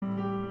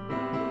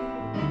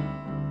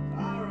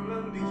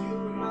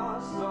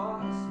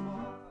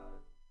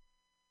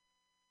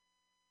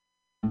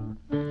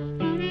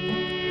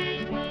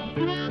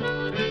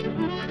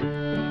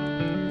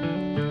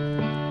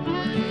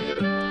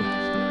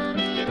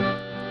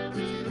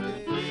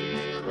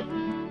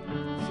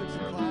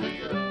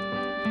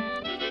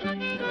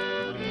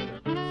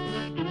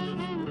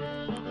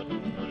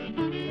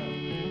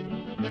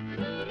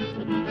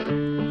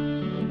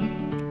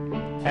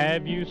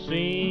Have you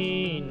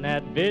seen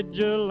that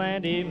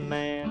vigilante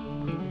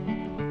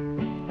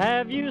man?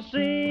 Have you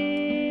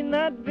seen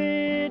that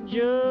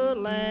vigilante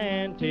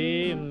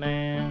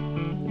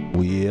man?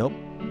 Yep.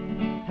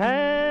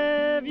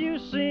 Have you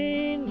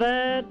seen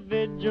that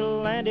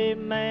vigilante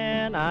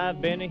man?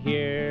 I've been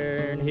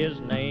hearing his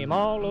name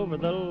all over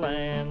the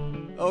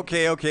land.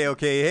 Okay.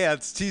 Yeah,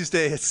 it's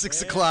Tuesday at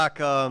 6 o'clock.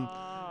 Little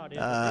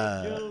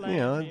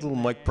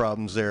mic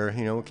problems there.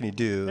 What can you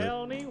do?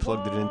 I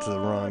plugged it into the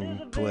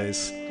wrong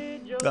place.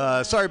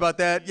 Sorry about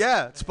that.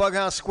 Yeah, it's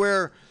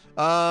BughouseSquare.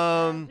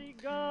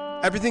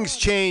 Everything's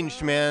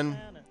changed, man.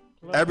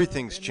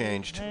 Everything's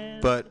changed.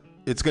 But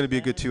it's going to be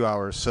a good 2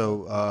 hours,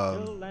 so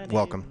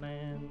welcome.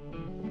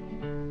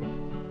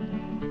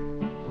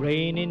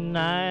 Rainy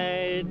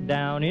night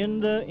down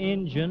in the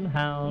engine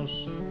house,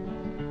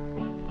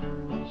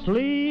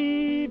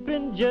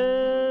 sleeping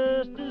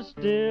just as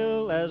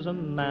still as a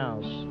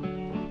mouse.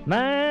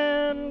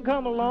 Man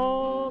come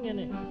along and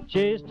he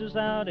chased us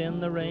out in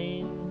the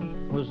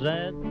rain. Was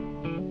that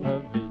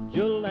a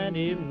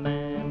vigilante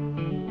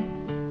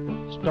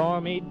man?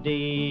 Stormy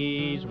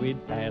days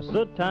we'd pass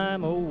the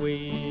time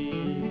away,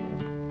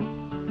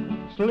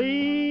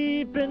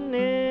 sleeping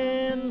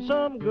in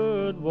some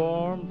good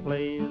warm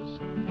place.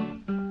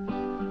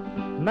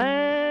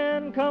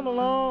 Man come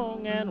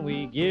along and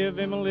we give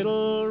him a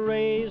little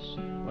race.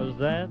 Was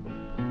that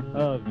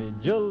a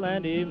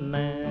vigilante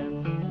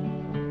man?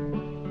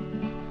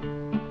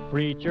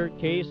 Preacher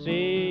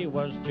Casey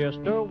was just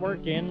a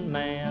working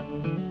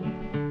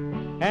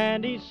man,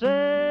 and he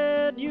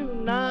said,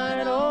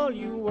 unite all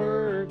you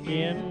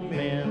working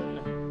men,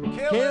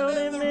 kill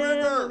him in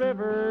the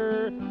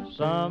river.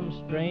 Some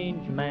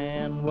strange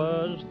man,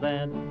 was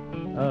that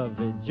a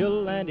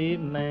vigilante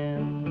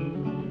man?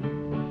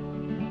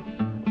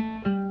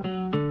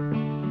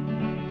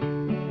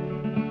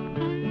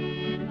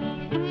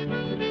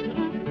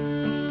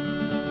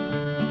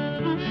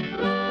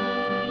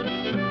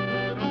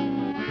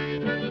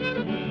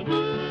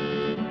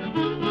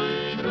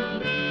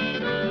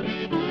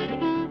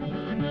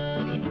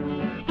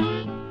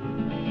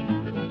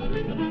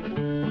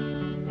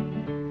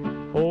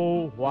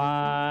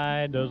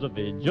 Why does a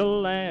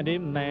vigilante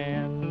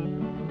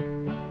man,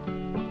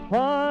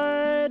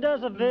 why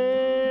does a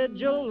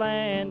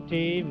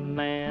vigilante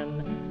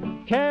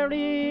man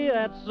carry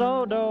that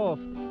sawed-off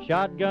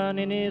shotgun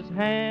in his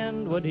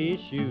hand? Would he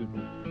shoot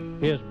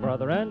his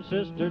brother and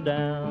sister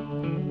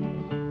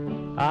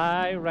down?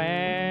 I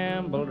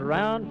rambled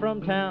around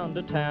from town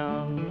to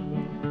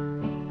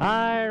town,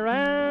 I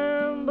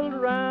rambled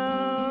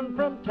around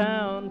from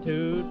town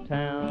to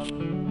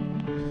town,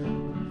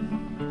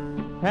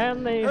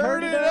 and they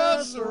herded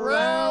us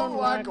around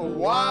like a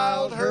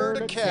wild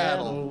herd of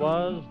cattle.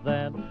 Was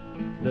that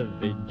the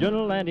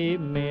vigilante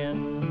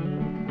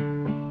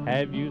men?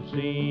 Have you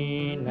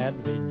seen that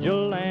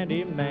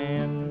vigilante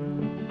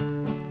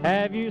man?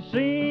 Have you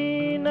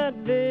seen that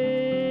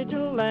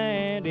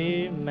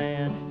vigilante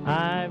man?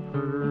 I've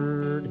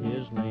heard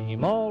his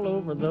name all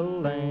over the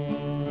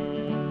land.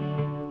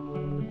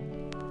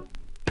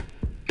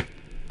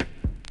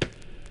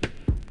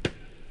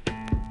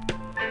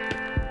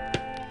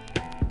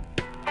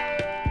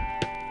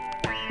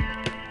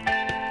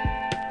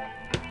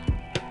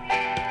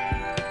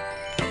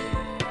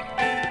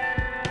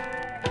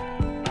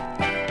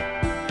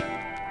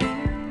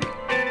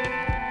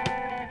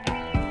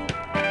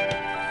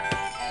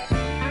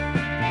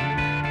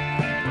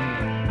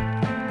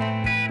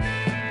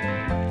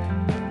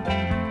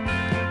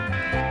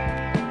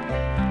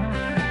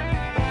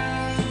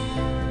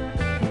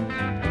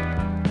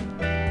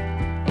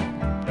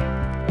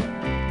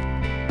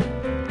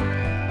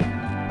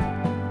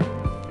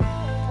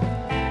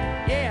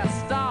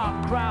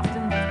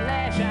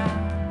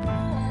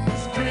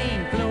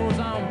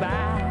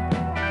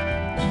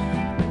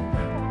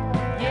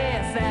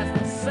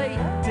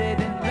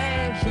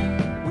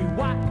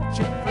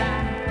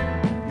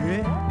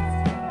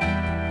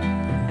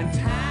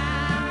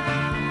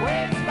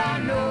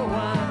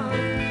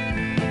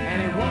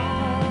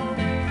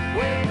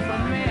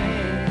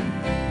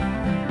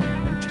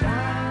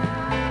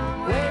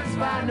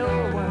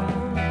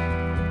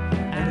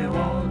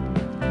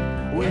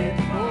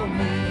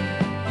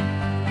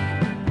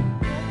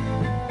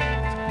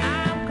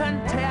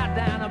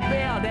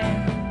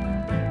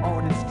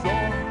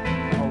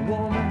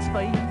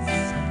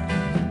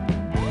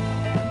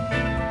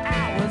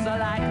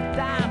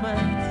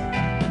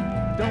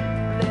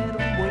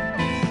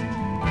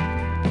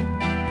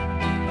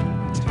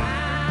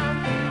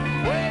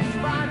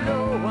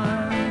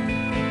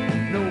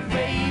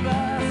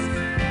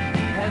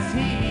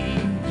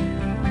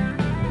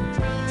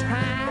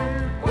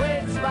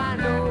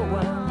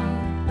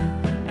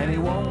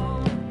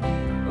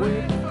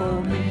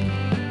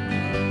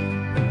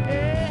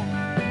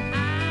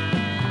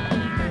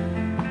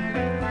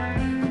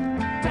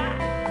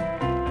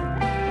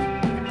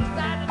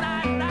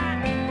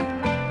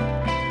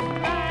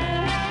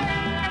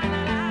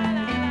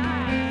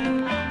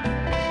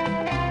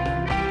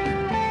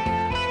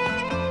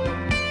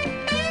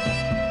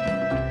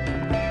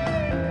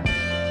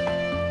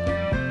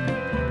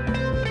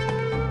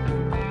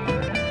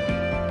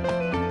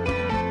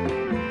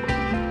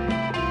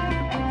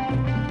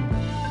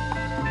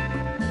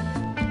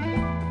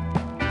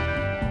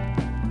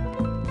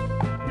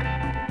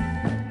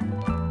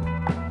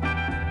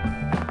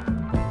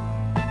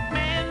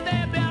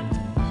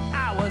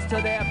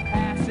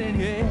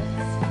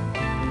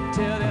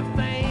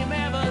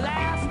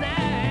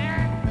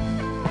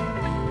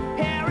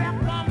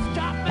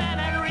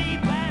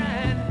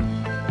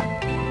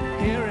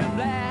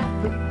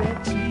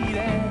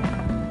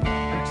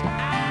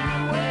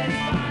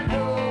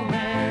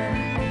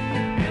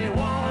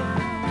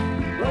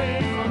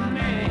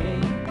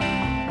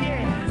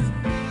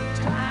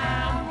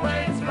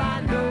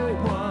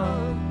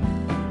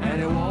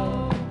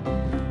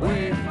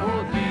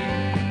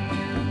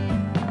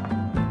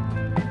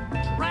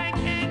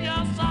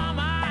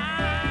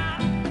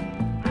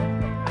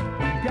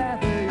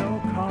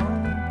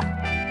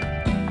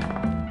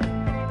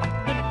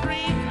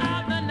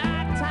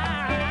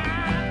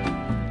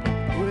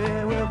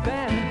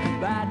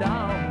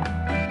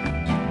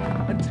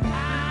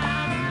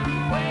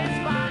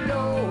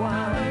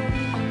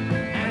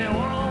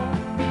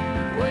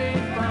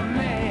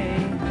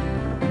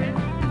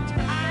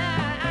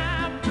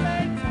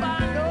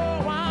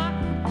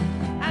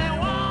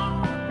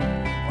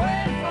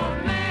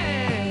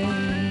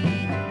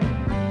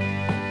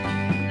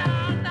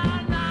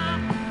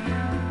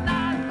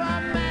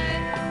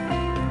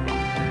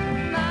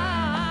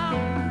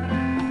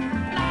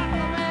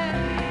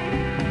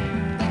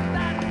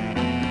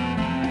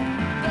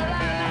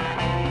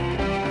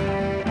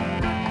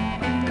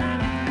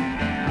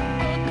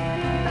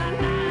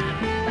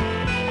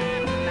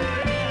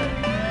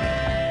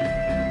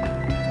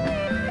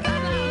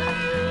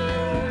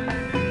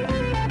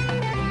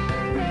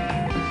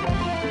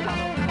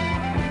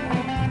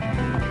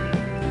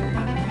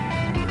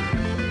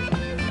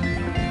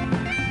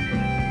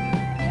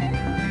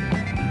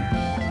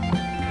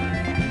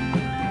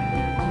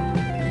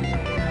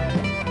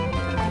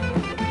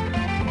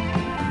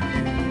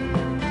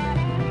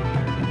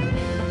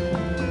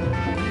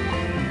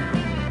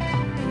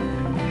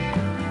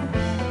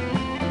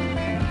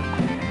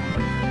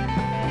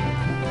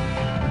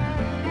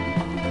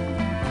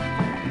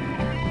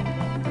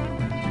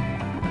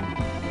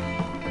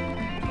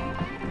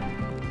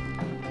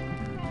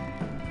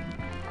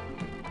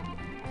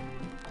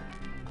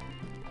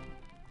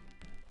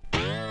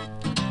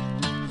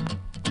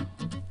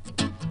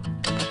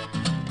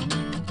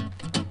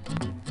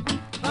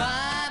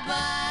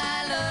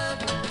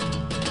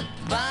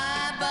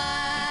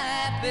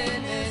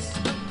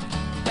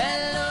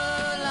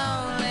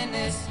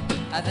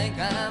 I think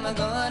I'm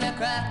gonna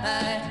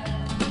cry.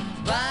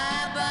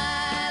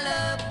 Bye-bye,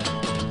 love.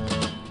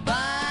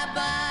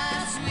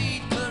 Bye-bye,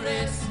 sweet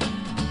caress.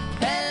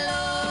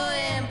 Hello,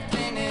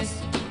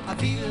 emptiness. I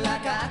feel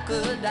like I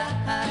could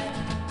die.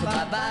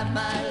 Bye-bye,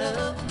 my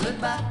love,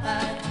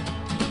 goodbye.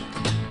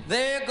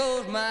 There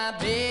goes my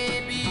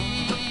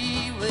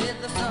baby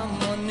with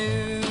someone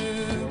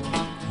new.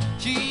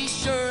 She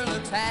sure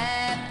looks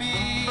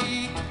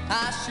happy,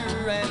 I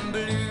sure am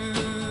blue.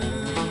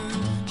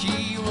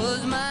 She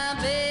was my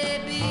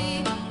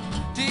baby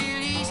till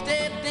he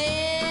stepped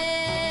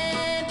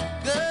in.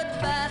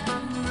 Goodbye to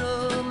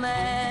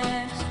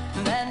romance,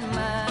 that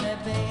might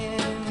have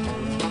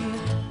been.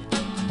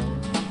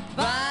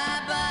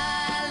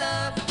 Bye-bye,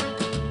 love.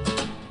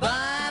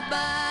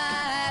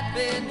 Bye-bye,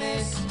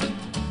 happiness.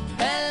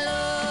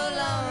 Hello,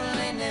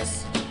 loneliness.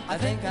 I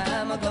think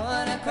I'm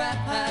gonna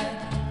cry.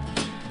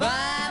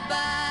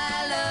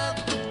 Bye-bye, love.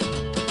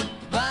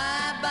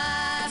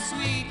 Bye-bye,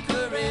 sweet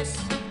caress.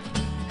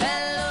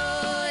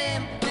 Hello,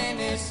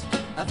 emptiness.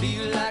 I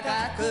feel like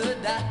I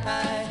could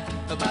die.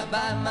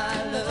 Bye-bye, my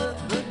love,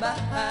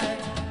 goodbye.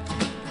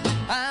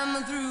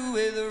 I'm through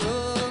with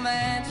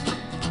romance.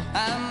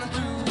 I'm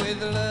through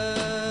with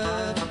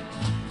love.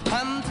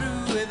 I'm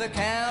through with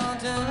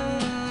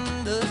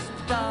counting the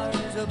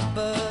stars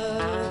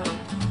above.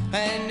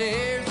 And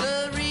there's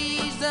a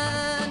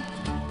reason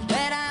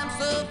that I'm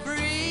so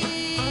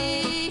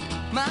free.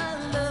 My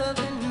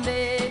loving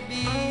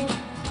baby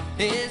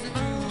is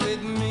through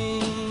with me.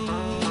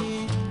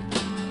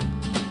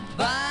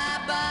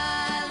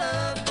 Bye-bye,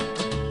 love.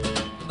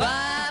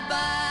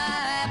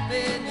 Bye-bye,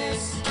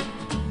 happiness.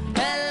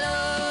 Hello,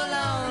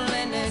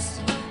 loneliness.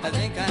 I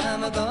think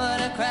I'm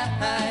gonna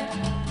cry.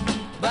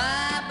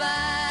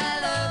 Bye-bye,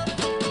 love.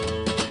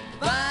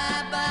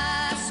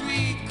 Bye-bye,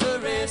 sweet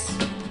caress.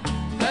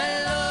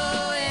 Hello,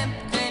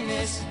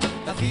 emptiness.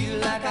 I feel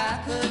like I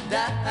could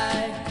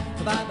die.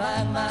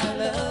 Bye-bye, my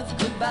love,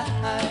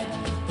 goodbye.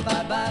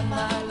 Bye-bye,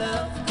 my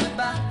love,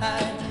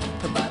 goodbye.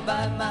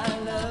 Bye-bye, my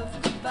love,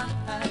 goodbye.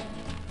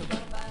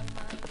 Bye-bye,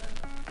 my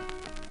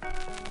love.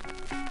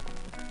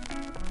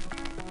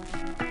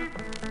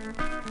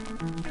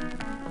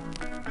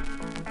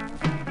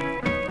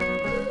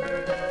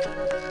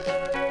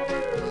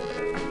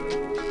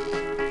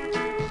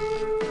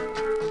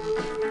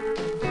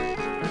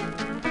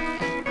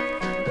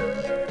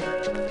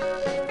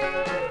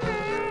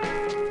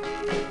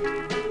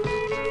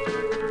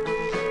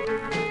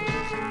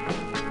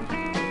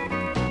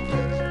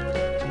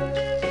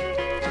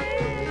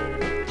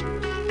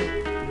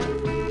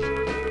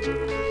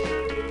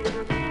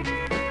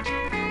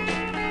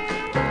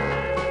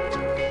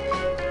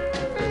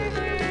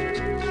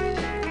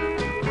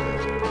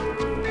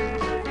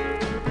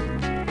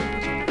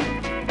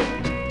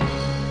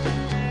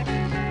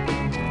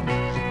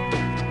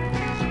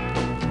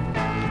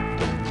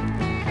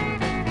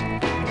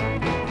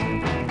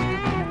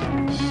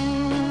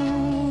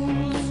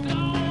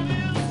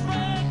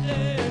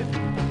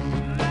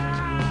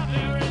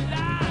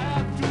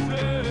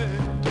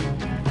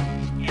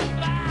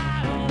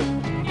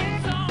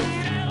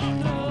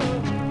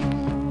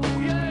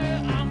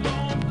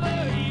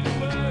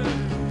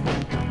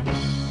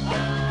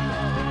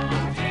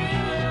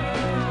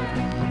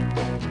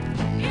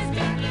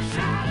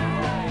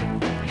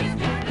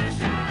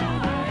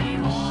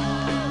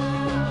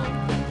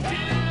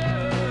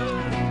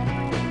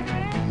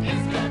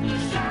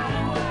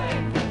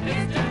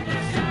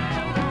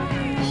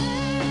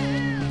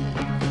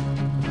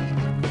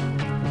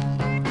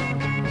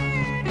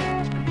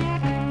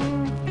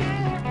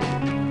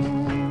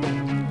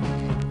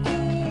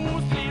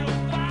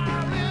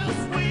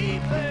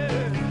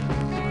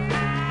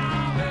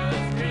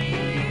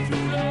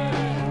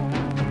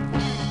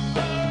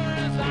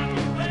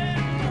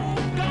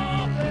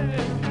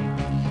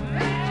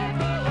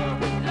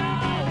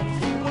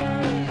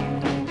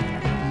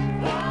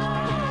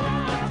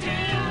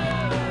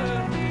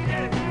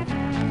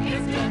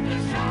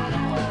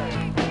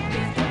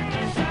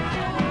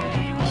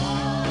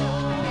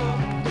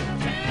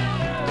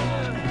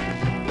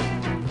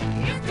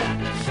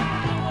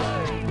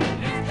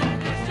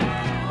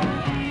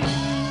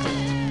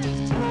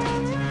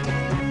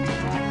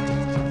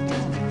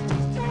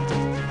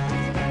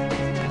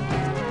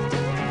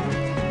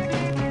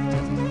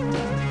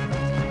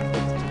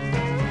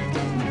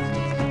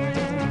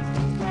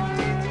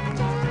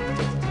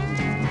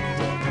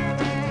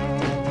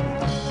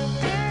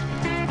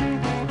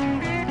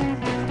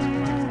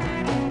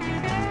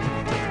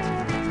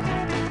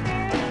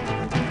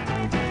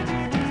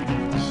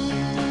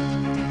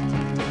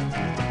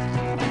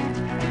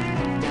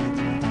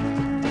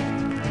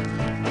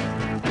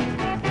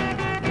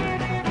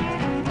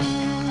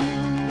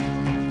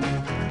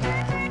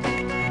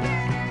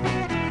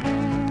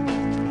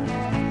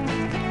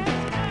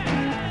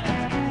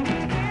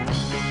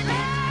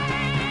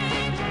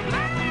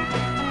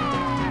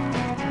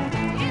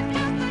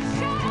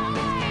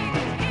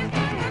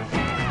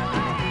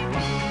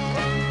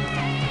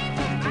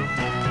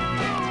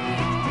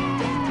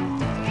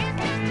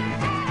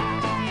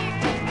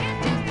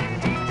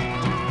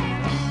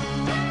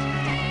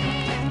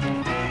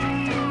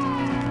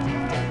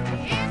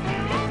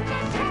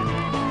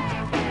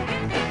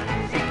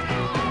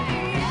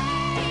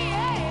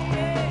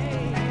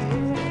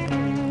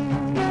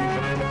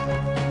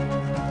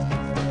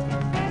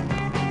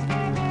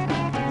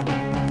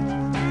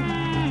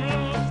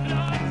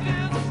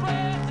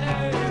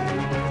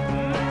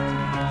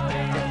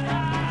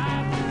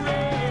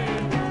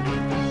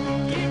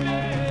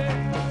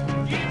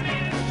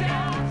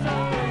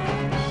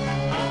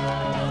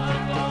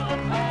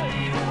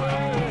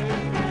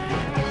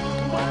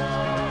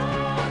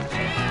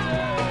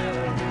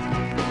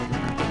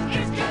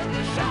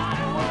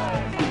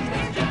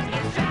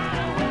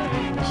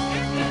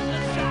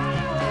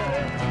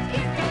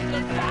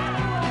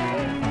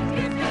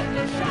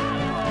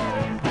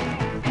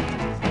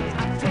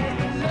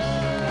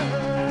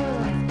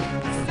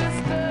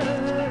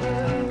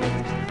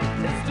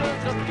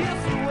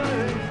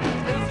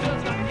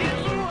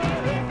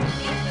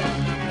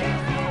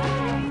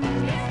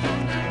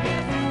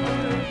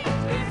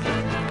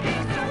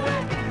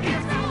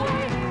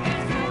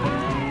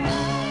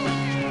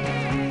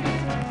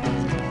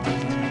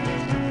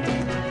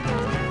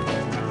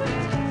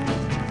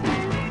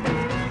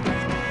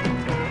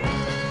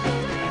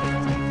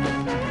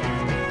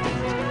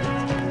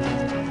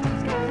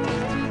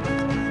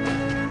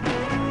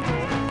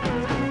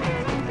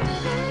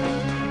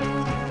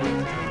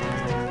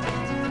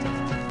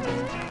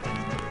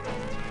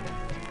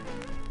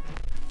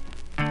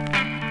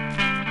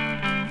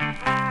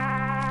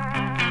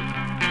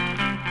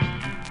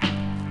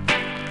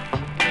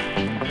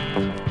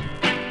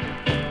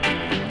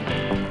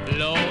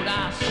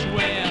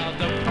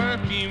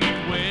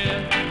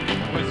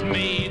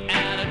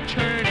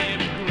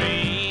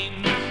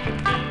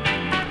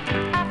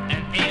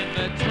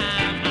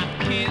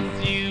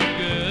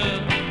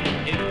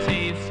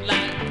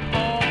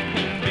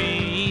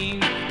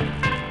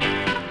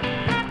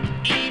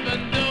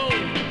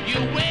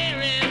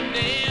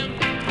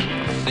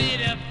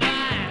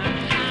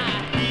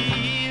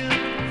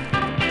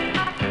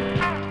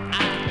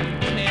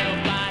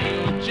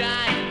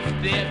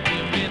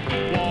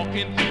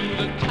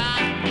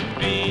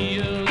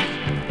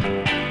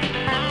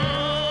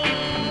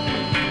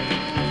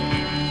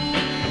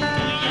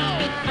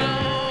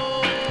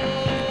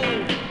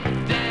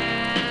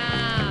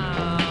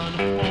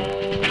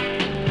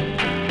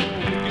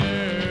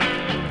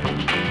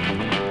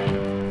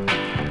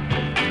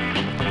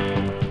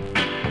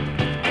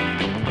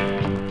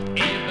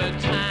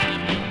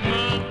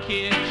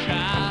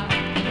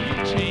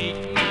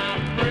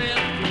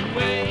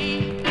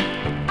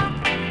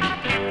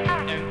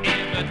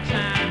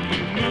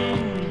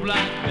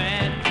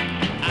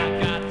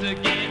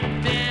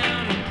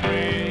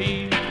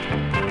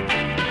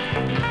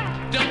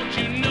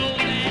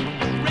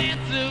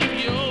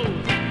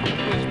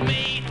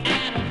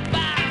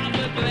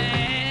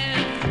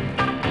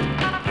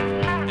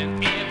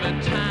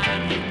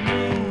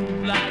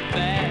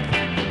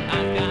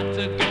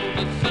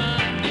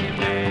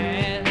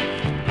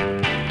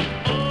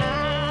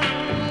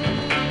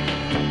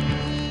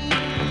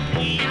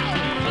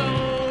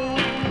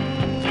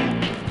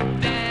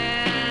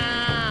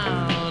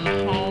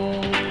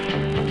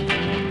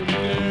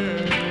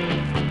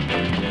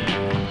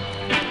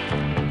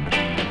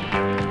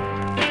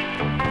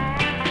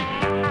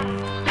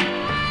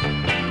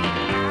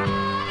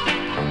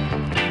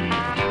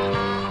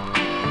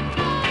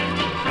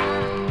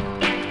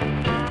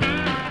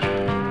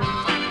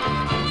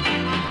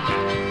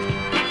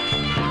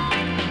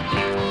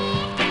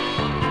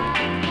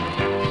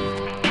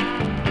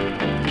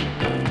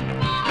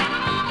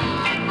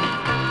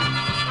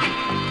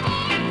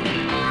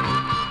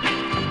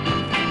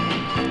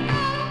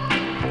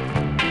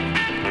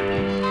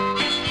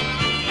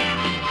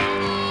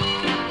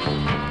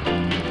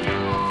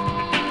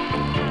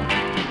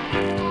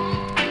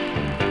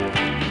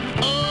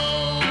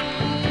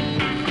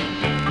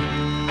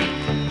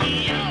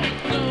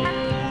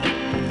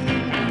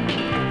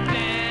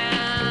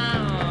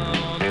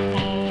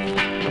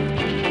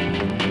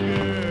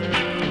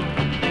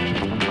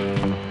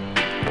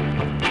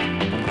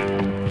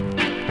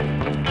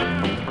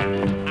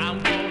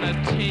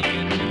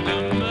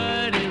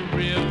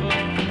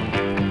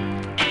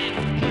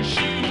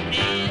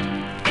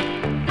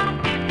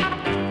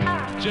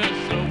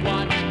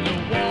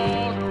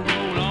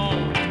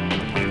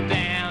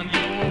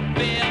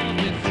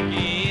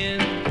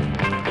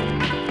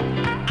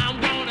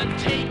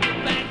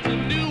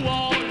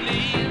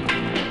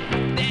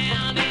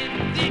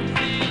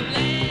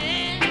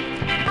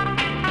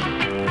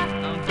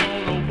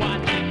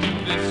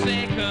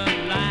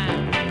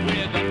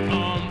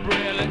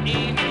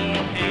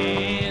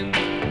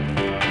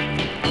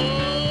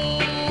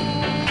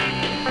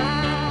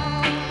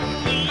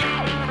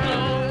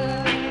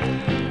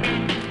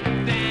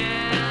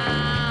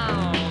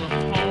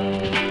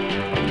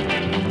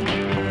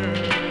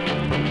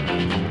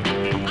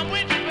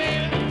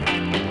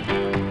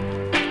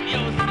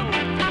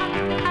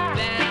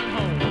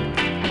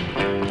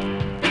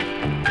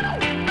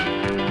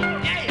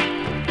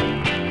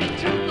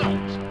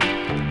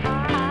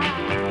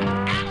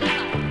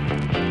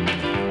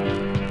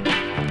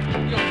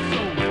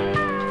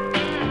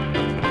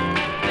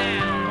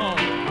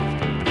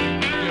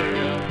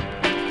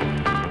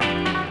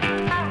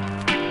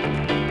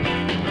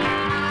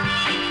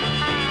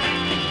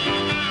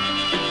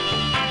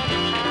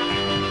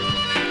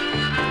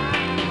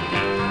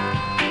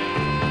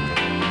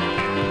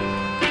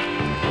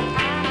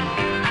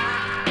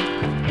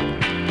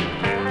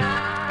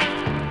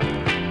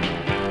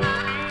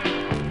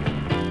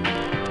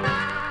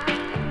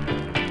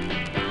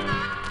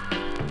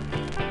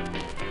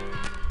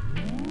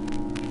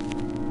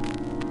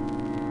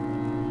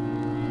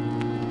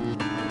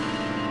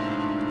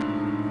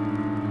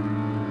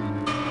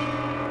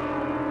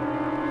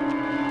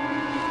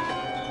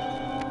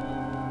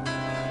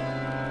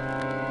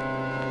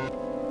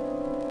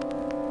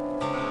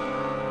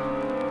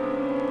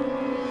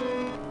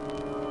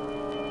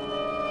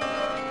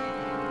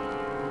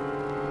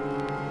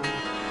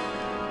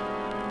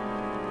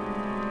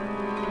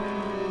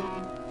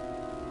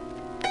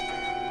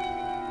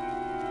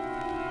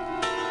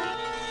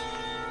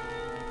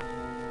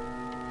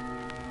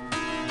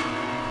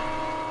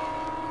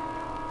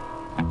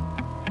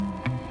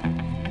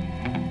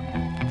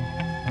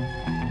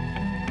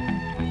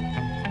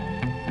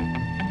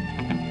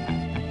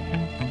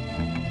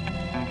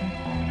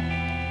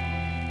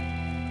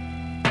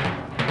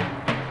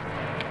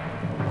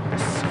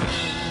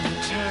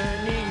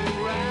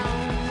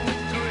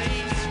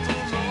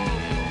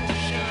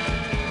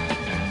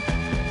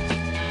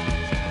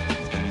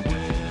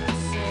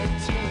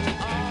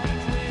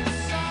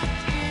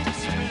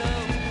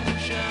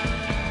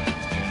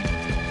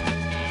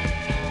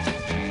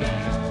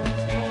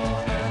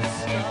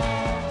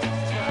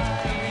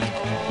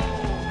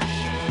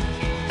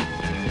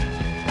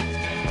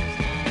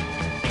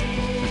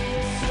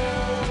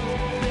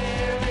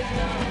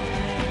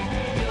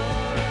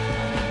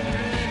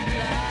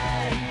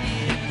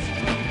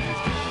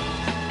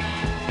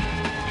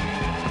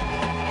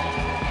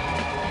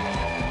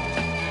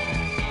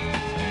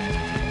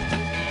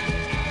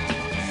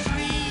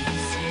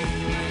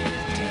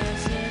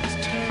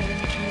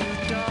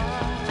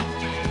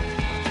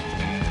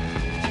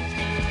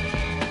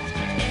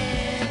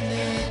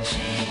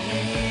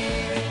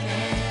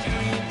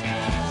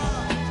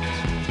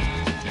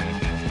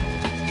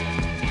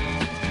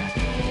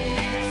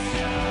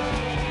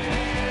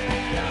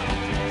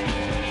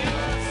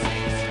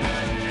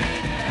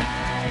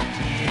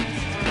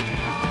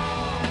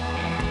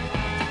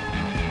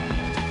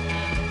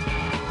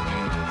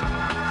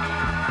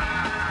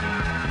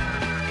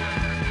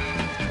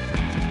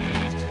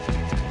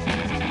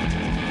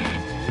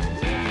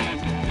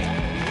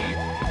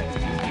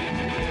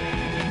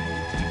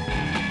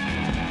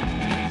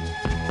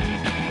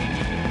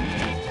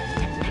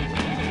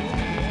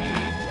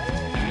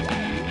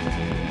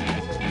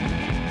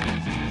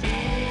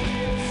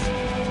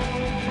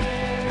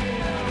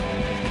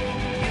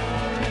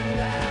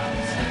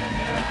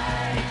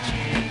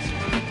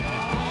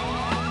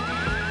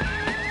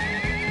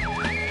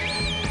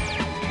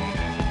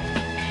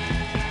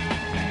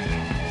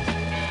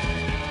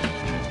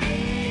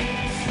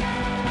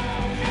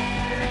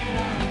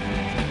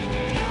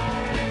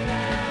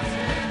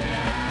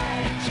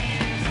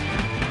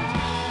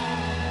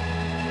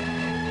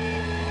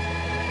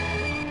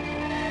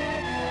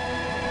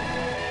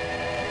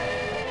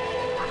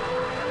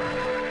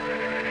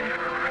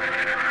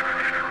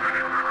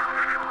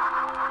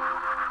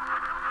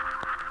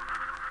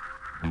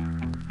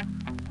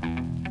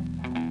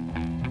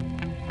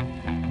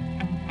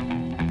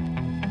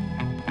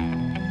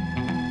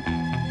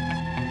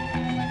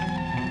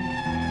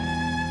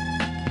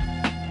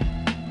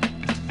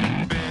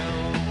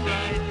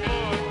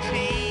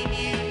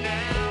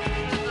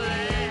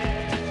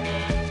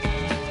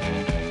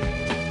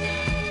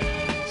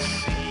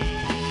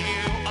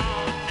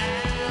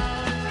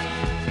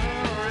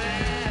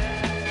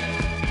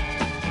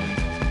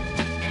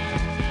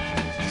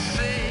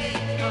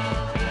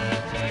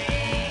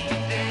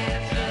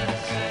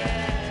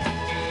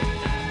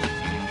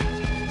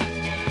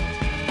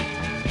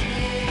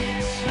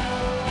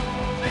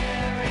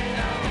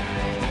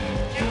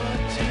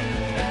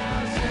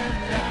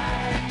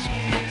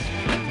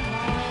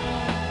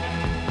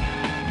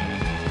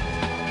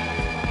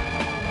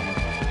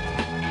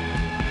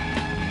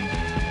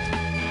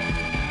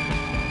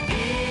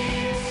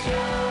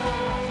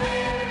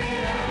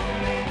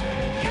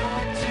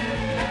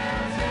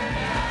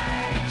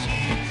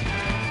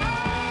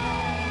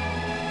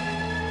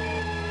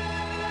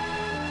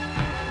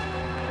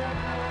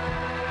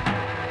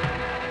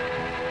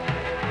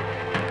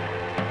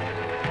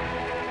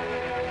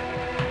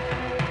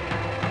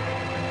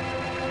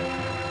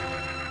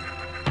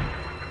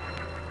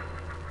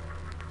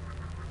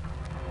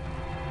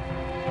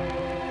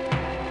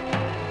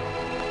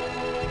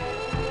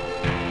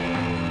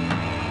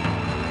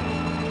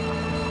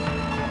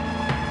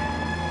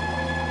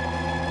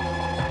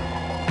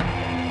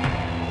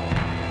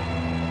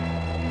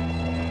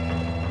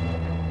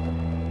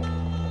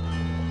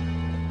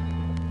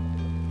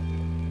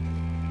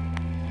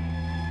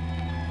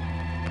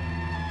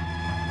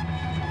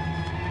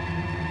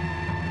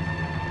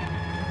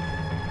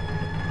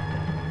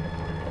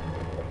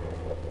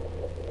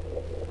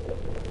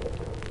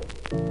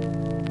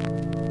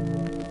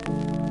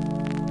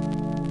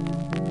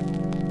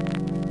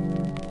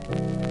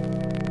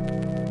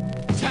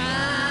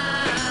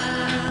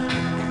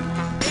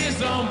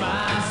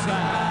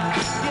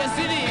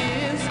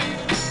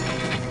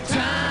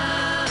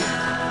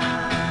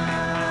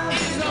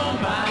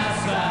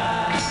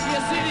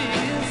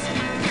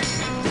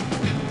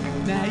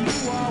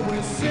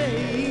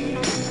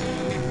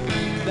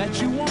 that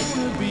you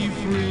wanna be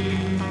free,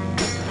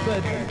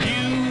 but you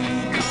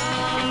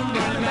come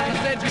running back. I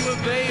said you were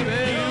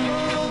baby. You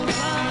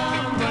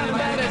come running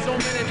back. I said so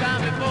many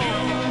times before.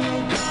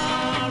 You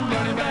come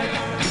running back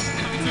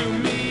to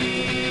me.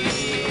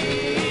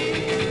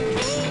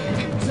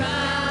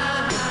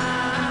 Time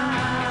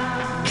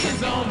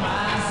is on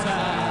my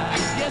side.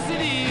 Yes,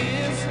 it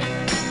is.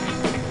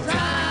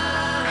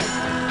 Time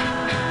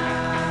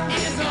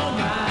is on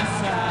my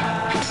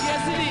side.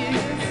 Yes, it is.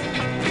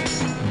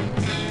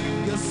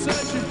 You're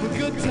searching for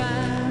good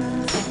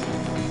times,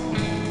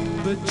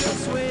 but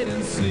just wait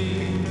and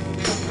see.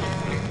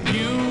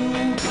 You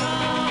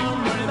come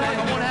running back. I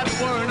won't have to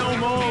worry no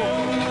more.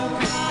 You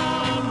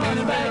come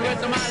running back. The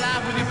rest of my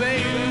life with you,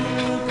 baby. You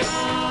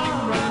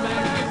come running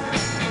back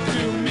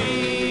to me.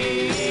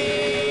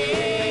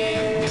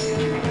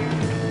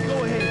 Go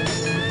ahead.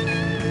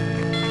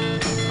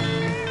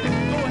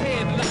 Go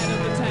ahead and light up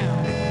the town.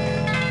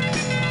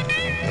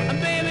 And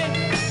baby,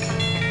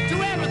 do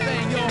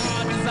everything your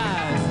heart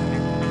desires.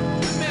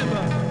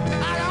 Remember,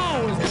 I'll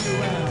always be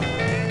around.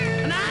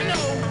 And I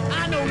know,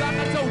 like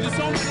I told you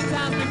so many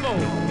times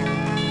before,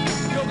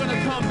 you're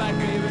gonna come back,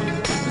 baby.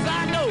 'Cause I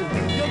know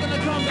you're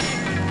gonna come back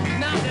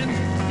knocking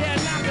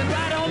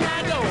right on my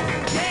door.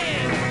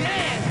 Yeah,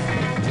 yeah.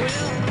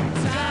 Well,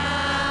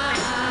 time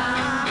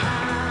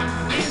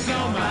is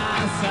on my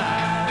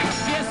side.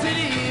 Yes, it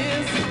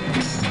is.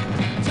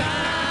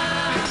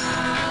 Time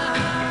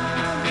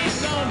is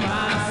on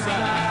my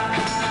side.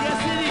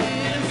 Yes, it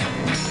is.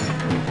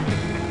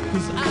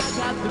 'Cause I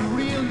got the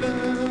real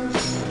love,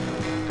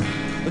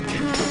 the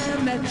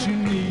kind that you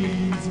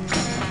need.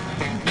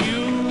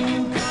 You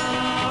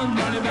come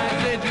running back,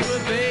 said you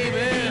would,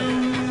 baby. You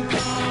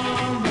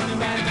come running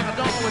back, I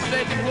always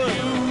said you would.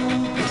 You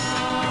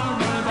come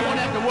running back, I won't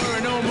have to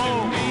worry no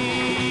more.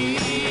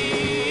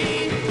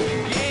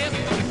 Yes,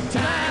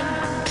 time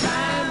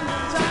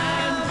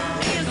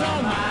is on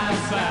my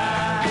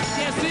side.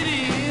 Yes, it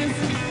is.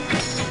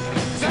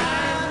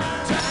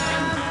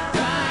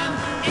 Time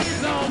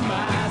is on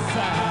my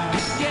side.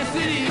 Yes,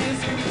 it is.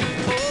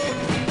 Oh,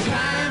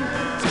 time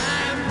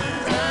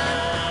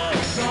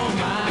is on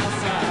my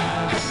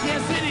side.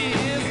 Yes, it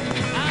is.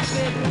 I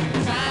said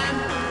time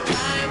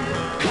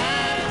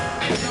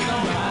is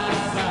on my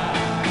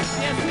side.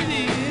 Yes, it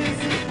is.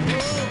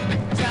 Oh,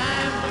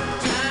 time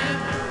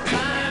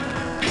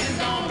is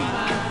on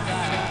my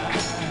side.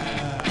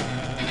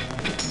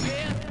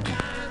 Yes,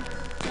 time.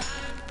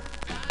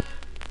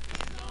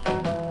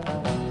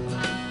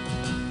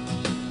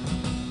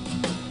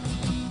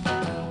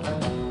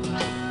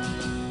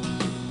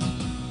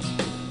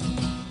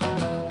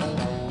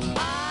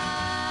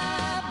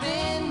 I've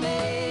been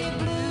made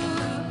blue.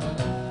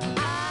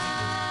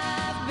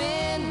 I've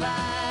been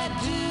lied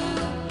to.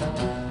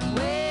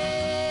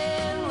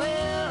 When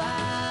will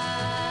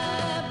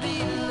I be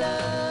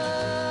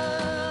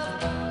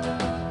loved?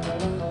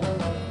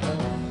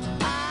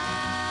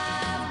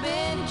 I've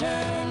been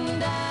turned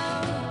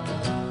down.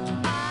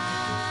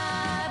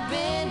 I've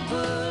been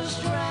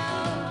pushed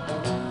round.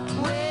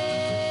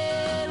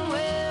 When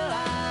will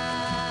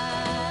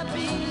I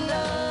be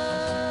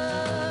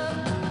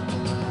loved?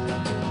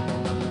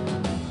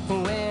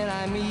 When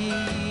I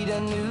meet a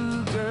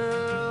new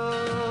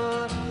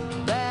girl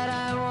that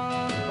I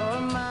want for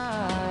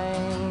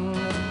mine,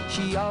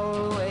 she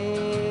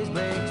always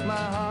breaks my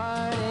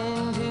heart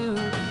in two.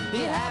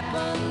 It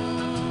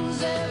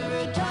happens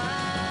every time.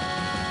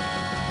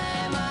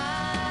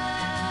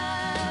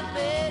 I've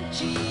been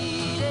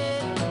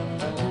cheated,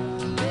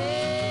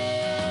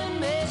 been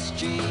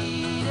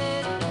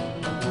mistreated.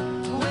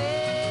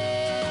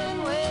 When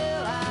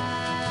will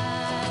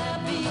I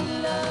be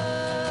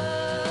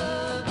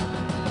loved?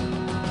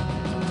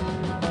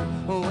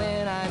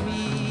 When I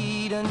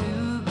meet a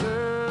new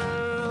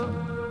girl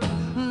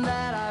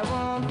that I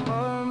want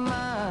for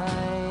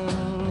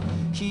mine,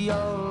 she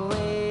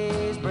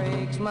always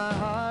breaks my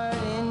heart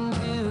in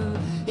two.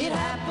 It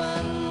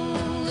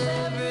happens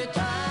every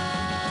time.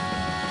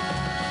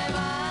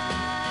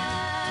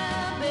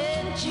 I've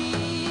been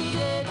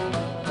cheated,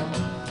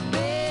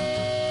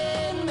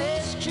 been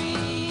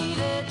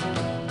mistreated.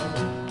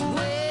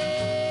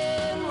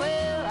 When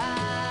will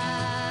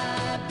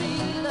I be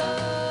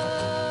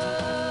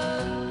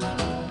loved?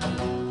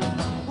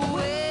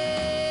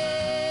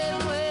 When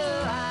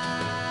will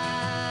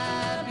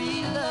I be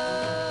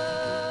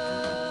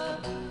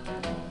loved?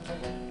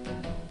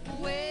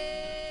 When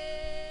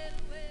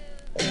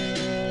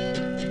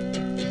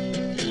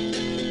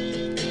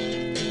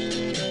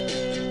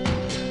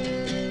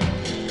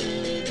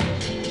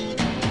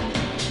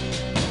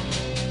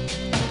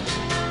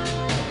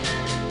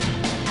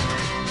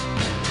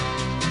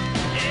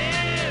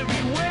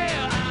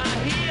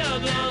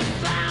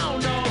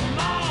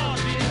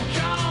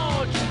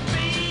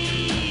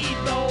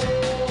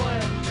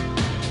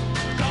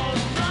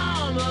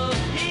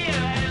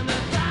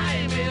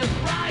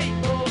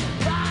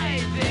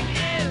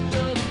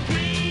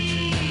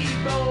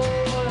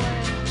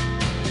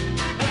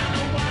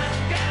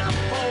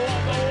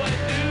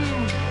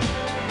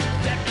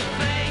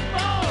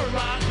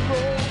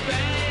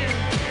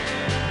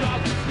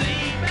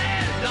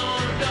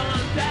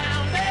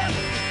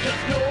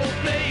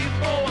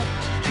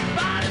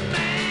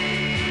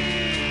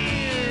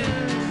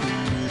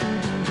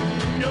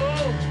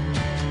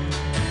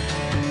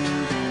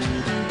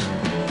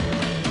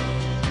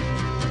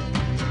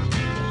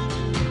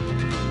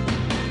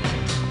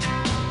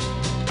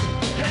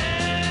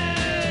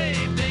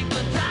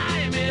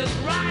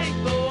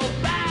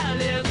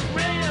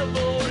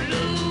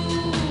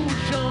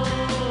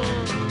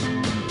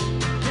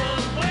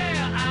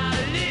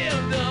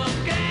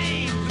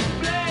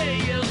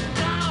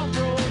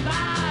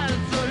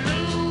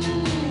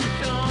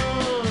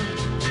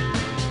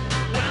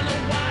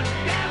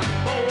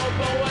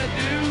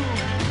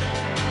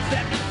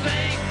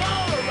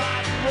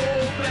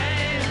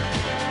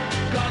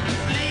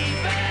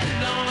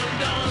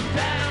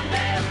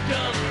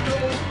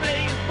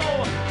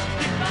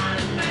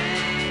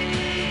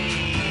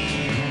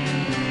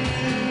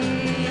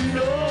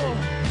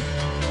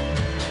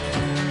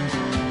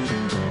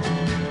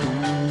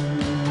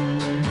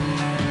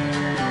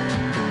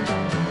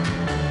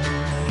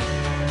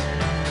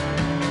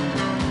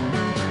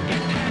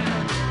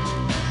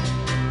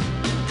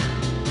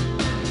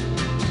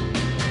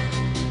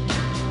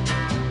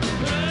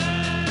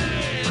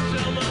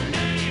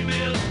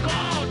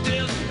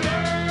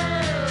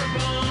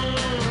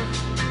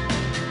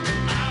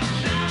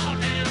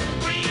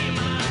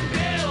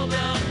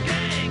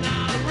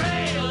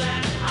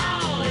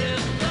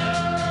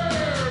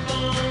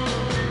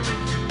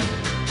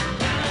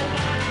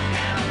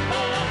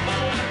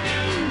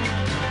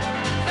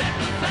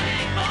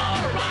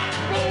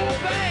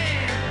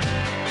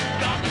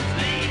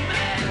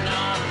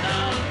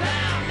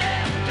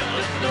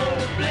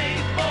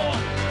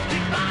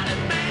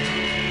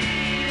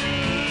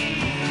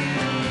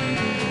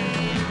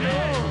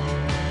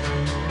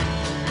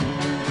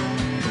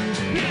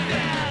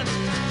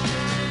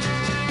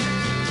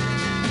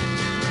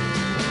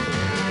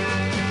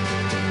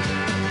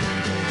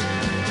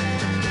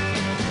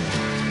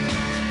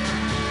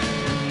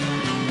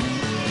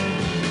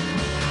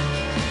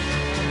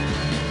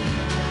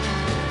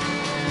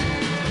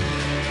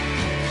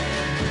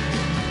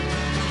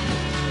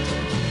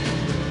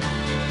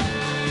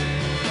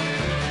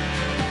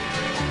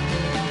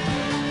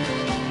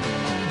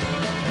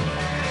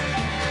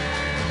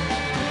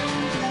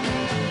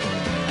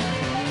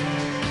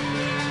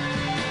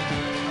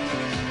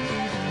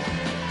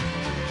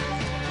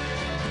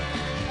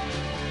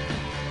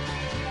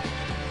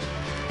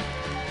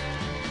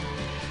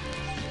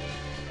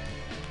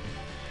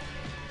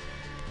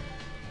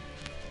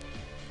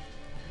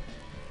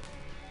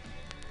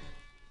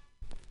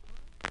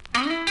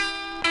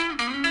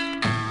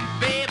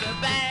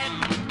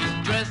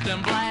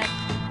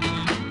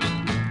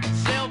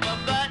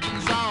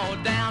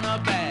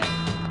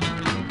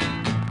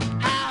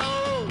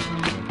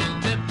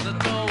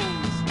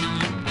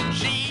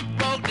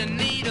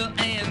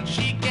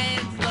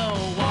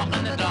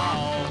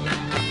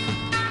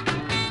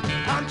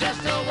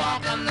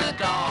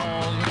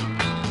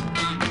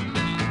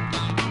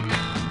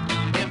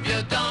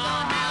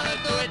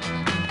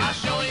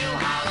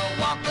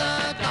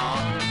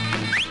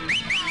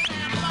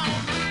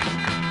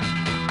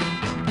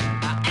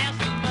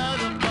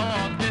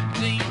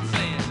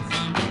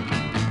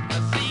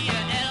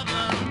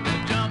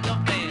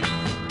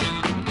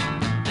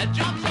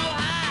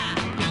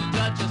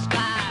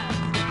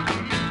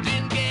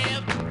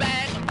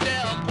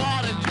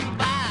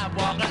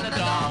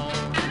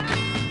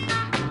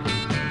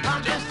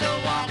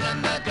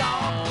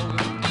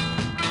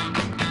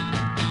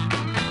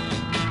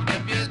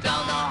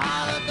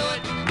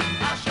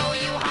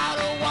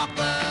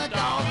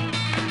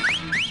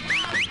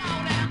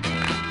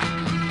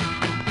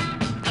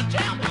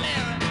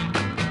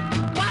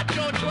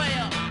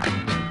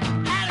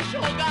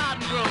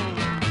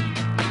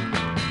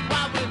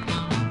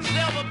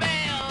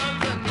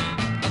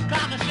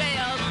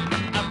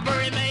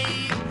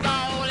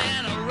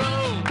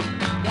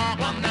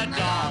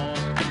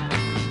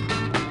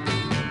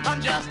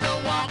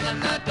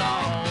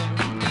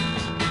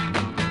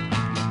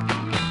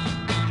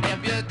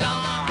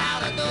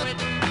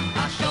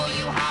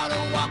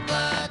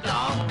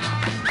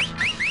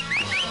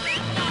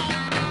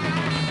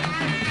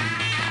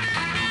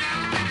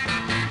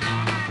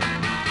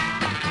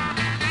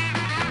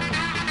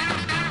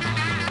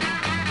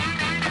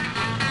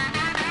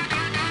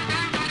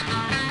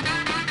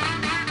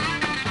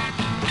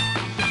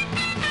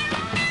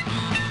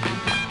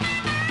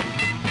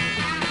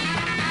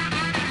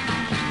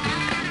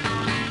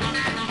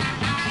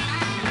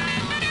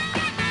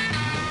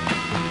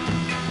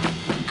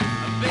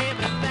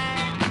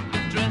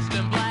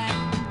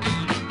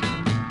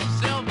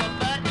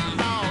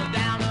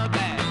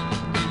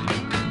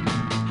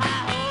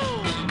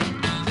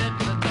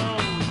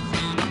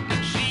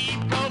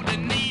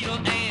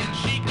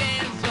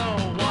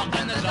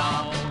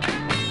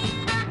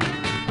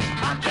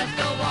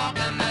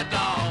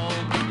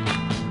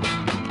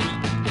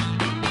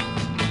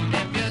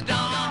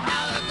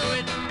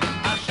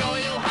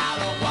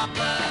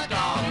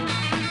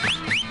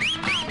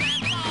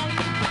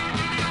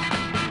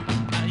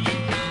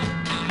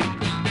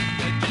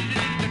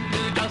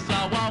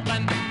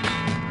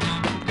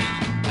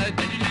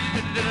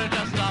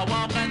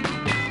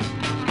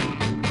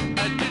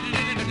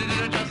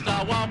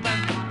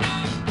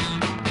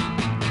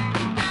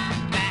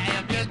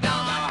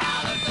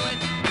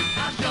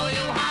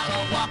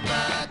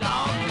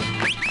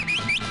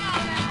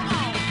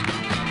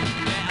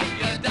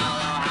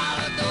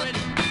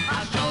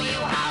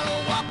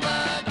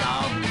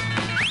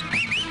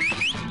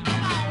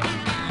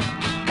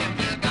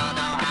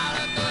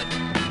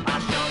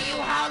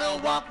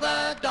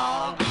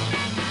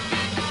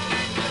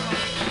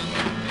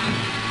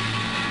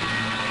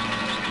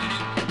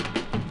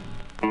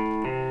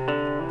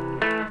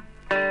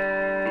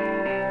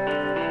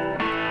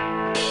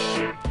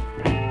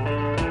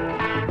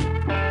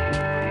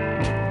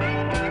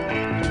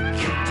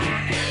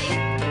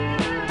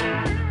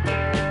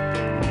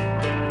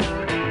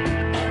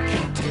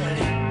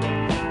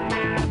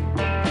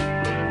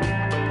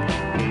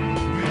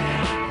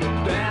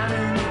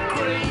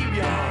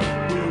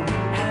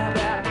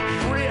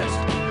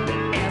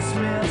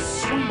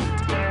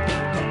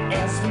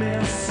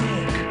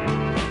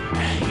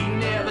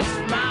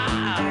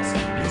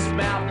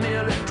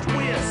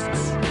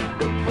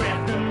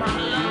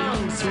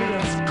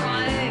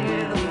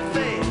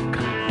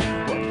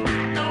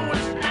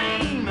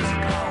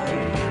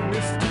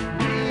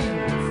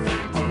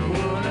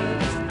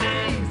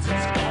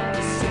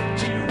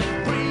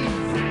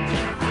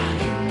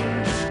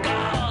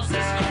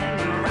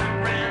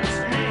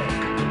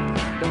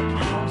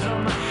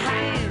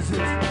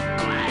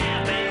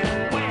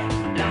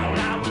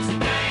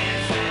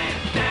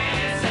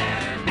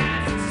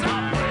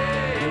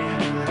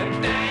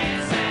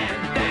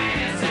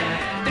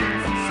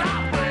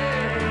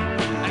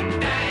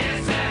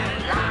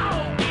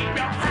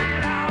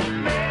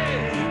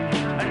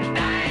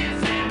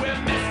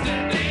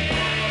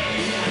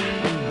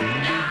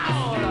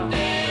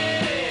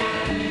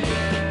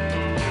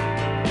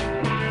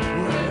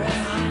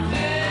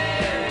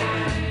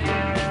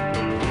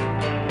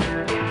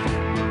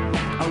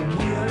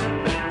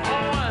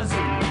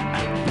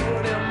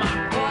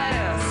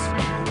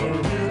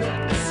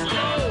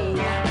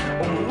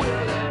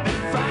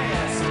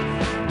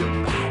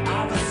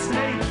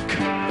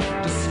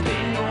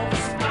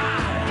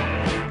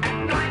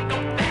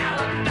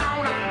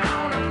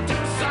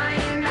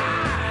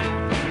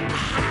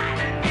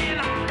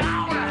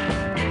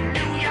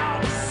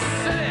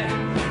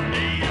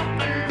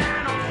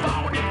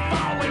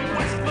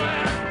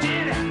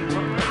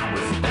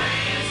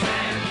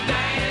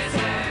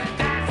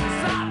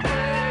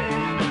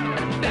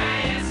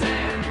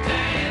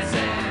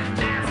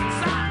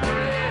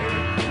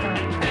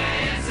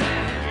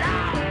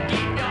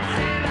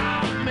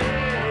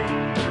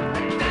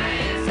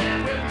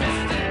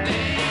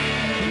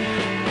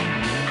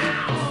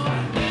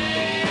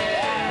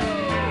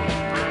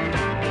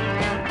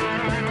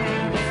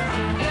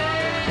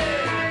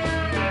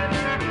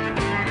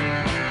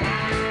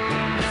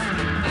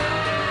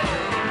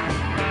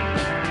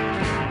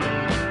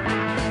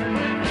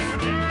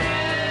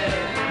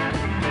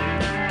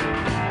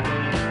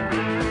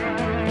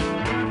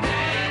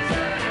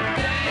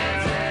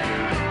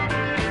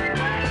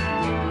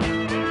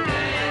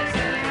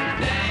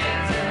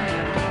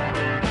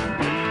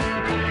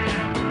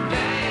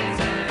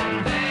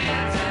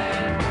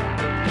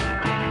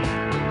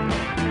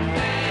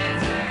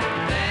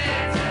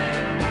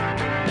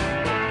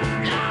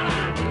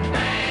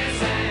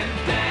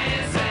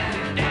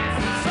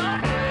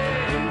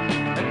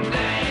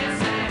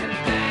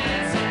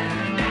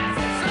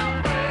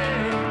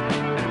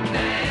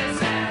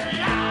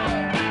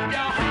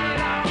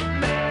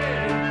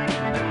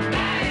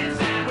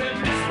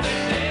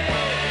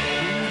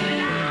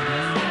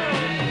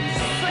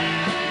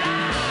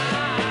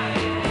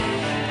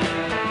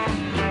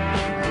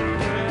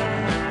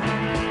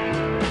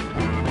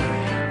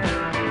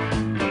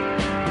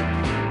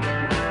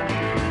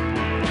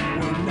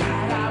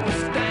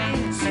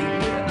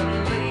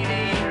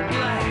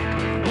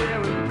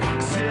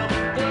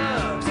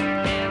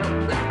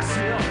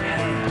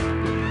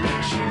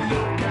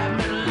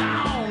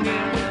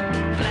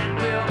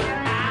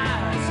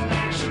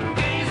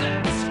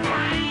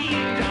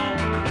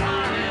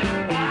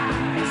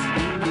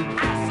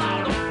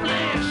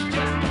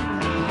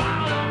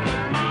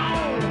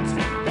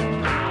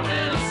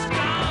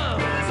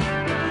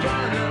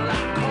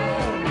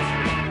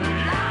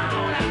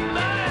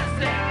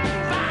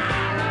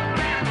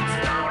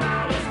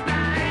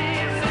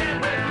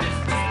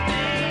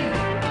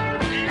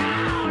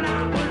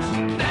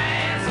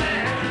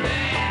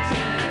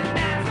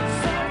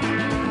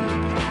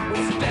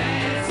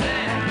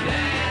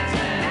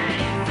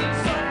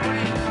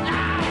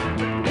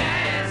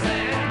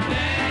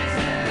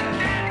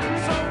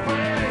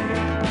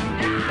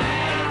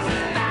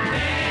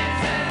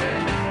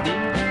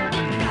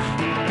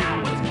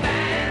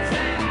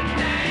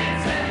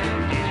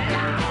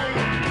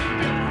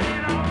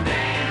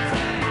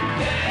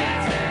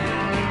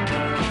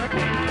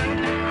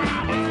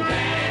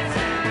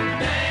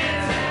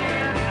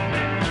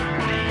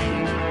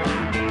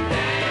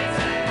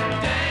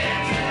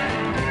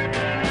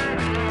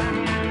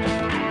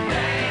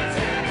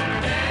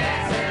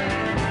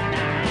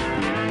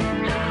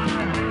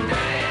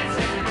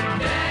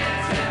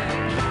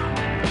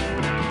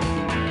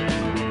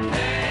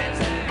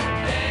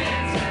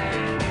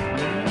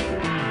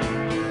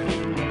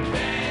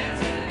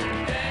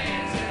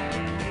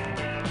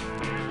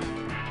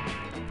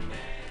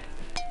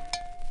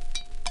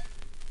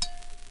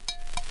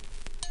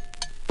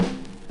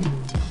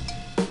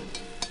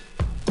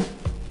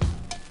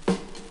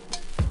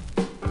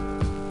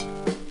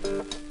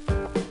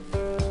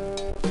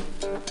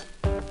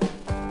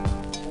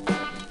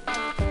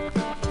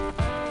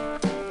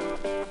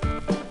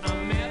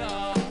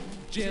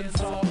Gin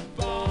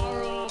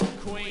borrow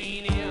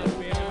queen in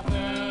with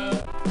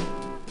her.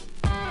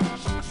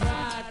 She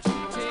tried to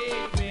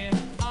take me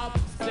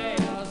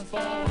upstairs for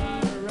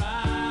a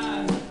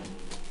ride.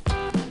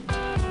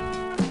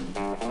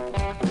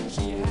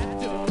 She had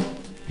to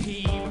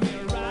heave me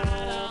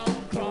right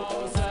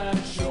across her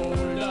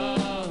shoulder.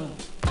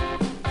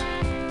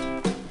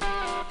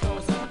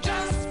 'Cause I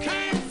just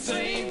can't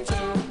seem to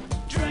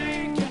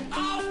drink it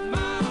off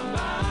my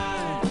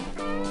mind.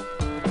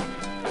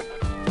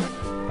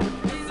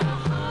 It's a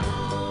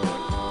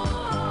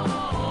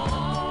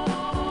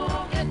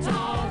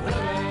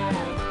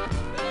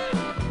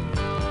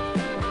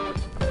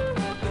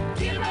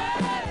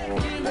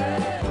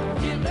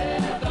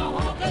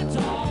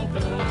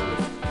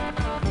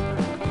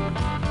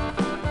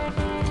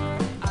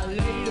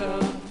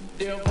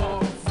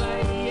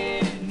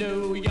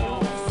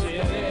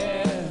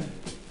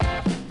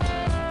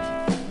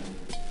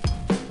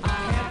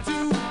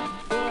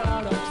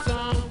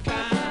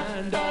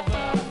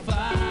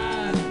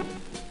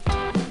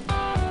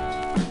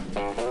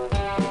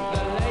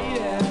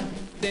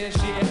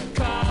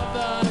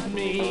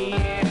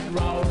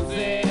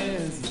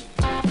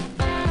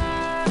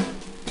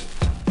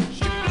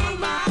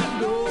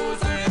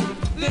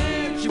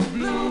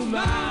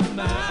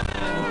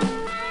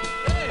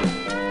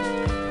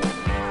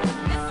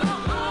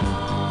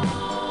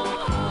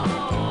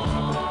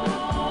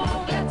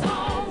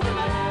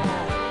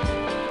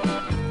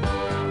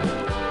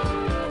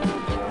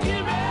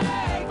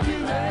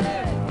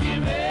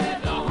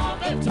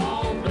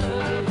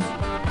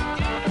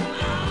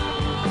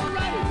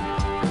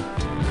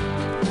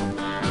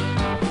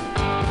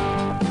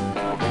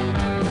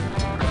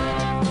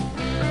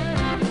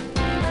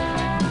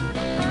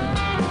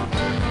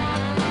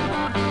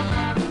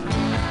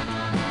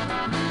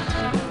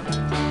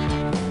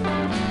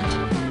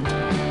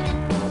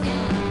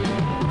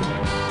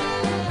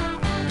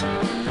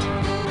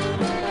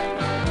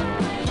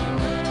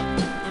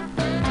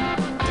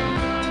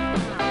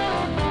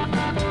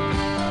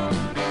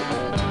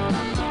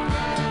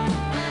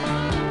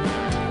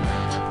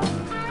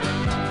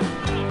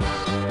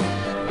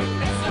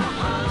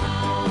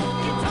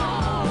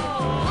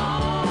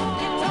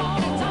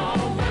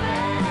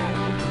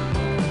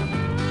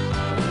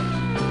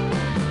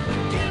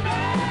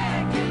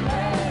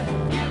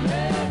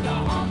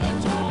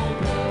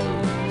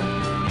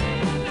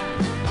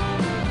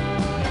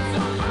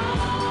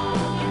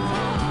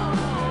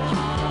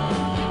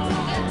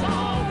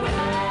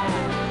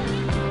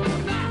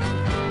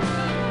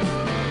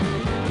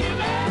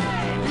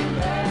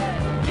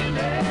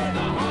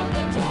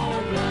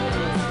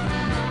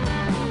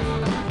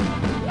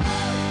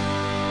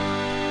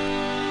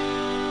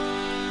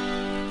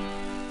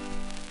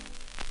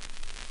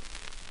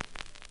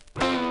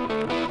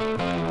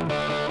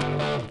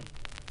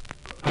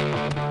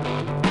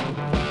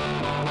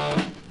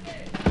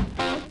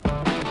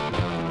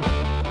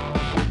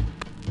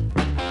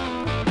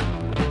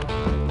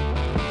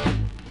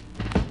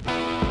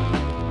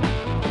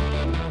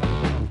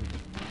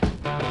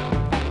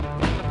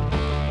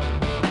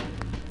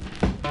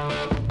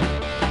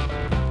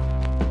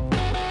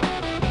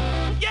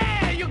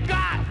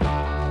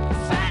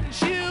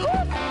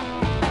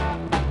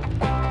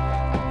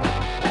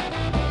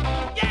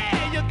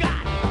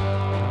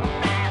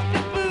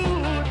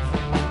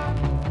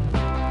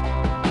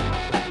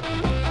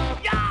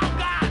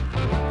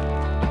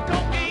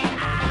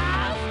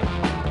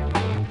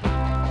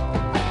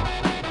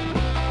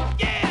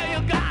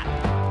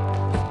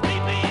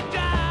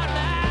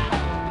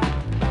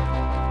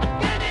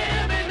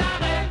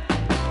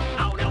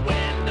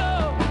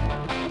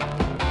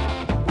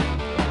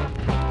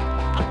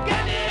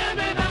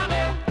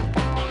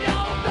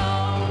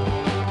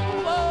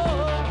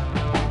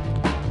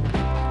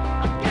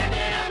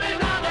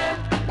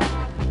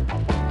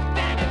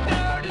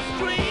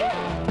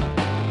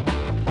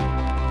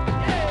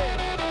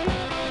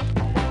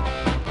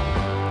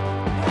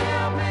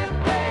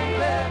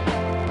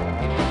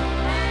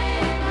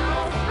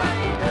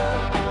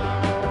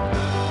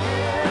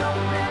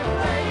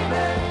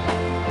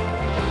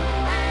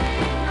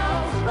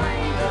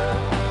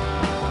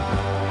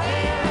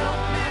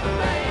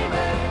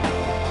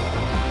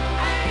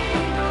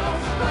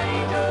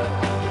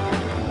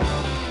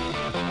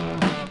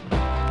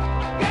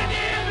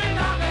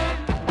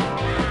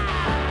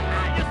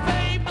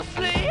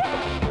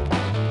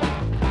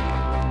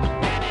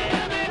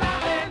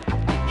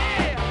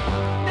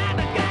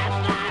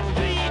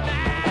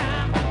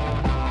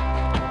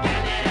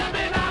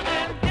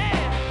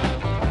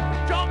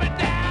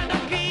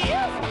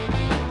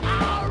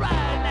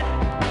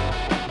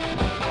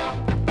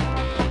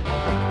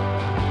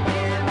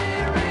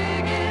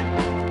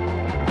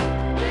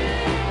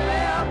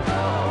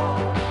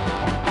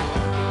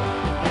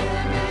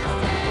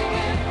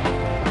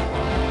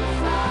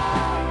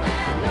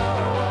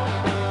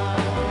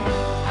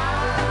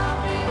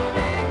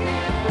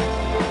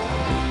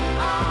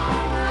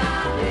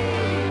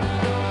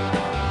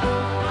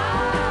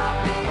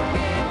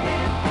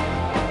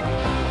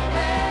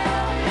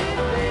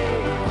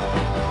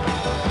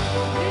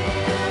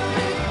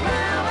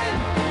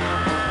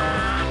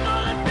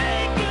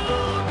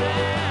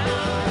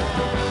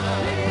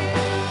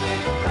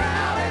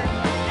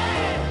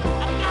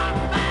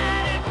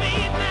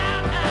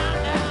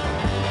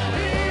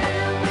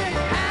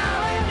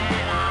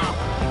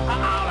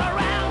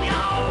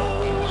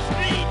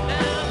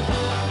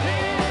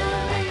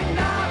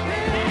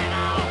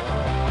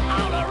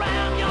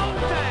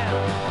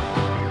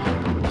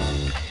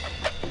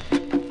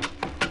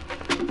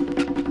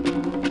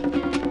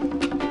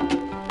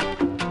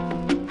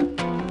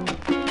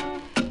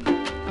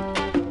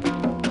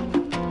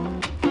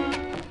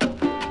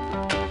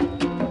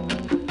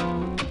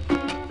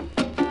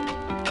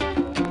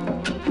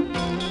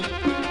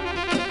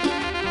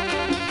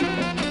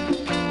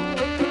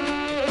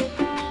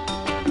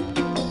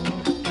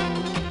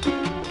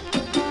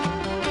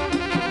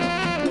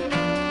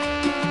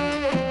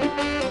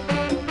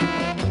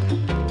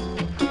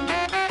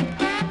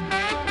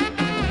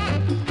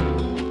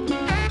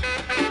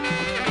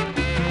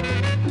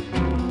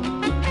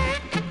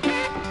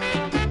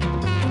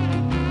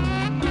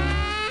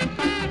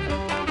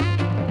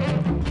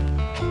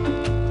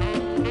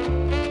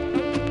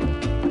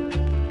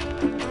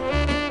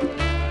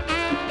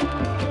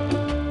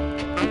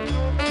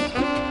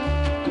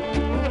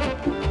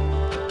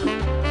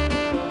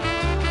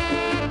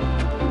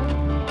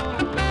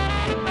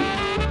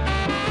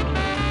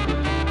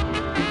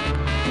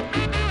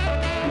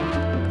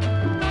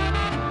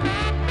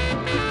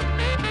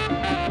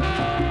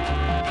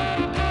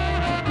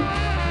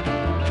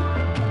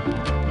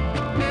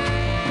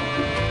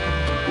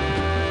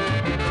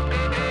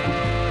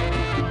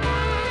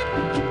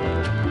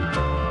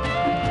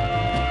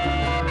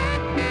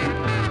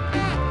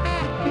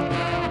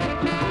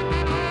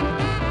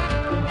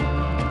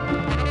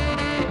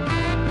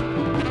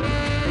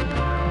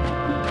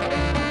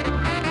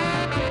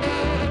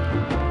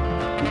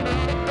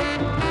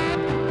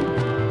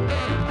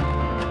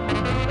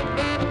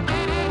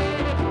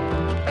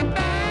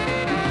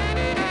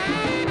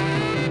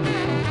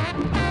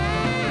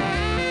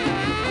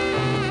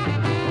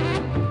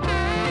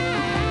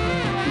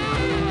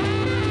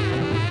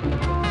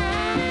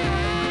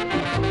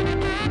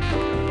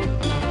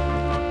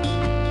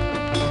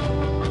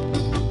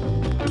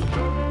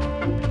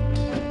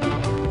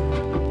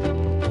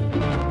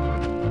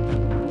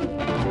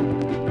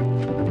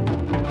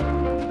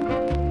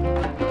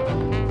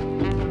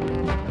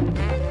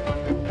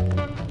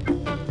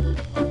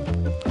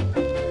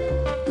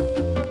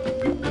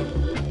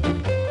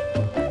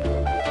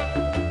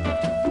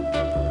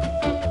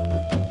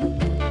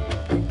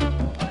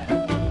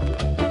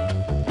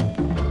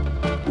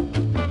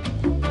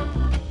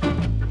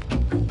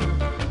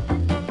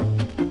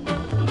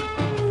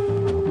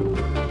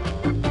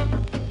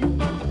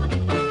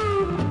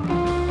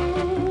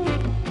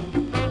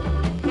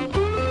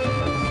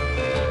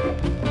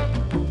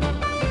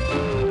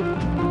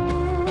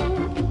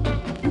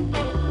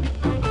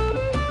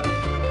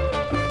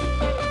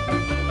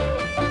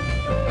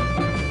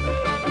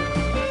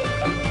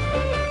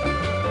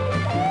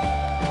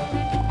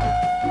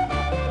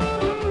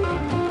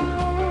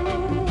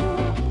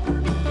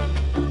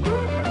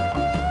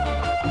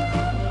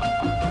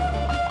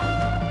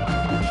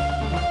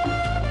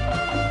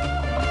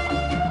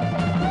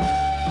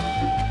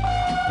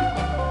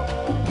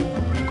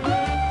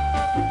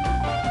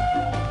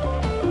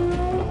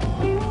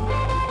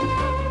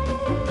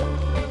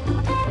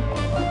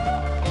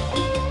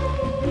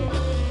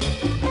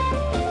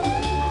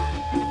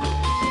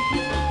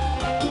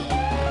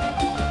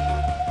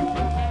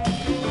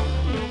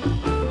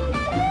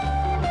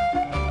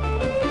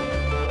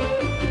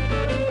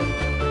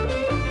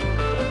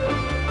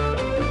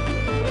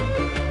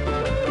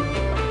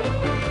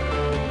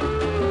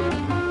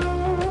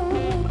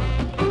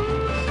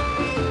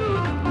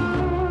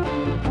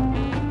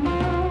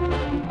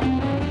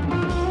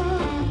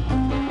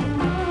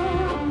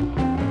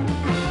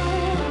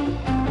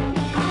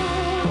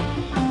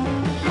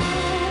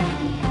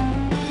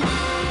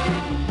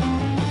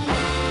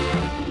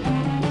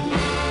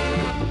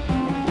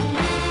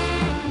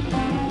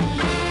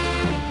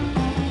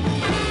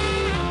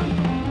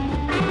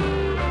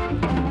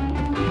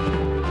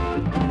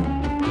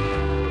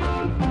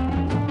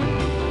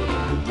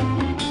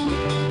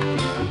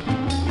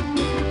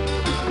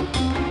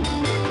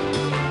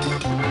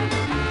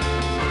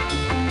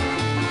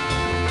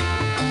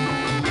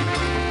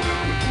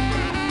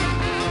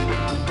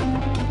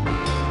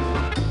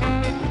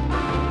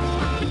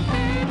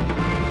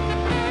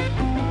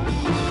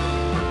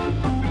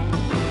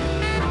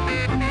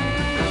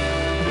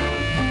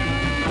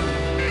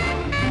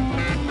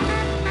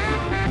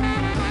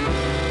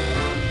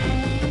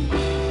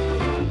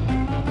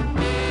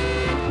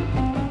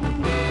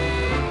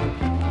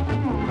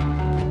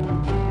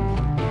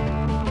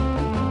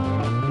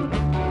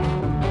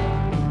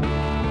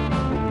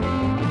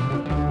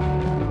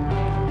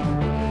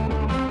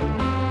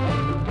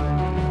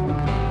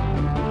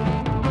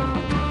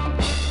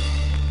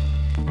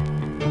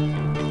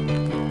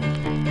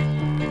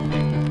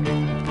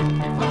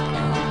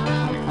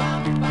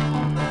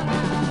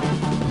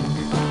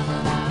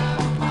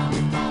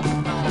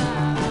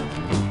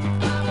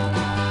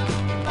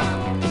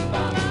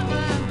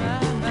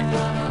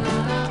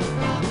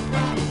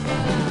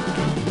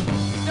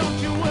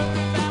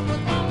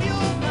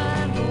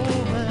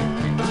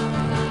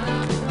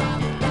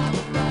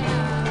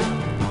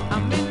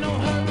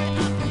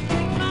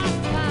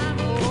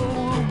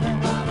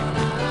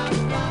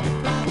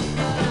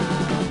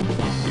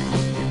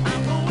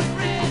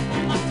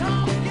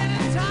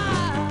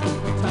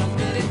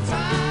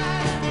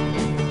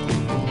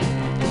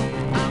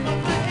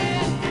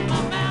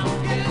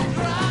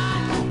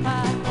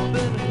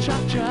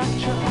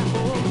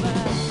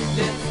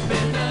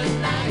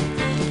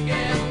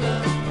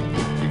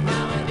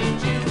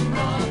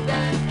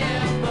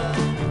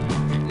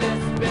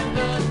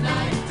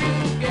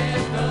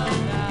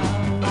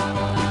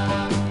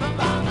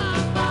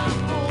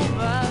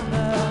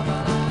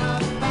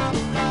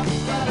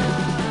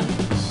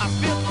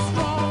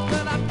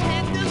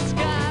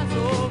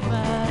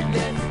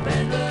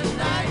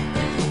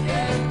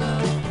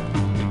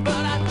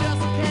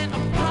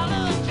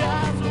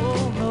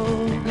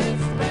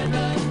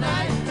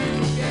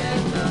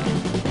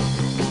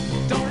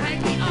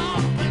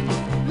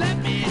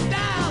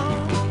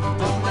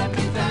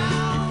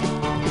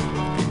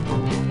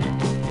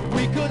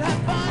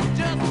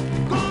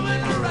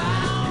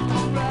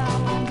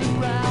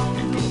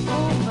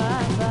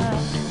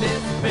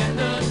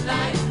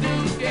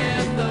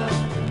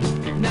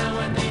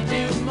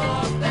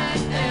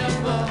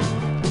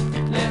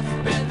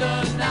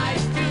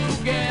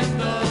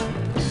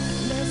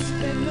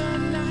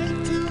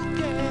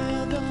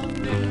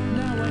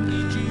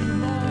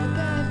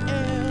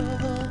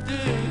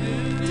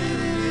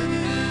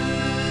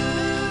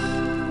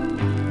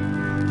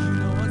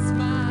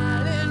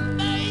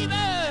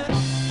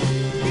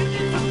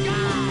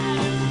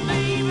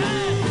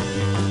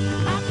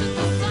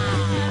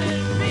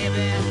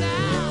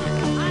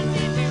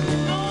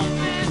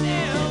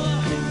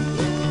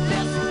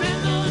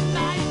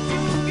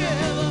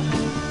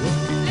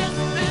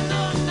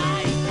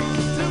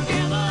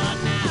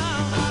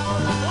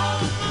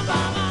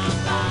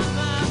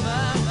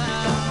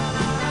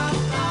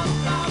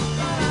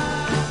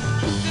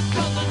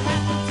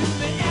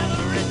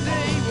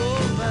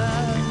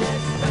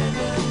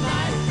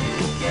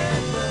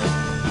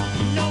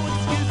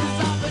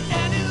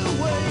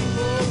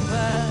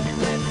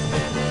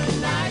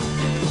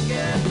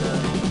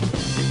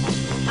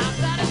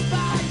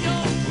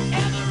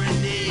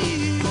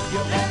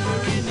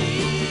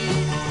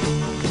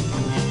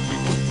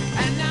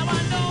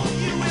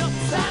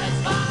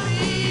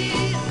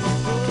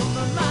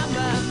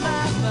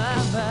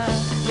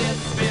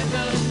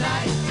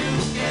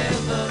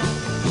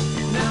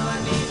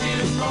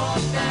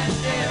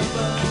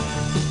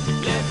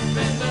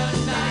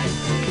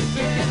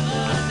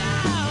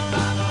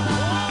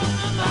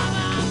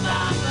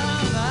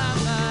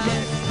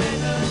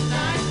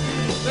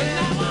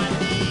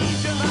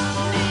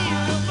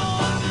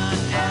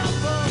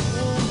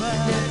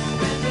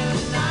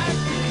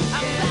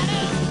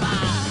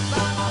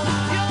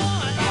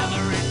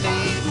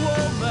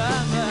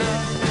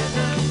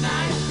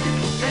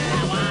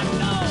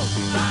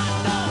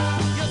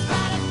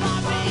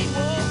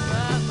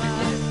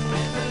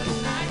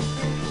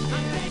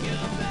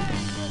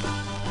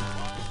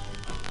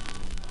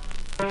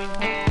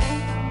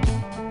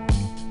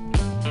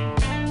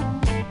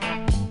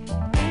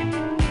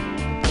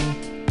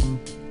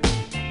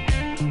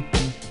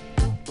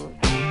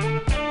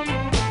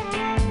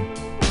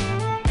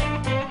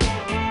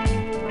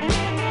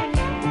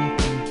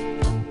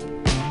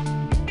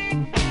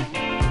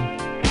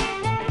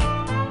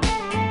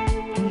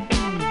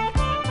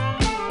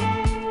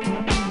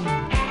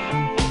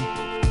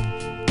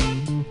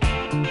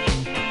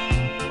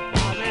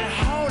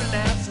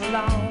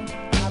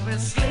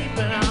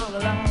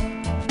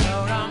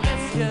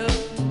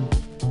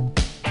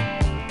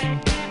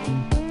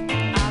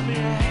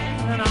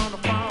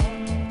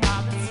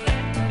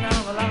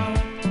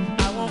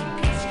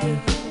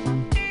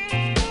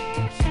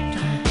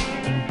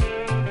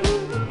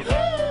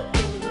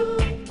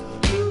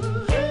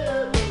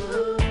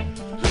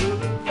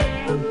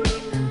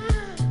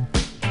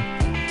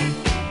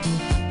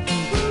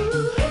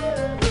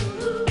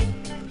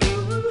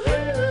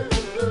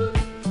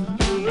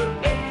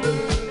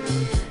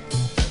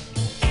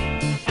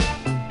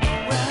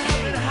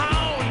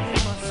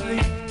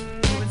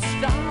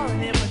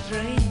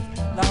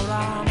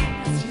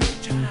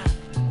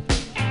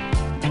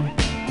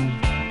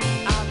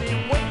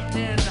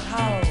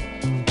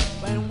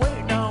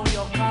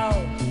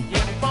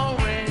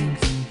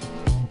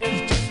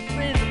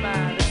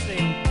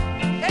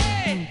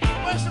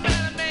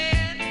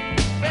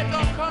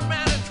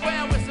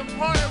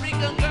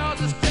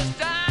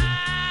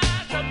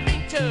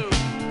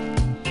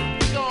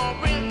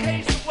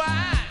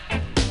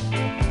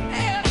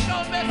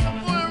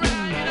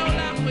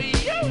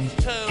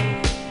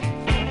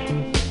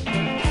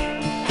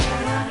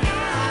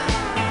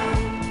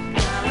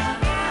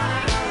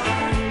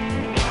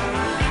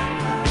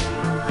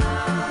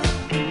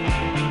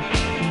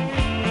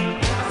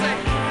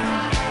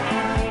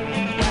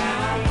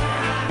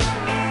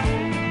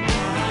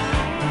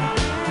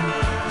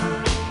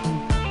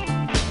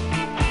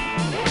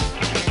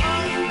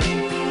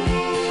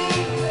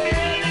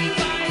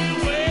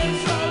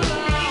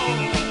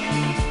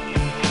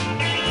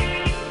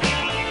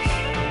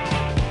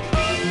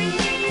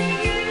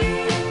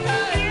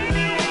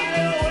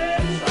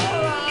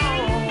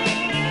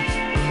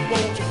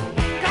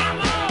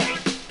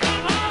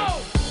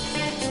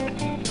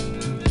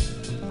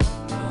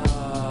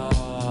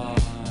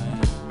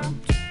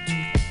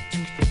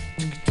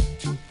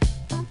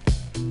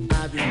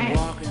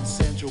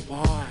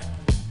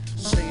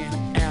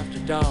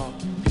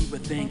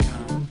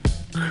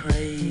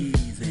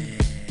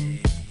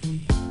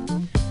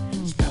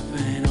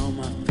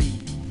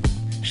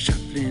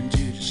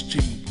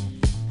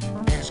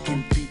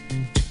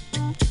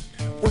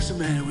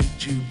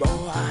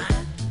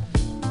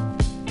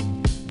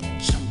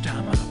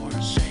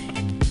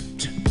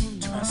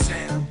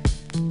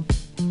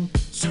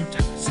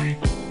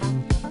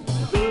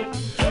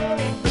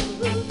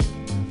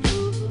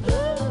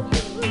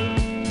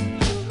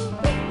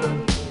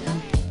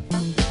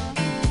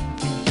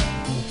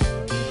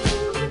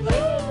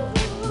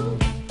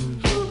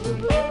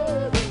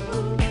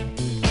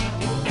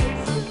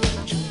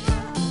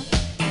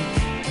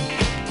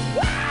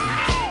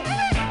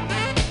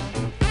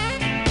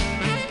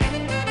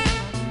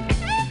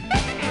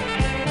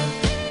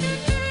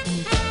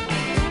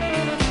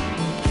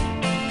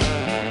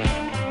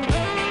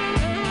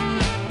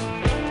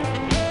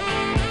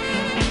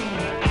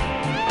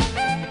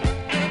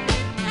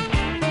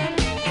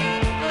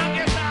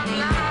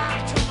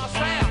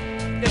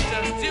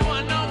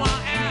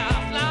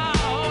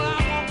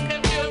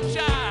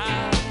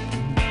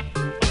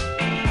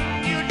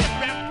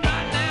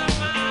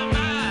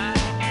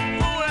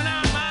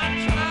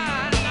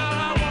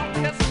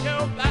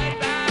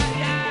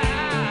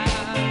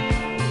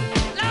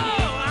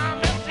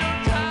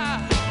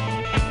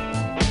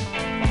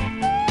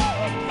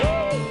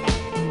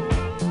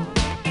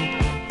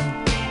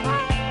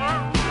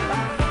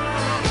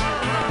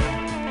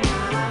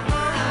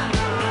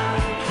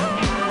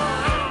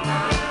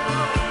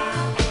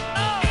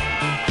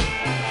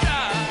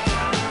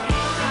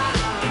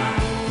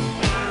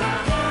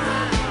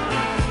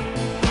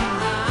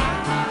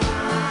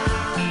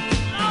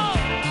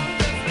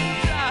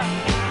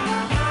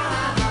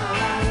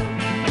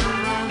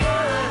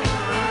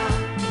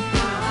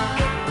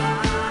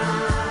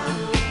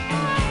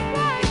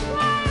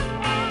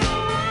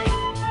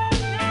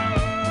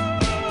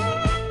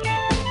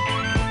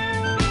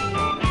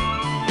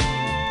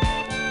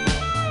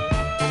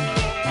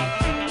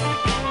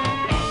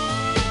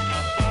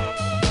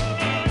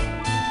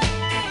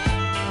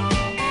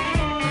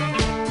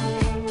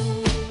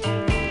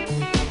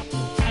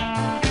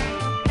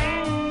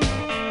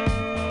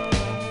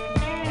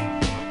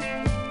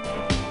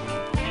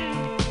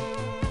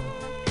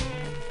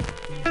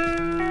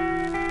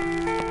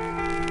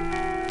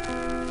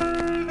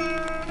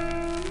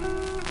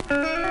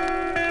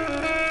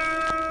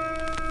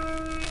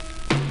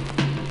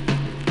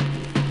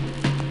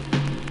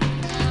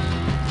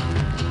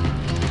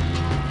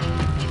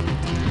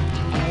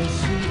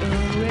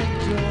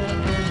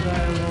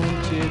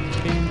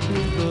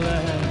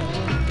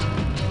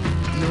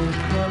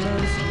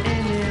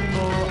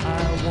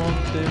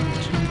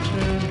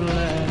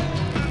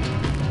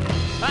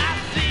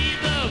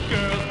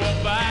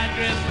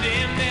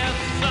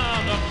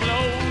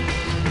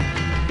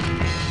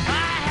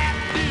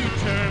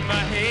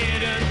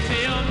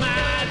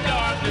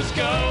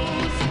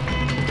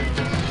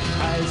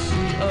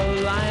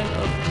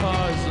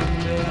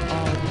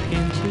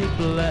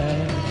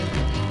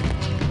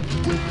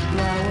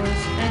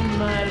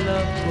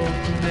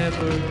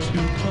never to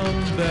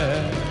come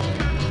back.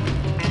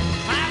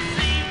 I've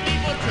seen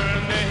people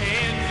turn their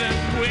heads and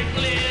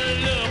quickly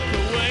look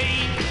away.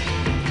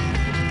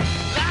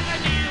 Like a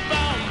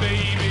newborn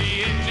baby,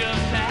 it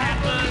just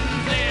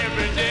happens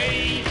every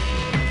day.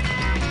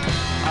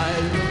 I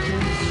look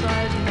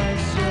inside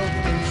myself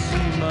and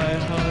see my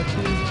heart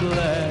is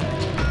black.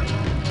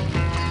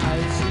 I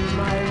see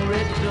my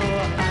red door,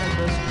 I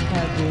must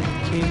have it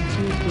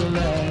painted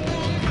black.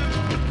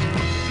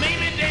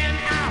 Maybe then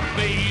I'll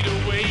fade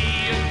away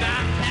and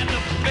not have to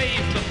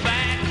face the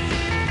facts.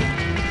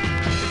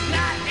 It's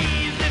not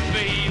easy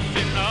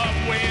facing up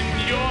when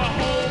your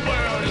whole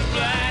world is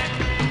black.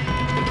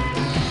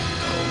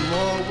 No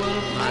more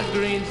will my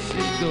green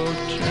seagull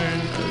turn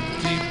a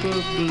deeper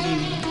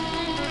blue.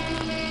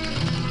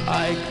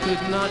 I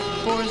could not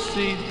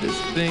foresee this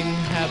thing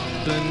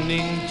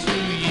happening to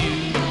you.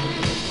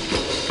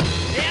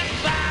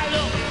 If I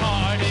look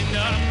hard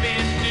enough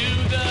into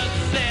the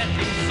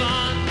setting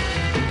sun,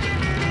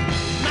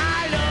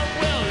 my love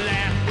will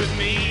laugh with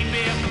me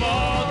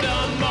before the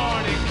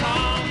morning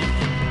comes.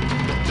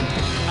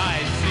 I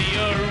see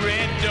a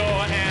red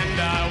door and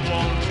I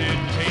want it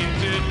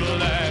painted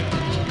black.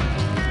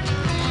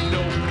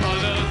 No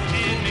colors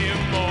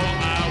anymore,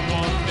 I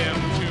want them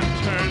to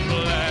turn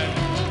black.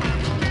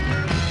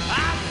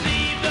 I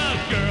see the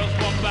girls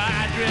walk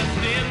by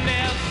dressed in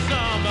their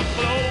summer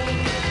clothes.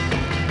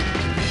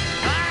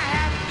 I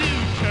have to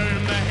turn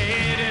my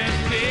head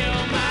until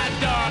my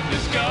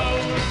darkness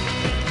goes.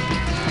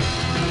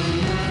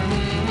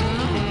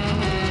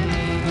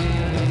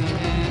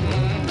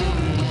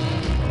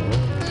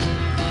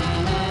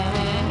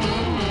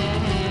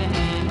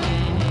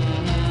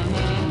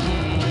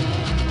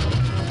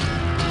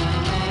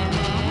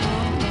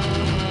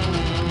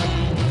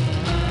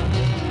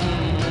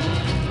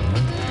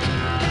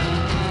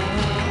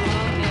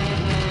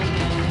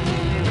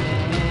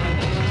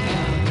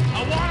 I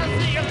wanna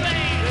see you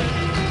faded,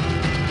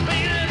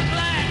 faded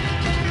black,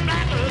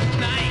 black as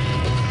night,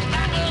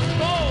 black as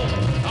coal.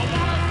 I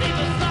wanna see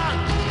the sun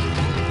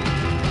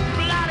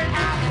blotted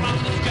out from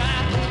the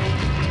sky.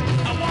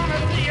 I wanna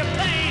see you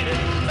faded,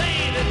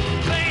 faded,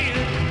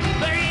 faded,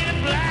 faded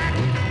black.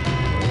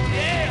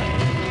 Yeah.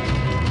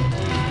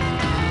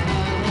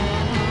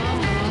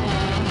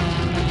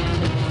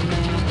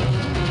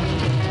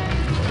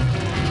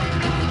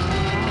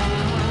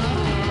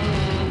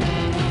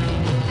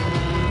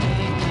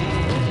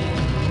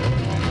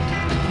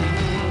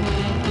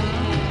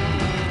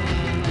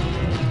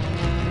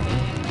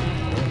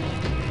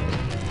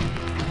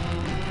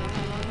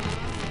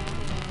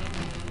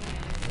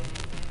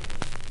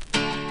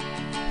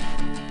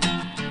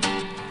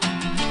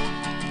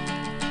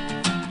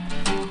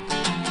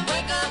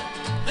 Wake up,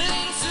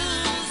 little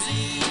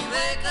Susie,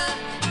 wake up.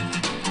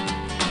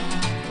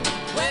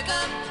 Wake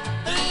up,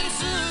 little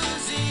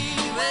Susie,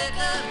 wake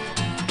up.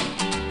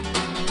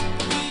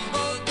 We've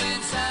both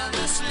been sound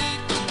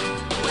asleep.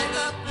 Wake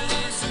up,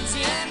 little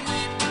Susie, and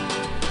weep.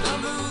 The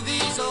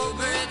movie's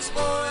over, it's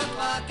 4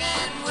 o'clock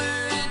and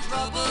we're in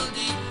trouble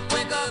deep.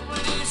 Wake up,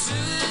 little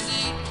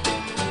Susie,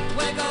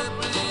 wake up,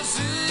 little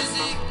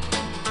Susie.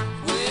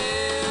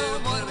 Well,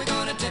 what are we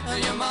gonna tell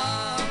your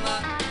mama?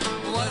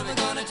 What are we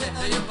gonna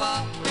tell your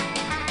papa?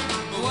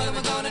 What are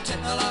we gonna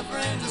tell our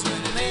friends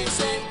when they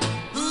say,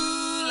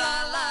 ooh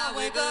la la,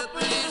 wake up,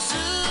 little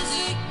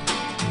Susie,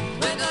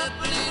 wake up,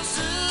 little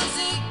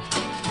Susie.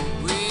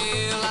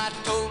 Well, I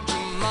told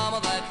your mama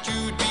that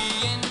you'd be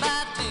in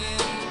by 10.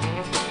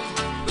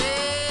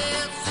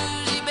 Well,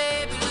 Susie,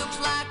 baby, looks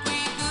like we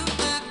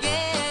goofed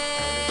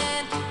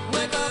again.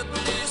 Wake up,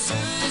 little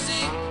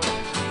Susie,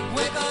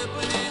 wake up,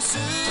 little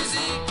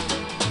Susie.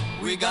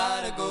 We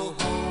gotta go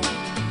home.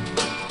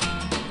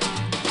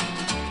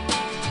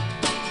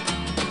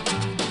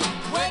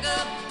 Wake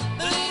up,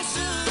 little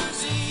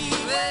Susie,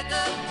 wake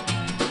up.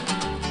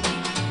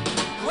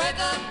 Wake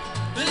up,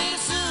 little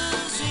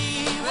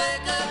Susie,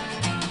 wake up.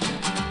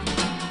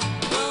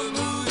 The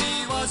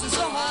movie wasn't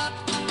so hot,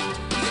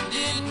 it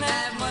didn't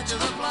have much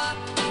of a plot.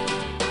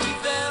 We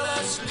fell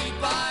asleep,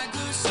 our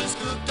gooses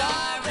cooked,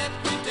 our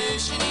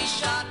reputation he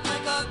shot.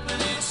 Wake up,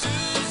 little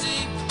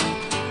Susie,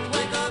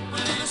 wake up,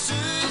 little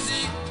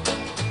Susie.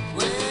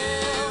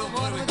 Well,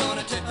 what are we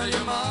gonna tell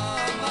your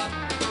mama?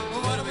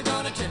 What are we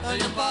gonna tell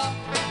your papa?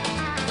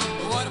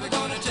 What are we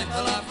gonna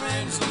tell our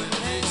friends when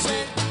they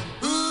say,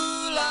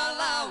 ooh la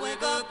la,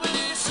 wake up,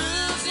 little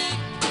Susie,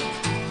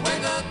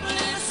 wake up,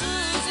 little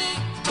Susie,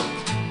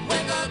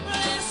 wake up,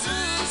 little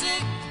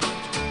Susie.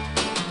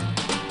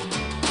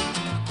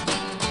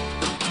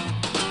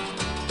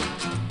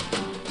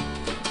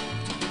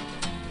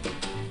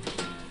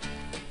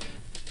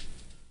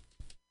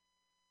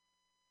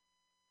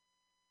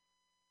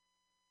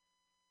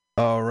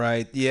 All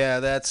right. Yeah,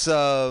 that's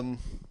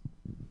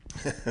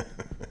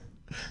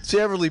See,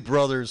 Everly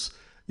Brothers.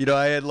 You know,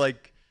 I had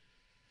like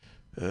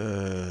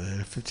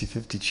a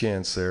 50-50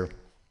 chance there.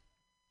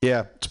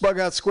 Yeah, it's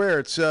BughouseSquare.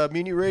 It's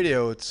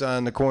MutinyRadio. It's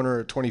on the corner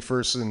of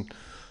 21st and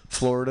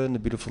Florida in the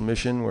beautiful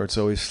Mission, where it's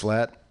always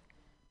flat,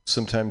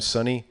 sometimes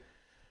sunny.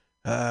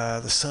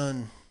 The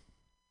sun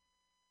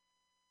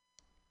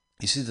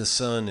You see, the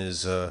sun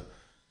is it's a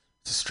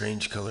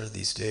strange color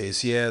these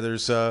days. Yeah,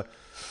 there's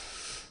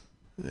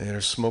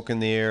smoke in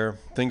the air.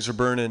 Things are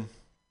burning.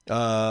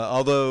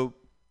 Although,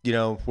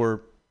 we're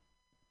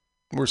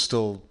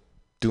still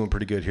doing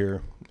pretty good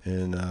here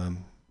in the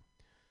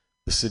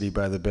city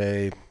by the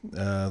bay,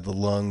 the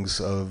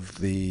lungs of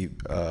the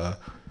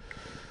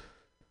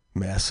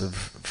massive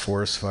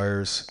forest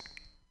fires,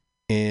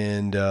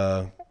 and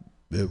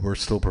we're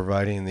still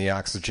providing the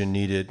oxygen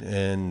needed,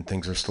 and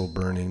things are still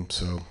burning.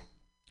 So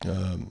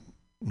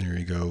there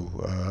you go.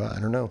 I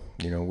don't know.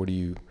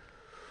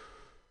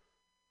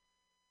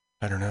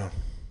 I don't know.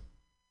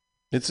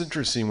 It's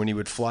interesting when you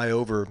would fly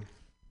over,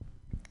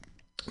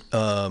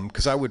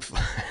 because I would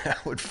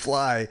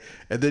fly,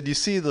 and then you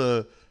see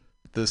the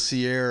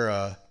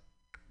Sierra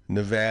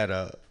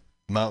Nevada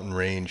mountain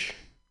range,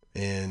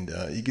 and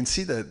you can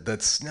see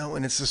that snow,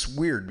 and it's just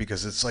weird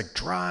because it's like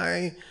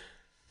dry,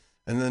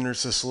 and then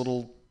there's this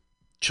little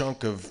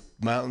chunk of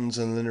mountains,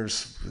 and then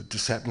it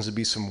just happens to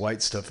be some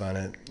white stuff on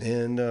it,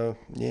 and I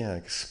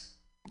guess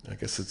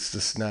it's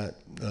just not.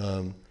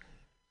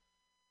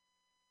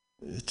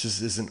 It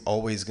just isn't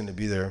always going to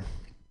be there.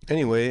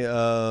 Anyway,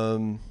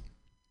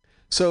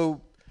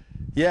 so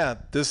yeah,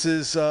 this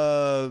is.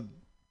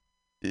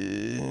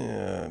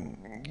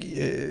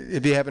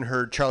 If you haven't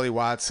heard, Charlie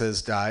Watts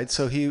has died.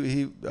 So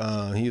he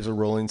was a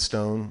Rolling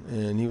Stone,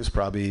 and he was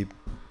probably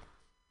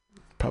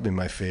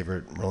my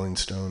favorite Rolling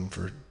Stone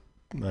for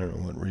I don't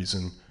know what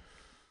reason.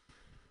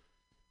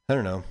 I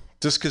don't know,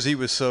 just because he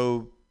was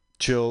so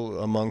chill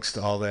amongst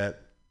all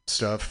that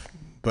stuff.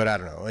 But I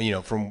don't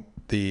know, from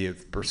the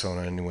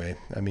persona anyway.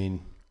 I mean,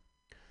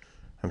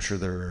 I'm sure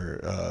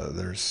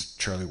there's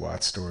Charlie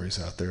Watts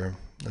stories out there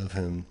of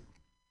him.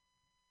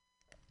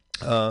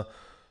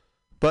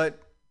 But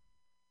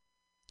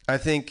I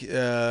think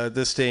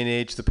this day and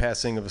age, the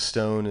passing of a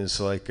stone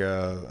is like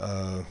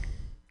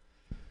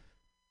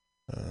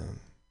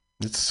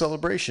it's a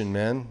celebration,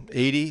 man.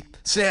 80,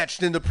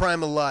 snatched into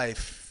prime of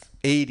life.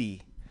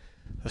 80.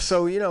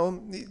 So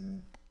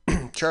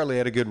Charlie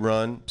had a good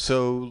run.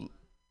 So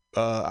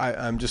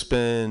I'm just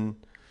been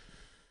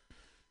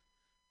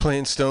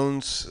playing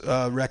Stones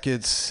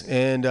records,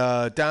 and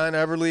Don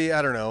Everly.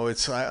 I don't know.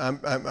 I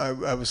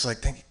was like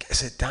thinking,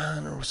 is it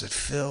Don or was it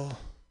Phil?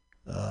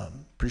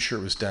 Pretty sure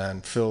it was Don.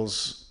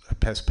 Phil's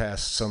has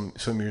passed some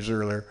years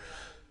earlier.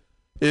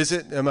 Is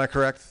it? Am I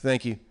correct?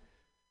 Thank you.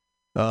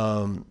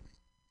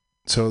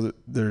 So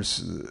there's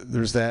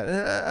that.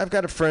 And I've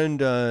got a friend,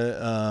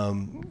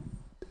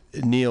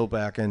 Neil,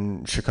 back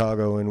in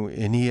Chicago,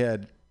 and he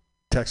had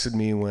texted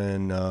me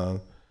when the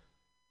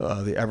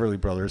Everly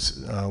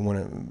Brothers when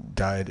it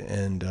died,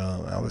 and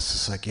I was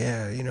just like,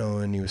 yeah,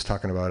 and he was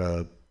talking about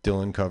a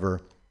Dylan cover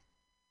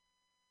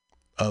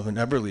of an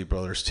Everly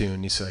Brothers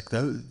tune. He's like,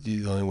 that was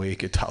the only way he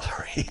could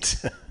tolerate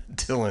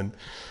Dylan.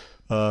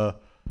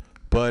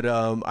 But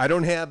I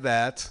don't have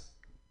that.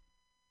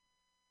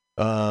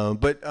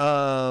 But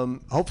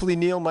hopefully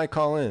Neil might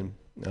call in.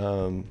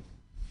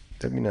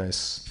 That'd be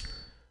nice.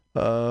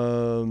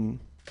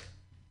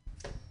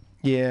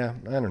 Yeah,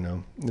 I don't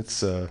know.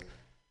 It's all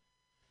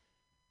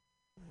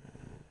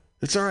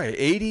right.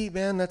 80,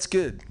 man, that's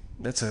good.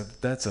 That's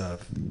a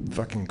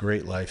fucking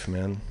great life,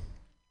 man.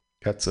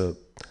 That's a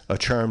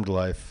charmed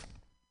life.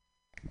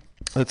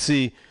 Let's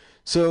see.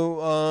 So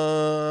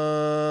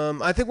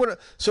I think what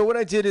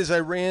I did is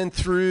I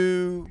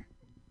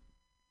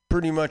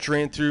pretty much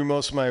ran through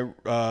most of my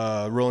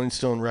Rolling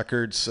Stone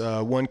records,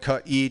 one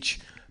cut each,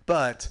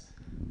 but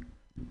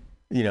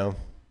I'm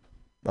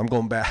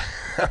going back.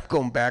 I'm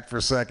going back for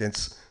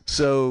seconds.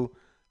 So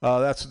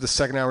that's what the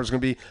second hour is going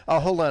to be.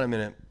 Hold on a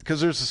minute,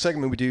 because there's a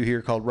segment we do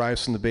here called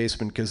Rise from the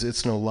Basement, because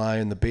it's no lie,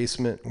 in the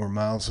basement we're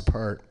miles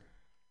apart.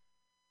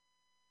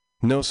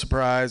 No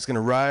surprise, going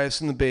to rise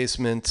from the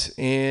basement.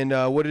 And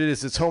what it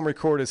is, it's home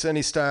recorded. It's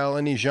any style,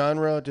 any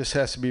genre. It just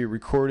has to be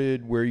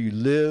recorded where you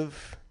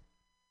live.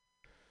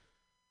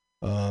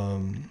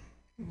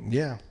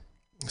 Yeah.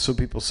 So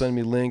people send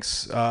me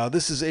links.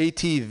 This is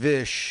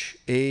ATVish,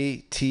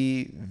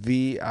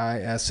 ATVISH.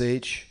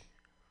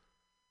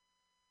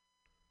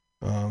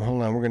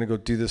 Hold on, we're gonna go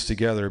do this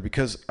together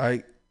because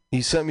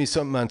he sent me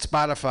something on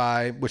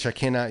Spotify which I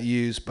cannot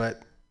use,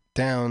 but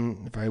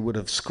down if I would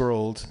have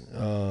scrolled.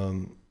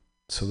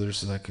 So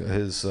there's like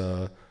his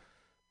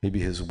maybe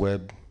his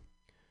web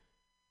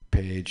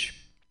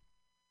page.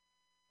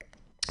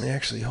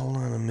 Actually, hold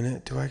on a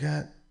minute. Do I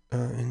got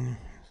in?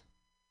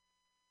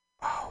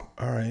 Oh,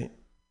 all right.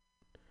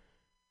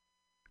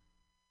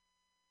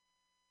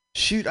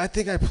 Shoot, I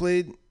think I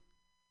played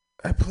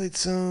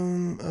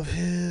some of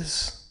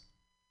his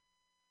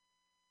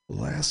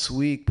last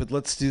week, but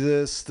let's do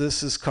this.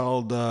 This is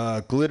called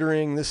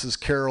Glittering. This is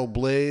Carol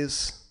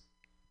Blaze.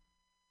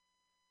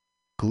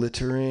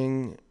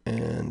 Glittering,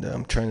 and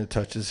I'm trying to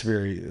touch this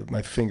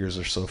my fingers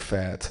are so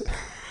fat.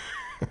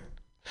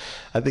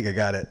 I think I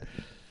got it.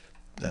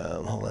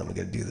 Hold on, we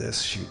gotta do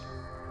this. Shoot.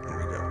 There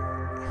we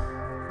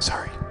go.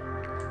 Sorry.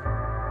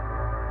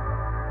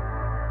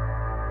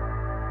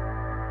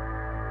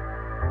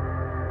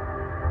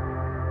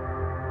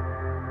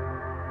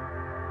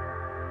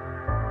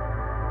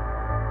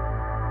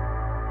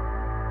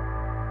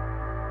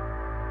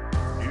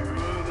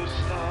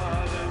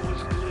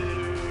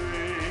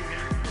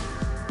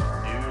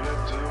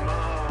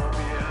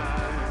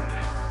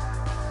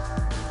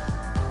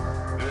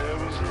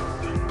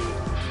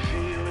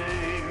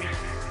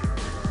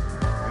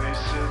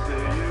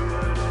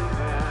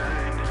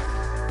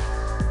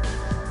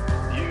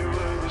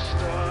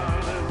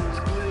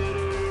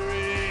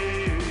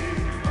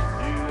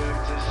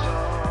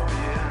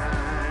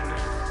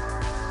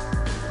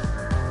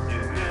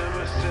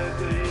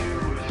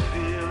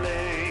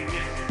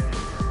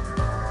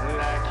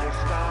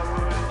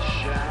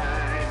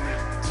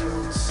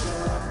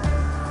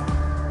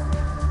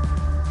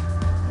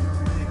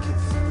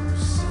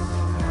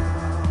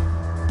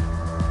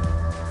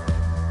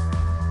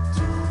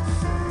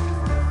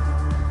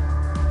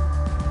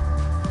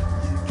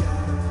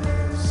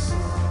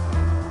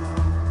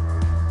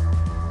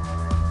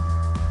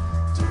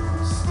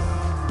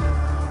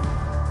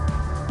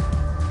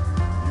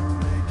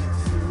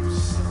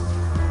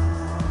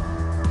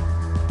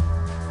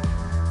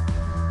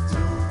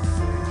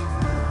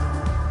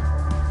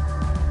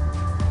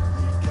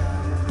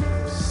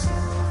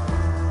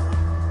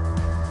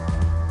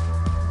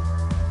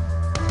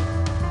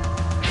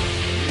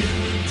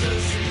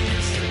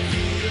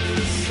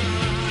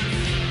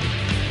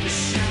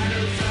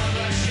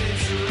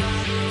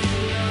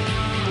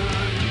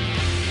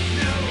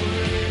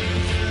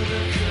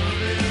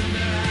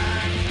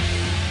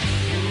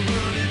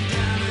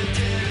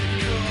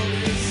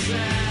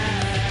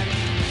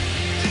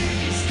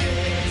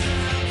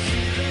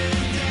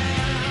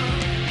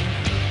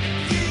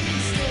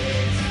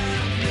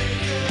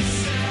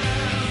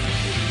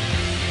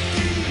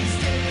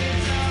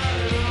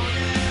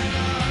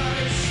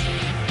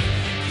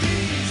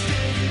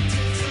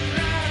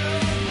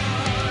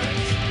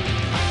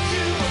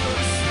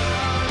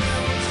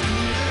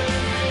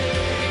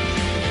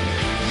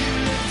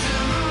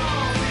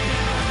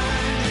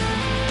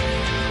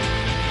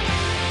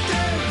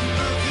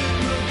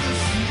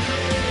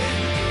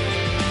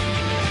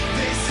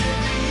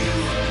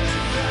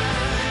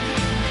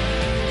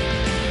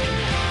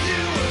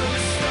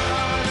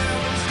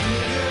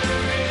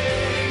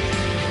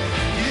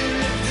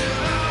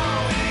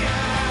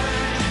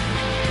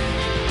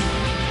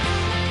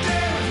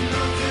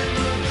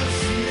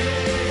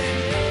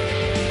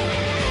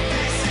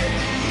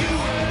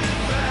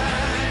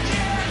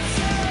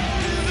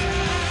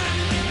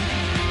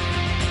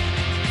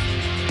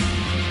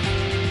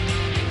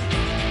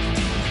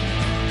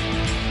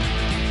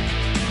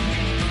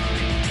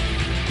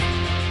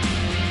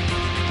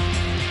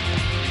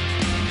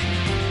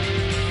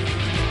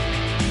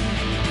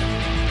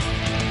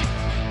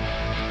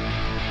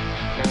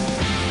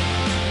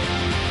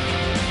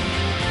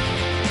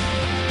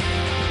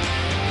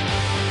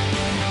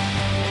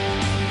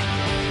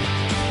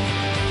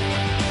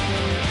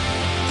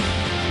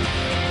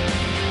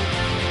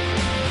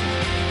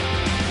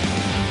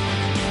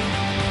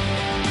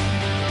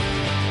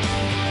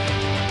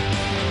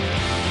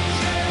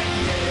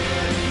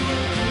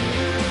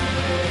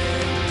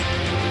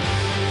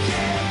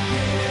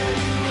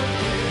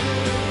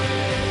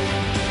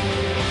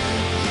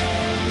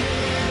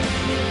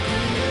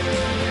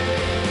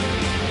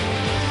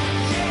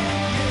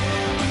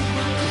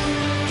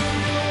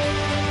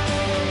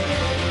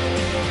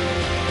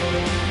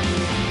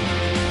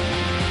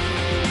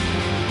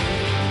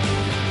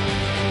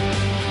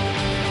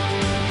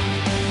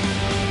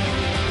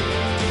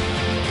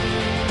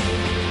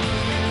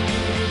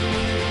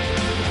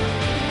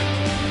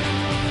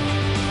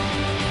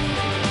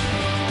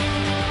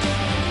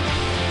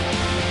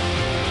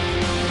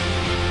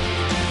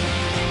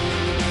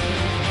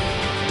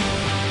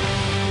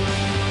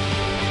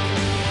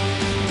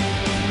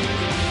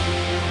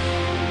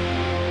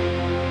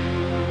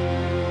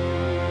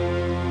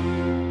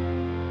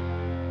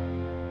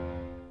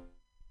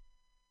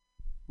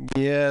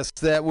 Yes,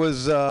 that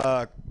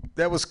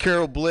was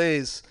Carol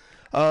Blaze.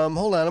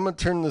 Hold on, I'm gonna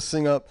turn this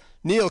thing up.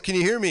 Neil, can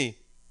you hear me?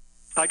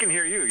 I can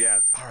hear you.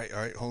 Yes. All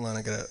right. Hold on,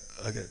 I gotta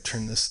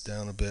turn this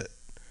down a bit.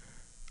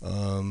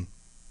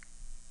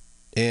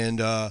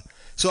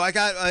 So I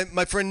got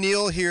my friend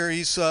Neil here.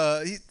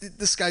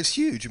 This guy's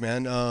huge,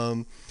 man.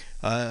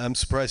 I'm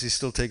surprised he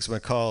still takes my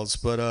calls,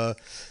 but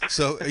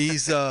so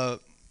he's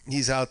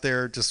out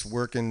there just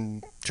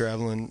working,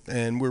 traveling,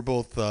 and we're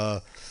both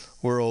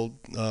we're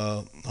old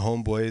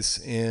homeboys,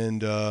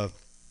 and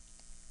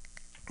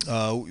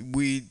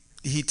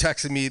he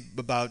texted me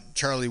about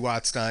Charlie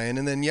Watts dying,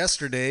 and then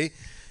yesterday,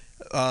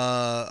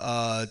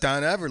 Don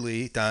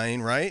Everly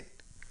dying, right?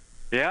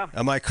 Yeah.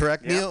 Am I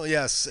correct, Neil?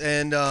 Yes,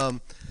 and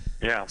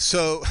yeah.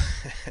 So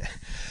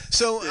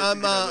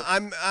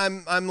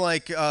I'm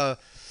like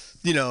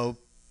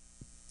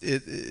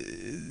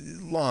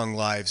long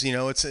lives.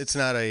 It's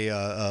not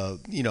a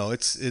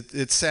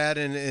it's sad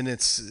in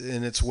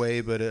its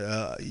way, but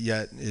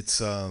yet it's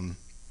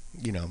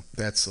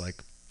that's like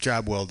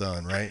job well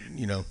done, right?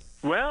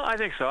 Well, I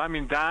think so. I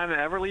mean, Don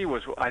Everly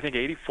was, I think,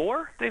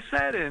 84, they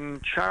said,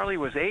 and Charlie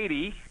was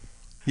 80.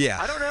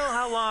 Yeah. I don't know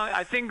how long.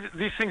 I think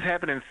these things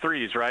happen in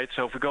threes, right?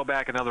 So if we go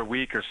back another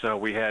week or so,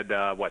 we had,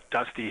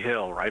 Dusty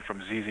Hill, right,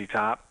 from ZZ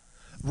Top.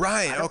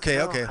 Right. Okay.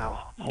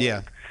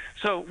 Yeah.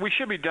 So we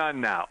should be done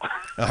now.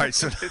 All right.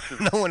 So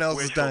no one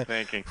else is done.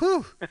 Thinking.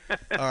 Whew.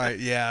 All right.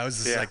 Yeah. I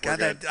was just like,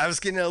 God, I was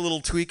getting a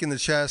little tweak in the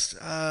chest.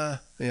 Yeah,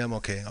 I'm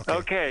okay.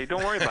 Okay.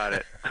 Don't worry about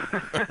it.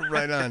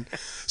 Right on.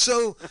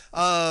 So,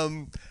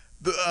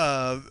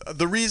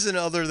 the reason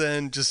other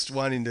than just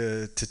wanting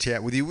to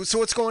chat with you. So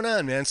what's going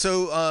on, man?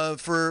 So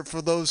for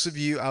those of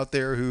you out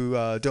there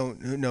who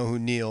don't know who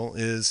Neil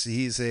is,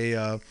 he's he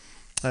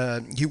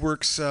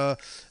works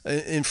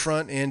in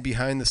front and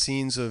behind the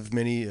scenes of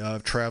many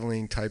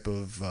traveling type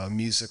of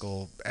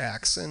musical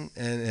acts, and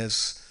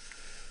has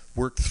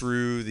worked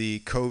through the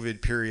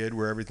COVID period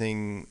where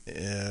everything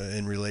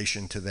in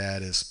relation to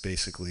that is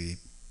basically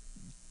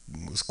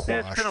was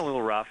quashed. Yeah, it's been a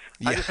little rough.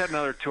 Yeah. I just had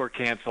another tour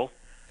cancel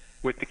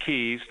with the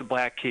Keys, the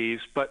Black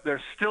Keys, but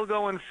they're still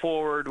going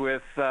forward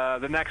with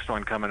the next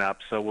one coming up.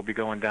 So we'll be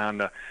going down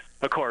to,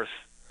 of course,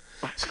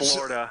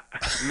 Florida,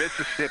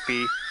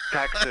 Mississippi,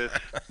 Texas,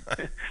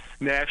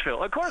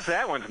 Nashville. Of course,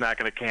 that one's not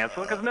going to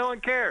cancel because no one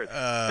cares.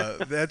 I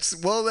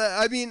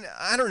mean,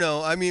 I don't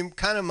know. I mean,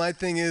 kind of my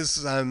thing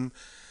is, I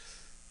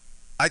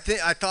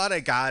thought I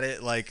got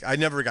it. Like, I've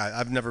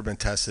never been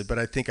tested, but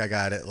I think I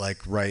got it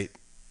right,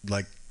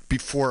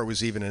 before it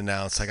was even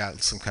announced. I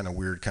got some kind of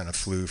weird kind of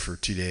flu for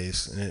 2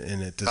 days,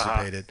 and it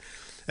dissipated.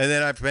 And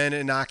then I've been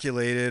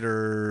inoculated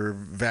or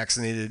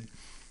vaccinated,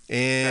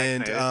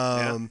 and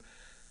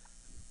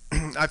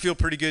I feel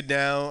pretty good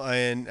now.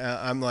 And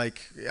I'm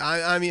like,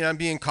 I mean, I'm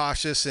being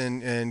cautious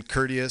and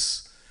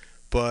courteous,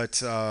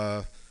 but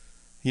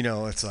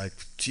it's like,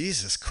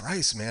 Jesus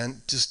Christ,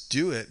 man, just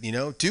do it.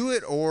 Do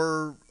it,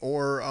 or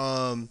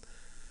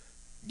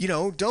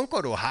don't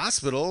go to a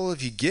hospital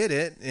if you get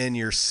it and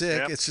you're sick.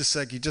 Yep. It's just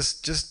like you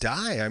just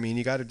die. I mean,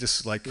 you got to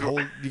just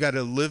you got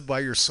to live by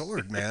your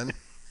sword, man.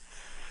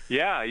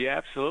 Yeah, you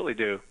absolutely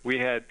do. We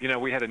had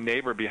a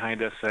neighbor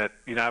behind us that,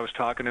 I was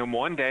talking to him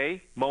one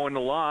day, mowing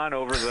the lawn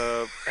over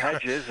the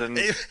hedges, and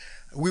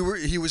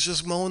he was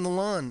just mowing the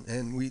lawn,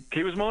 and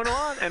he was mowing the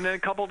lawn, and then a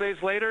couple of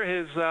days later,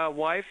 his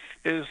wife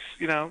is,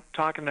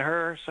 talking to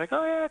her. It's like,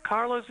 oh yeah,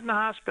 Carla's in the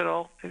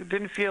hospital.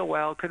 Didn't feel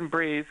well, couldn't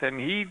breathe, and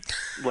he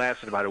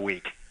lasted about a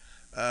week.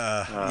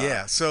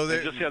 Yeah. So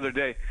just the other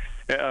day,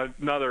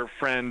 another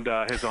friend,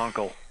 his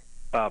uncle,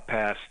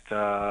 passed.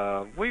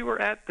 We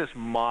were at this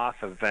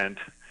Moth event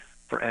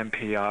for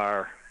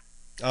NPR,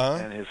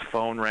 and his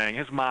phone rang.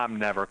 His mom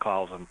never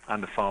calls him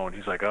on the phone.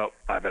 He's like, oh,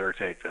 I better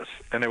take this.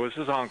 And it was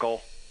his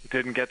uncle.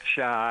 Didn't get the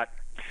shot.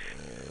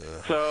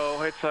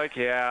 So it's like,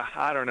 yeah,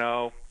 I don't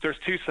know. There's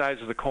two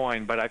sides of the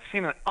coin, but I've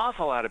seen an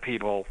awful lot of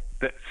people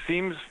that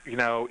seems,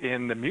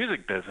 in the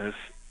music business,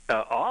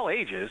 all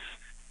ages,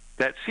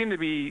 that seem to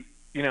be,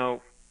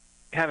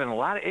 having a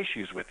lot of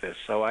issues with this.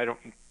 So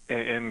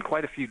and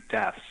quite a few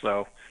deaths.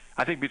 So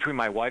I think between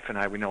my wife and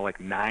I, we know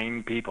like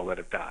 9 people that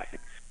have died.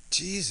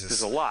 Jesus.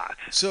 There's a lot.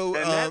 So,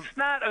 and that's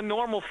not a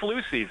normal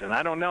flu season.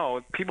 I don't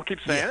know. People keep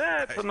saying,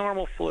 it's a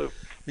normal flu.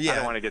 Yeah. I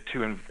don't want to get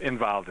too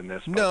involved in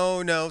this. But,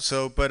 no.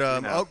 So, but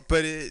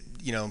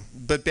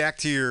but back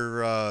to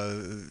your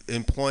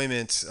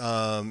employment.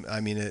 I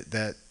mean,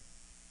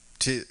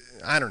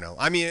 I don't know.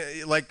 I mean,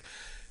 like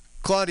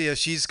Claudia,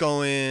 she's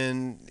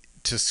going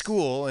to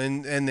school,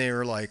 and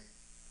they're like,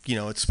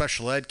 it's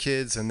special ed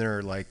kids, and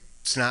they're like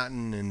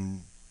snotting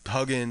and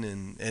hugging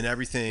and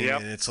everything.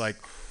 Yep. And it's like,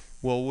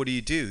 well, what do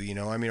you do?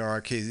 I mean,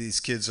 these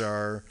kids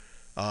are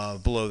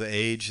below the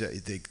age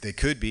that they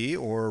could be,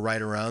 or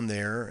right around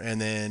there, and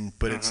then,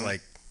 but it's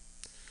like,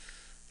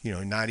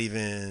 not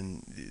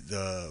even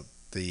the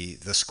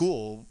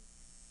school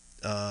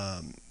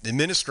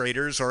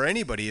administrators or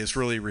anybody is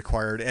really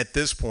required at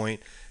this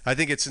point. I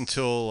think it's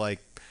until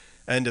like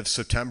end of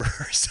September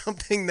or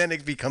something, then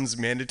it becomes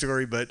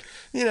mandatory. But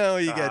you're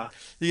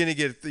gonna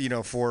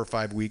get 4 or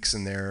 5 weeks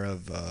in there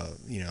of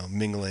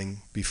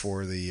mingling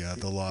before the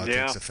law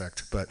takes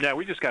effect. But yeah,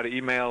 we just got an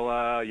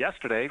email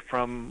yesterday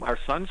from our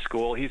son's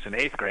school. He's in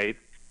 8th grade,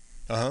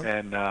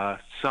 and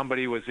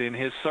somebody was in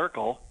his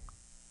circle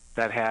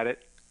that had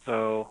it.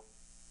 So,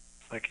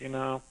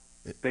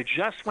 they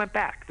just went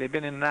back. They've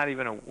been in not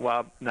even a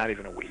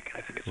week.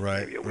 I think it's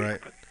maybe a week. Right.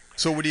 But,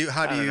 so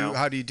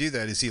how do you do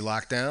that? Is he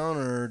locked down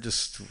or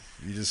just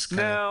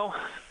No,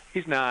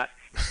 he's not.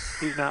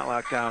 He's not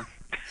locked down.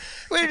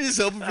 We're just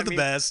hoping for the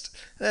best.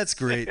 That's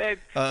great.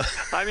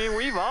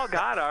 We've all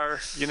got our,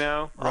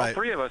 all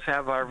three of us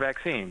have our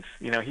vaccines.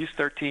 He's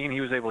 13.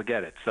 He was able to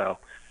get it. So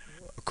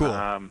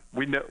cool.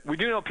 We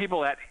do know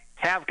people that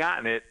have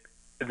gotten it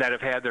that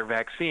have had their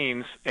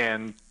vaccines,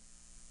 and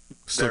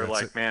they're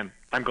like, man,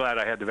 I'm glad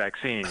I had the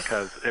vaccine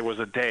because it was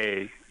a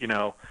day,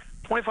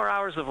 24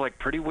 hours of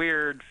pretty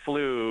weird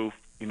flu,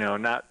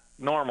 not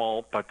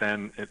normal, but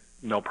then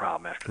no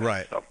problem after that.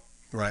 Right. So.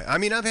 Right. I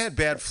mean, I've had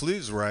bad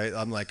flus where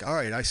I'm like, all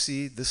right, I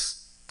see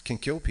this can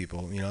kill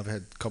people. I've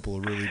had a couple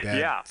of really bad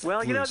Yeah.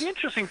 Well, flus. The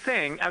interesting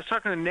thing, I was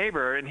talking to a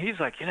neighbor, and he's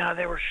like,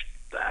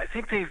 I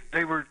think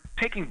they were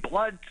taking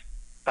blood.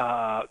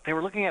 They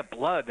were looking at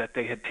blood that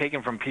they had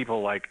taken from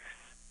people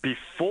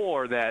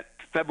before that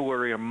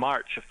February or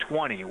March of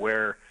 20,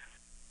 where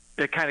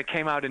it kind of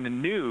came out in the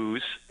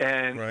news,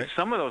 and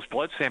some of those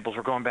blood samples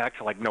were going back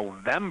to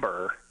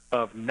November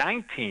of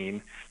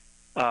 19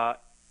 on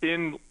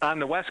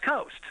the West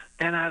Coast.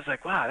 And I was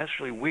like, wow, that's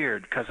really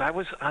weird, because I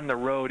was on the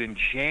road in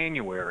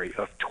January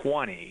of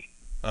 20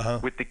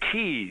 with the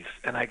Keys,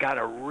 and I got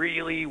a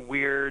really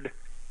weird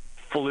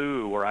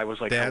flu where I was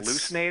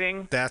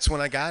hallucinating. That's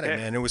when I got it,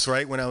 man. It was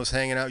right when I was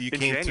hanging out. You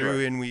came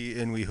through, and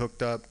we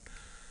hooked up.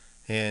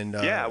 And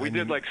we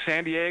did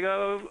San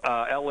Diego,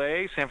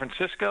 L.A., San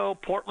Francisco,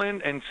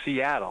 Portland, and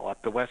Seattle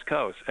up the West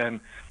Coast. And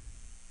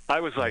I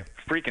was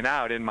freaking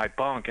out in my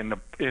bunk in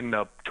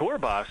the tour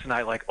bus, and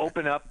I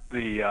opened up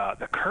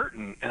the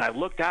curtain, and I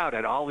looked out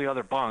at all the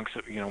other bunks,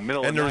 middle of the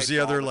night. And there was the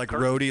other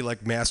roadie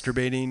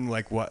masturbating,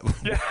 what?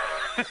 Yeah.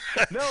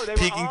 No, they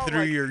peeking were all,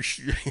 through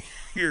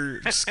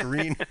your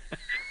screen.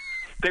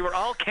 They were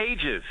all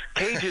cages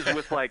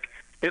with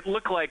it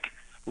looked like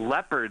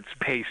leopards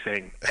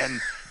pacing and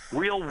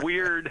real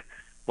weird,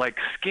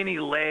 skinny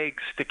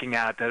legs sticking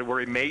out that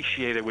were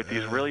emaciated with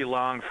these really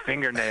long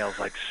fingernails,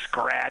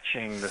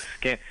 scratching the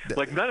skin.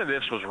 None of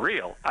this was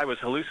real. I was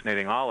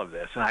hallucinating all of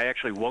this, and I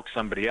actually woke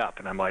somebody up,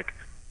 and I'm like,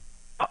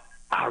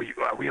 "Are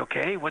we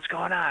okay? What's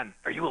going on?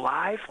 Are you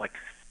alive?"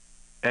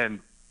 And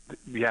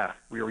yeah,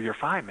 you're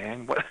fine,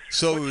 man.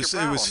 So it was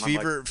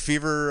fever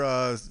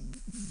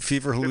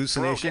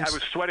hallucinations. I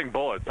was sweating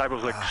bullets. I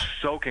was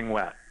soaking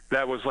wet.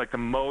 That was the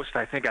most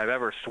I think I've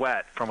ever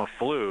sweat from a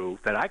flu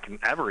that I can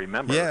ever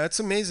remember. Yeah, it's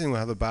amazing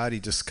how the body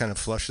just kind of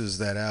flushes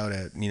that out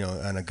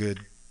on a good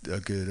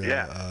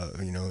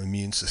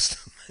immune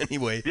system.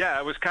 Anyway. Yeah,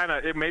 it was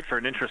it made for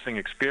an interesting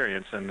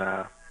experience. And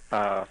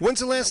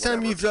when's the last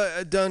time you've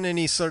done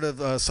any sort of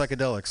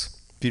psychedelics?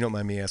 If you don't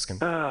mind me asking.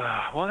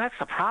 Well, that's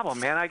the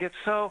problem, man. I get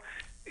so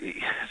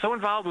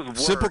involved with work.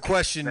 Simple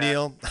question,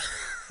 Neil.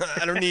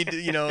 I don't need to,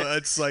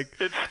 it's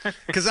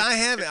because I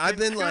haven't. I've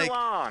been too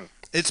long.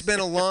 It's been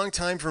a long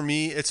time for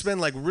me. It's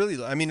been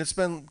really. I mean,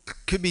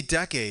 could be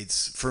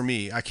decades for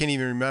me. I can't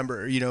even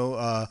remember.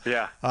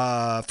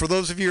 For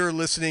those of you who are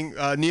listening,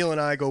 Neil and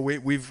I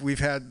we've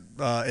had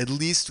at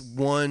least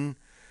one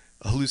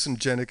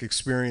hallucinogenic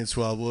experience.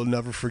 Well, we'll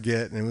never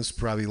forget, and it was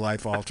probably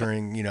life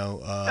altering.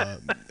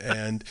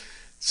 And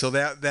so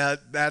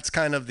that's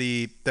kind of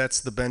the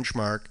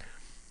benchmark.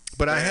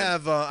 But I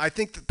have, I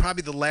think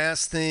probably the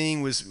last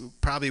thing was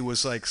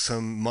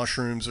some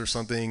mushrooms or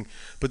something.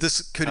 But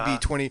this could be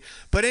 20.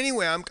 But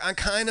anyway, I'm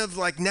kind of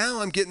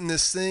now I'm getting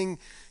this thing.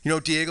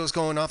 Diego's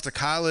going off to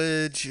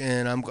college,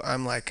 and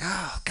I'm like,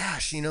 oh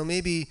gosh,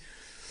 maybe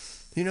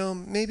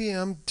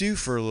I'm due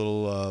for a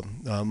little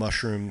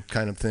mushroom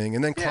kind of thing.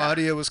 And then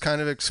Claudia was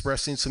kind of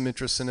expressing some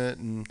interest in it,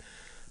 and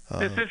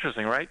it's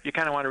interesting, right? You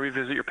kind of want to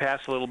revisit your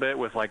past a little bit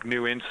with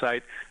new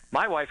insight.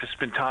 My wife has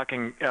been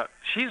talking.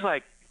 She's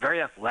very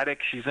athletic.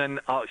 She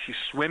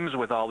swims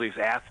with all these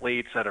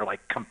athletes that are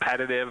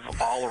competitive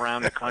all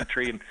around the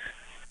country,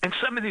 and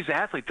some of these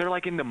athletes, they're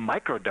into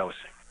microdosing.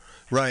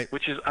 Right.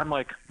 Which is, I'm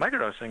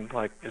microdosing,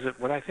 is it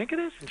what I think it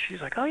is? And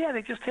she's like, oh yeah,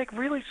 they just take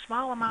really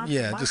small amounts.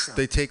 Yeah, of just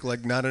they take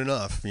not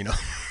enough,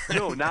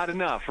 No, not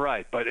enough,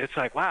 right? But it's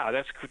wow,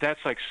 that's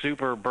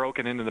super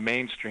broken into the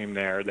mainstream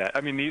there.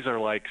 These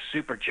are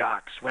super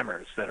jock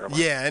swimmers that are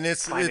yeah, and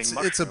it's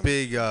a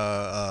big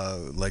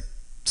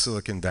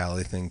Silicon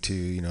Valley thing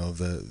too,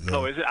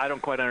 Oh, is it? I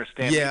don't quite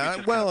understand. Yeah,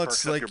 it's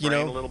your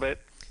brain a little bit.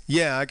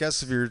 Yeah, I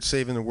guess if you're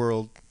saving the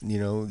world,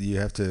 you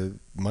have to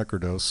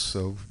microdose.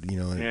 So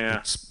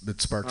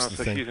it sparks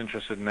the thing. She's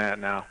interested in that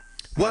now.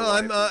 Well,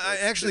 I'm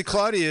actually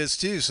Claudia is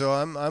too. So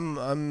I'm I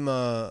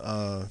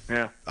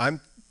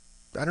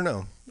don't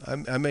know.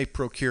 I may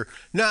procure.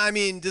 No, I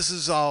mean this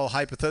is all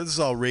hypothetical. This is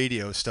all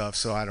radio stuff,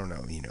 so I don't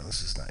know.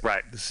 This is not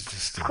right. This is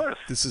just of course.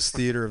 This is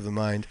theater of the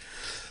mind.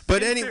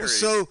 But anyway,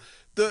 so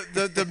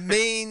the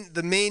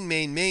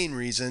main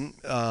reason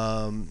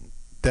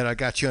that I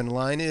got you on the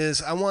line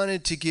is I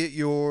wanted to get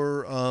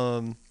your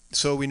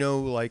so we know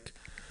like.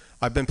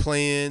 I've been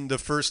playing the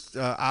first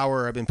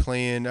hour. I've been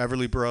playing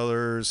Everly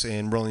Brothers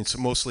and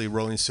mostly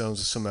Rolling Stones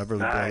with some Everly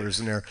Brothers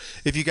in there.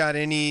 If you got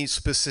any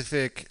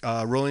specific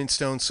Rolling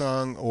Stones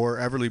song or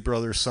Everly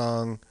Brothers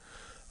song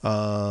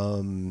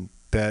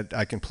that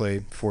I can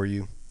play for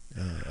you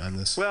on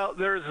this. Well,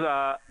 there's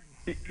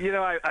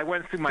I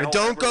went through my.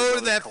 Don't go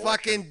to that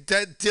collection.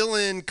 fucking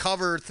Dylan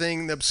cover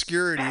thing, the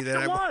obscurity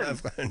That's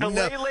the one.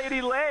 Lay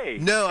Lady Lay.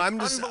 No, it's I'm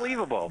just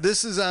unbelievable.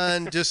 This is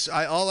on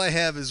all I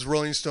have is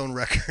Rolling Stone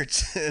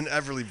records and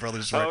Everly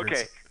Brothers records.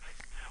 Okay.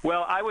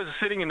 Well, I was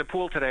sitting in the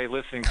pool today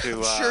listening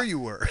to. Sure, you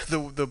were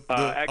the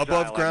Exile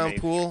above ground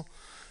pool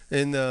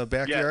in the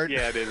backyard.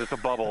 Yeah, it is. It's a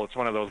bubble. It's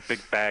one of those big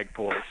bag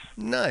pools.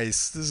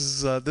 Nice.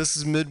 This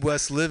is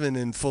Midwest living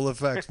in full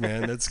effect,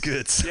 man. That's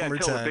good. Yeah,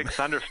 until a big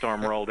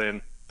thunderstorm rolled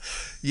in.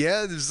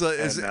 Yeah,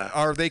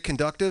 are they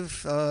conductive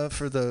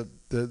for the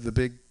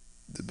big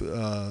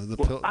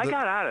I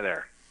got out of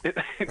there.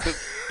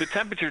 The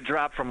temperature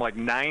dropped from like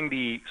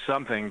 90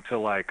 something to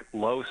like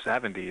low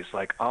 70s,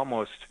 like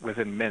almost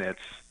within minutes.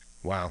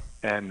 Wow.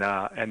 And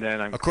then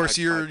of course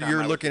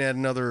you're looking at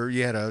another.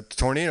 You had a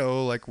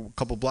tornado like a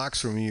couple blocks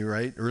from you,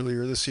 right?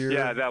 Earlier this year.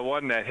 Yeah, that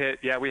one that hit.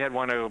 Yeah, we had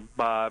one.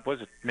 Was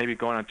it maybe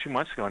going on 2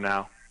 months ago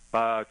now?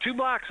 2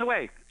 blocks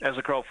away as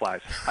the crow flies.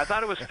 I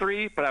thought it was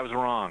 3, but I was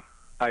wrong.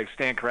 I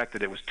stand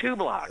corrected. It was 2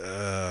 blocks.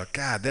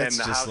 God, that's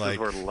and the just houses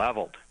were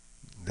leveled.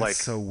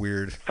 That's so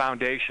weird.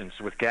 Foundations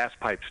with gas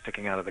pipes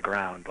sticking out of the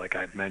ground, like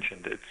I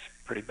mentioned. It's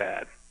pretty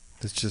bad.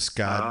 It's just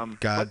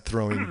God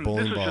throwing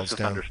bowling balls just a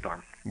down.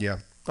 Thunderstorm. Yeah.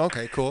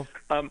 Okay. Cool.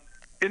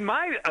 In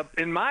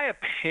my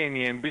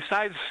opinion,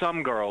 besides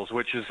Some Girls,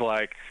 which is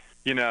like,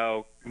 when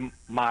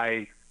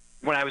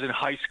I was in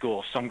high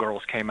school, Some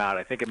Girls came out.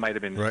 I think it might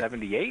have been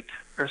 78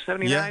 or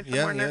 79.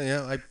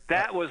 Yeah.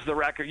 That was the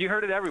record. You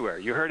heard it everywhere.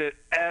 You heard it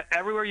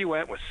everywhere you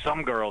went was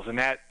Some Girls. And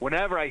that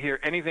whenever I hear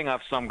anything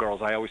off Some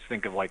Girls, I always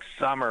think of like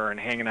summer and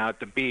hanging out at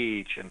the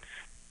beach and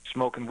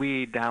smoking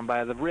weed down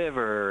by the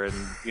river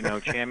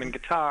and, jamming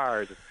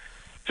guitars.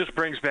 Just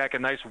brings back a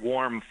nice,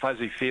 warm,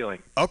 fuzzy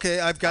feeling. Okay,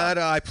 I've got.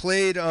 I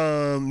played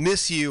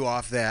 "Miss You"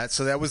 off that,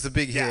 so that was the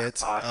big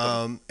hit.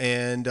 Awesome.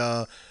 And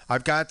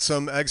I've got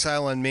some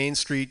 "Exile on Main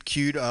Street"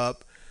 queued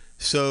up.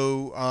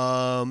 So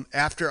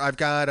after I've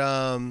got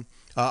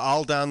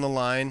 "All Down the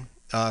Line"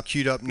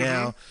 queued up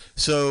now. Mm-hmm.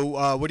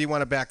 So what do you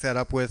want to back that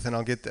up with? And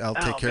I'll take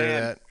care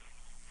of that.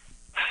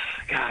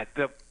 God,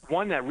 the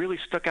one that really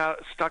stuck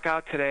out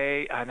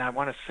today, and I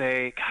want to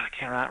say, God, I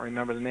cannot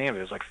remember the name of it.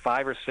 It was like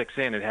 5 or 6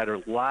 in. It had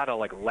a lot of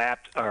like a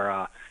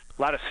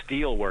lot of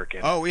steel work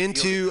in it.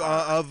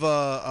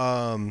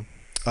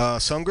 Oh,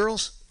 Some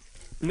Girls?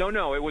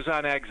 No, it was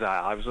on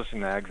Exile. I was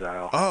listening to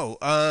Exile. Oh,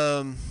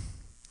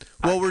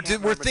 well, we're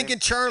thinking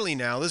Charlie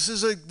now. This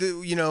is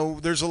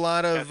there's a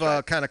lot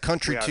of kind of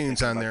country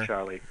tunes on there.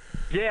 Charlie.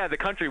 Yeah, the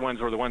country ones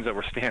were the ones that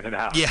were standing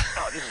out. Yeah.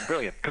 Oh, this is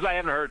brilliant. Because I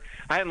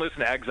hadn't listened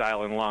to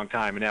Exile in a long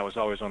time, and that was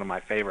always one of my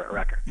favorite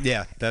records.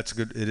 Yeah, that's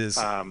good. It is.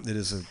 It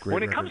is a great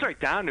When it record. comes right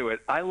down to it,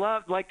 I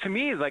love, to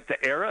me, the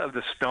era of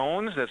the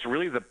Stones that's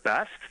really the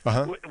best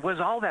was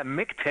all that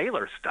Mick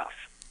Taylor stuff.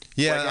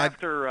 Yeah.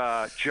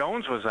 After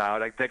Jones was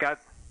out, they got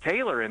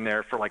Taylor in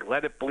there for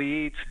Let It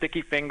Bleed,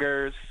 Sticky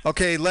Fingers.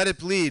 Okay, Let It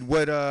Bleed.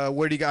 What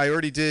do you got? I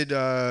already did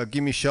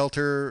Give Me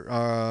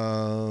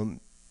Shelter.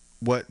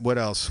 What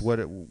else? What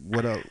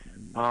else?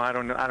 Oh, I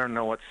don't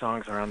know what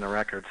songs are on the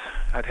records.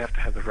 I'd have to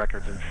have the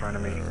records in front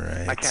of me.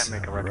 Right, I can't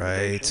make a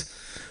recommendation.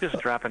 Just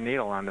drop a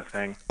needle on the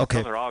thing. Okay.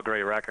 Those are all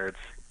great records.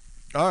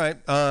 All right.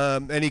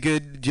 Any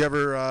good? Do you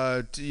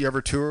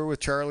ever tour with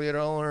Charlie at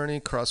all, or any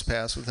cross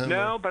paths with him?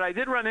 No, but I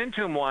did run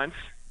into him once.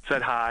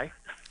 Said hi.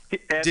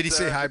 Did he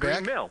say hi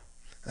back? Green Mill.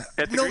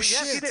 No shit.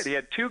 Yes, he did. He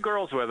had 2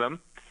 girls with him.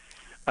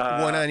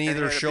 One on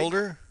either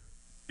shoulder.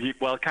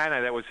 Kind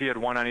of. He had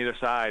one on either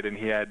side, and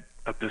he had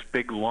this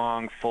big,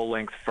 long,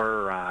 full-length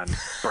fur on,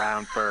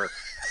 brown fur.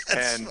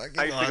 And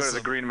I used to go to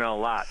the Green Mill a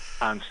lot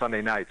on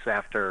Sunday nights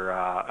after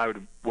I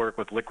would work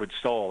with Liquid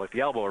Soul at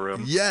the Elbow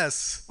Room.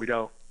 Yes. We'd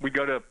go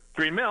to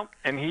Green Mill,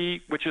 and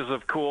which is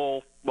a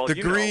cool. Well, the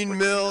Green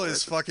Mill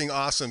is fucking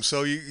awesome.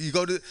 So you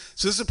go to.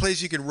 So this is a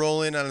place you can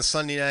roll in on a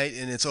Sunday night,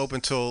 and it's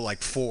open till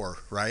 4,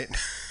 right?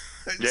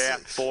 Yeah,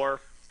 4,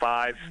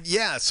 5.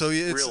 Yeah, so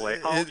it's real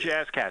late. All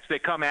jazz cats. They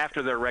come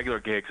after their regular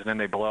gigs, and then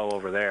they blow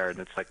over there, and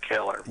it's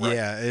killer. Right?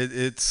 Yeah,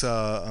 it's.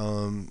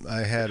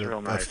 I had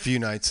a few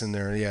nights in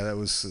there. Yeah, that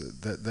was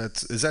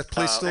is that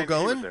place still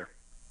going?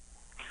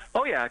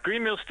 Oh yeah,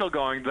 Green Mill's still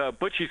going. The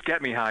Butchie's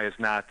Get Me High is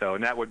not though,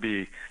 and that would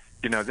be,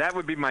 that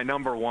would be my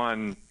number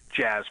one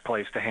jazz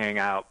place to hang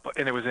out.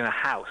 And it was in a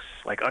house,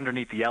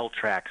 underneath the L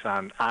tracks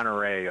on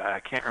Honore.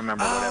 I can't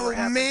remember whatever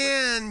happened. Oh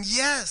man,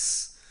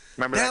 yes.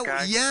 Remember that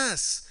guy?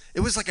 Yes. It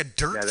was like a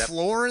dirt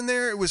floor in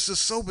there. It was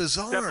just so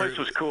bizarre. That place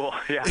was cool.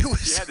 Yeah, it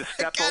was, you had to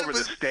step over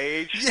the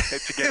stage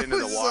to get into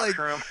the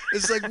washroom.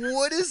 It's like,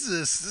 what is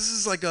this? This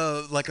is like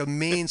a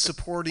main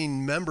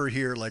supporting member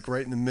here, like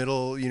right in the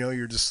middle. You know,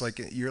 you're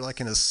like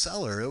in a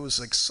cellar. It was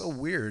like so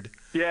weird.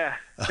 Yeah,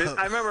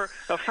 I remember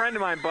a friend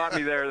of mine bought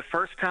me there the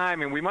first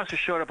time, and we must have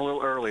showed up a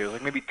little early. It was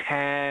like maybe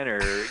 10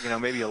 or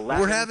maybe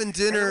 11. We're having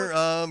dinner.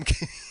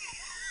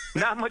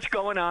 Not much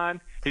going on.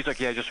 He's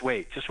like, yeah, just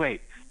wait.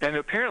 And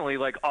apparently,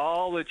 like,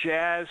 all the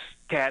jazz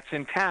cats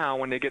in town,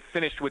 when they get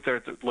finished with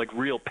their, like,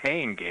 real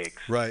paying gigs,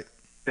 right,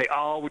 they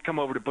all would come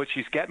over to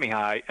Butchie's Get Me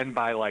High, and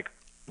by, like,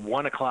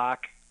 1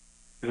 o'clock,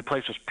 the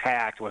place was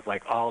packed with,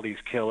 like, all these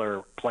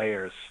killer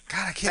players.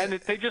 God, I can't.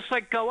 And they just,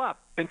 like, go up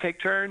and take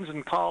turns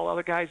and call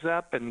other guys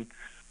up, and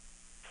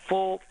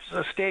a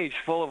stage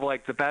full of,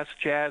 like, the best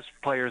jazz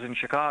players in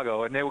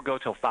Chicago, and they would go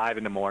till 5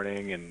 in the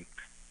morning, and,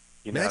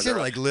 you know, imagine,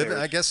 like, living,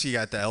 I guess you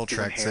got the L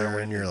tracks there,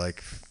 and you're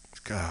like,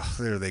 God,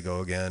 there they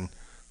go again.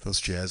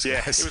 Those jazz guys. Yeah,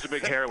 it was a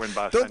big heroin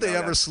bust. Don't they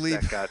ever sleep?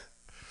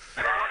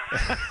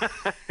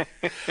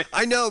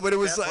 I know, but it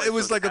was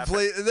like a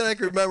place. And then I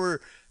can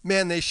remember,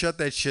 man, they shut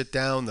that shit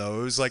down though.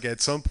 It was like at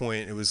some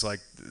point, it was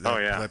like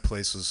that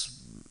place was,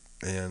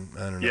 man,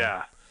 I don't know.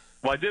 Yeah,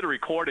 well, I did a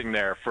recording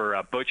there for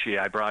Butchie.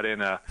 I brought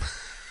in a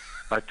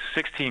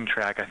 16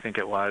 track, I think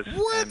it was.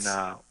 What?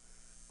 And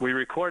we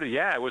recorded.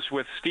 Yeah, it was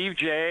with Steve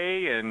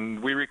J,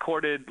 and we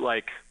recorded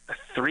like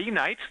 3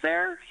 nights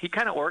there. He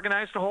kind of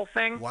organized the whole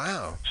thing.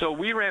 Wow. So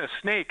we ran a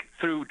snake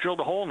drilled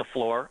a hole in the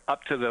floor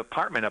up to the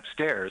apartment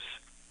upstairs.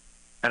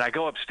 And I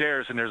go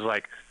upstairs, and there's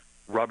like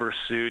rubber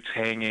suits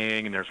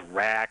hanging, and there's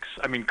racks.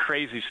 I mean,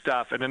 crazy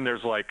stuff. And then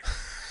there's like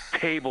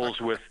tables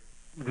with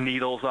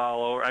needles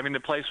all over. I mean, the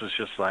place was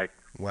just like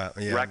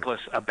reckless,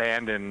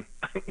 abandoned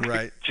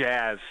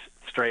jazz,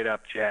 straight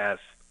up jazz.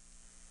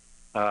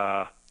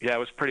 Yeah, it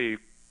was pretty.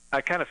 I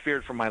kind of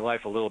feared for my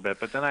life a little bit,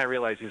 but then I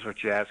realized these were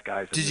jazz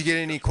guys. Did you get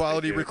any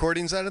quality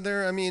recordings out of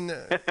there? I mean,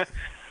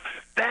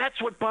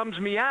 that's what bums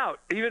me out.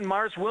 Even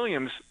Mars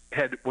Williams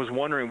was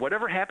wondering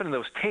whatever happened to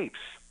those tapes.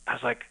 I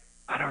was like,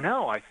 I don't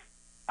know.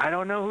 I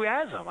don't know who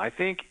has them. I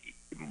think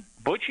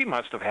Butchie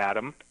must have had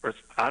them, or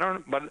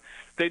but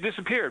they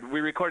disappeared. We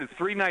recorded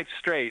 3 nights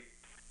straight,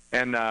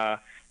 and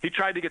he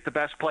tried to get the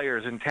best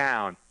players in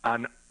town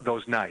on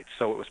those nights,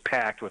 so it was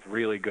packed with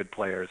really good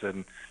players,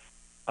 and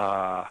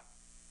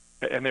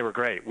they were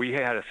great. We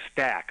had a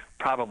stack,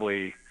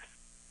 probably,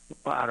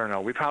 I don't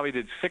know, we probably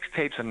did 6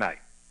 tapes a night.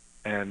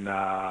 And,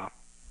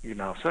 you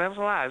know, so that was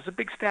a lot. It was a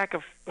big stack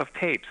of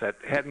tapes that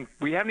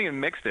we haven't even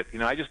mixed it. You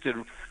know, I just did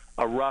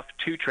a rough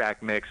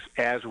 2-track mix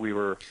as we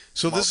were.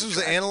 So this was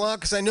analog?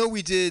 Because I know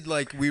we did,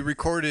 like, we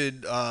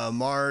recorded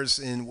Mars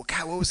in,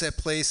 God, what was that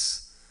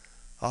place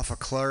off of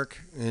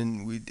Clark?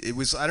 And it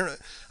was, I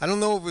don't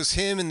know if it was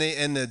him and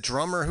the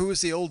drummer. Who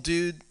was the old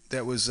dude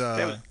that was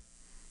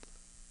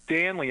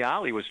Dan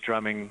Leali was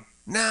drumming.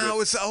 No,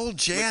 it's the old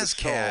jazz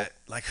cat.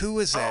 Like, who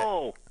was that?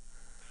 Oh.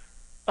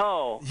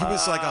 He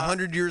was like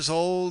 100 years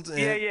old. And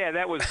Yeah,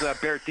 that was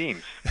Barrett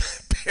Deems.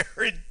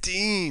 Barrett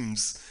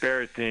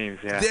Deems,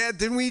 yeah. Yeah,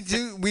 didn't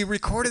we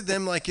recorded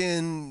them like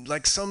in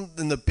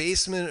the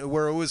basement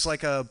where it was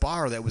like a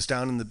bar that was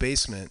down in the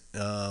basement.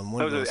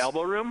 Was it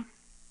Elbow Room?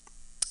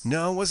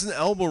 No, it wasn't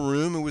Elbow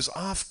Room. It was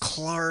off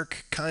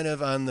Clark, kind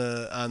of on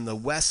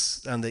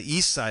the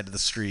east side of the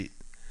street.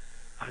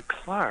 On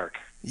Clark.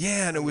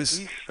 Yeah, and it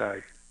was east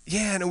side.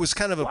 Yeah, and it was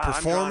kind of a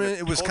performance.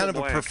 It was kind of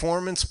a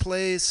performance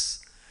place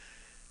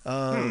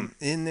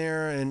in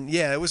there, and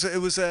yeah, it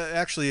was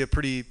actually a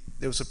pretty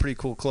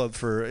cool club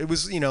for. It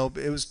was it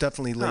was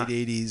definitely late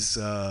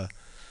 '80s.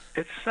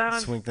 It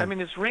sounds. I mean,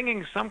 it's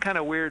ringing some kind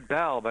of weird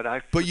bell, but I.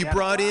 But you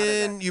brought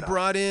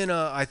in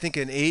I think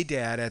an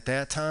A-Dad at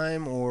that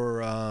time,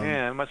 or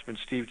yeah, it must have been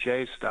Steve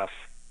J's stuff.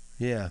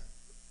 Yeah.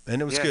 And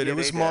it was good. It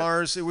was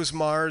Mars. It was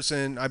Mars,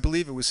 and I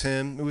believe it was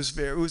him. It was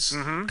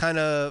kind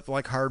of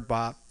like hard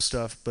bop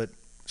stuff, but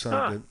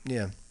sounded good.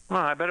 Yeah. Well,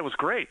 I bet it was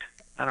great.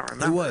 I don't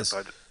remember. It was.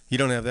 But you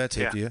don't have that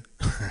tape, do you?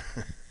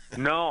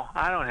 No,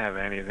 I don't have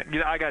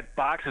anything. I got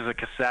boxes of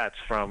cassettes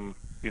from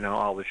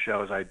all the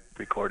shows I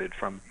recorded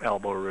from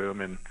Elbow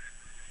Room and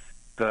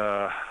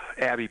the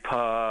Abbey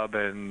Pub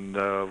and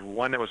the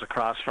one that was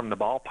across from the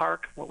ballpark.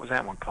 What was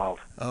that one called?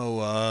 Oh,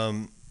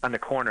 on the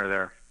corner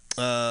there.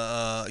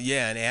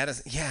 Yeah, and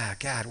Addison. Yeah,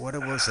 God, what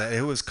was that?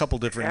 It was a couple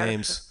different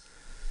names.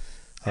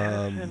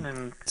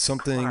 And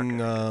something.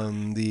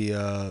 Something.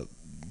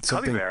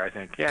 Cubby Bear, I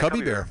think. Yeah,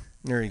 Cubby Bear.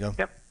 There you go.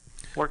 Yep.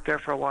 Worked there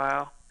for a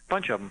while.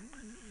 Bunch of them.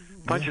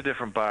 Bunch of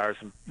different bars.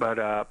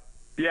 But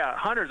yeah,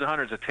 hundreds and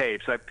hundreds of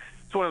tapes.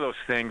 It's one of those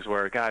things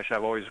where, gosh,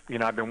 I've always,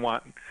 I've been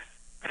wanting.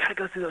 I gotta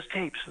go through those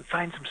tapes and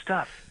find some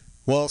stuff.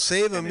 Well,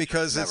 save them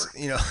because it's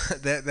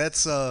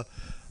that's.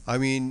 I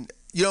mean.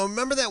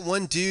 Remember that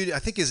one dude? I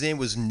think his name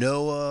was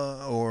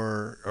Noah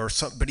or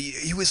something. But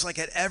he was like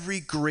at every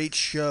great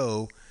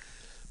show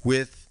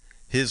with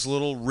his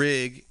little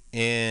rig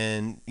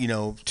and 2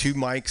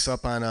 mics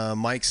up on a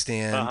mic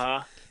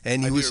stand.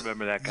 And he was.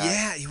 Remember that guy?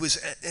 Yeah, he was.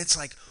 It's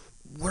like,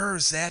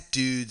 where's that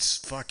dude's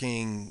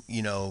fucking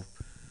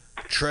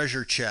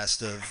treasure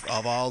chest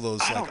of all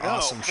those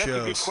awesome shows?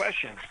 That's a good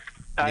question.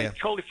 I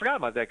totally forgot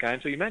about that guy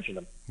until you mentioned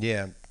him.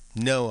 Yeah.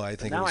 No, I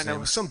think it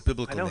was some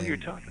biblical name. I know who you're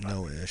talking about.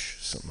 No-ish,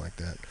 something like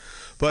that.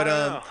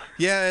 But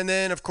yeah, and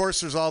then of course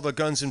there's all the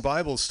Guns and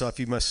Bible stuff.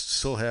 You must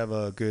still have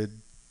a good.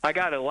 I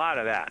got a lot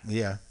of that.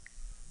 Yeah.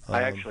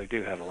 I actually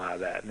do have a lot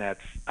of that, and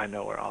I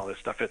know where all this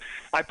stuff is.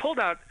 I pulled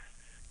out.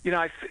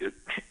 I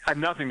have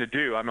nothing to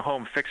do. I'm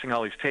home fixing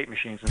all these tape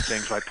machines and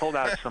things. So I pulled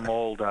out some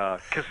old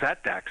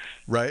cassette decks.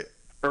 Right.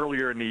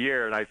 Earlier in the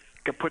year, and I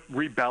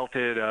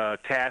rebelted a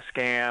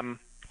Tascam,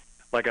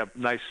 like a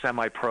nice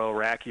semi-pro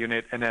rack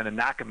unit, and then a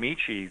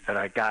Nakamichi that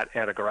I got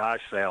at a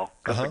garage sale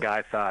because the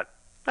guy thought,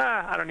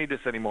 I don't need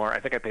this anymore. I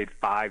think I paid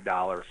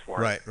 $5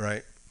 for it.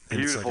 Right.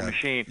 Beautiful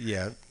machine.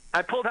 Yeah.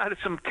 I pulled out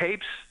some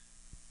tapes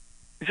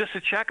just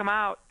to check them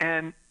out,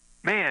 and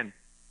man,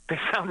 they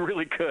sound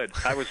really good.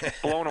 I was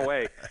blown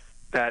away.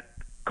 Of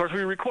course,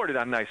 we recorded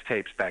on nice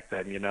tapes back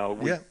then.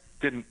 We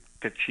didn't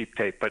get cheap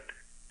tape, but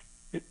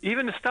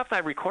even the stuff that I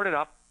recorded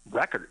off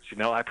records.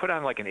 I put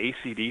on like an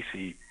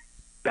AC/DC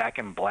Back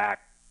in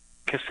Black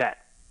cassette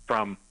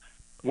from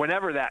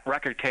whenever that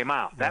record came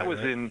out. That was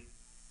in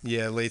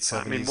late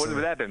 70s. I mean, what would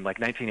that have been, like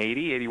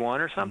 1980,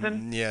 81 or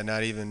something? Yeah,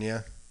 not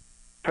even,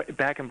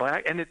 Back in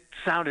Black, and it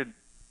sounded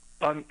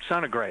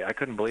great. I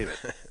couldn't believe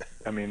it.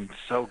 I mean,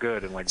 so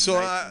good and like. So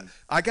nice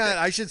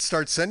I should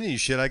start sending you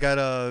shit. I got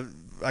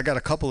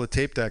a couple of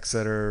tape decks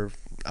that are.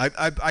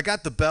 I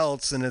got the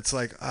belts, and it's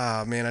like,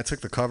 man, I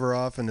took the cover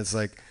off, and it's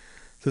like.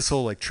 This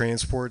whole like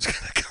transport's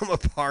gonna come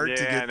apart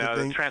to get the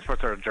thing. The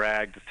transports are a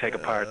drag to take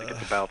apart to get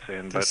the belts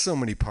in. But there's so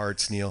many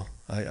parts, Neil.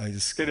 I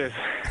just it is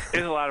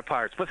a lot of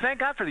parts. But thank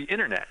God for the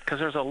internet, because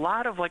there's a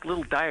lot of like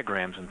little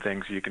diagrams and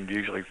things you can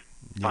usually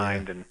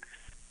find and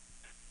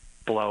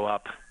blow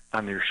up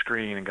on your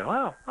screen and go,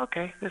 oh,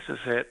 okay, this is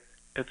it.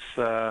 It's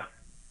I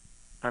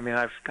mean,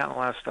 I've gotten a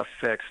lot of stuff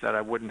fixed that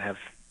I wouldn't have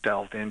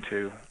delved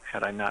into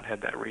had I not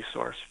had that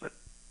resource. But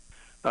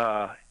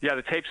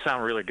the tapes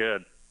sound really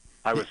good.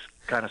 I was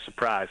kind of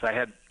surprised. I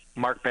had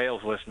Mark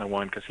Bales listen to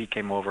one because he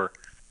came over.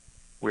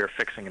 We were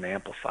fixing an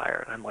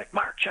amplifier, and I'm like,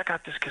 Mark, check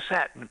out this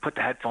cassette, and put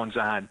the headphones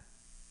on.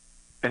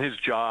 And his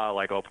jaw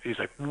like opened. He's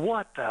like,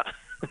 what the?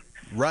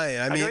 Right.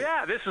 I mean,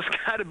 go, this has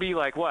got to be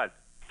like what,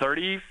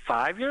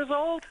 35 years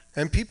old?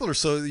 And people are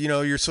so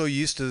you're so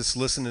used to this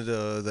listening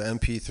to the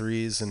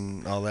MP3s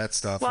and all that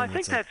stuff. Well, I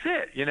think that's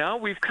it.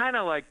 We've kind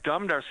of like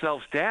dumbed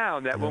ourselves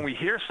down that when we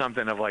hear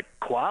something of like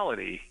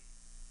quality,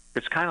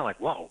 it's kind of like,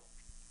 whoa.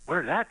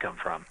 Where did that come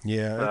from?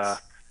 Yeah,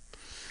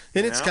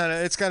 it's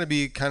got to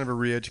be kind of a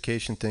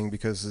re-education thing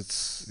because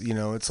it's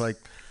it's like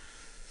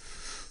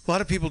a lot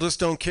of people just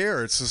don't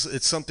care.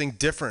 It's something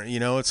different.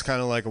 It's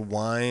kind of like a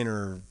wine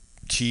or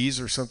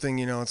cheese or something.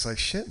 It's like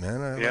shit,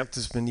 man. I've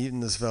just been eating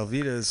this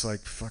Velveeta. It's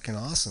like fucking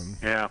awesome.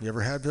 Yeah. You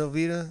ever had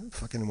Velveeta?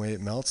 Fucking the way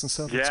it melts and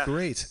stuff. Yeah. It's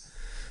great.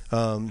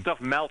 Stuff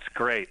melts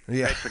great.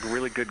 Yeah. It's like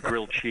really good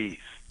grilled cheese.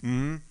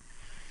 Mm-hmm.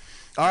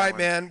 All right,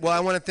 man. Well, I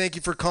want to thank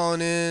you for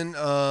calling in.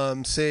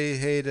 Say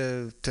hey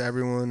to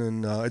everyone,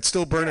 and it's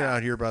still burning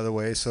out here, by the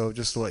way. So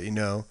just to let you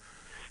know.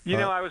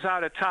 I was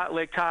out at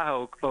Lake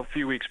Tahoe a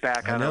few weeks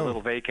back on a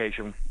little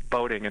vacation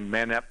boating, and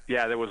man,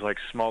 there was like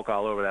smoke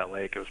all over that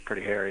lake. It was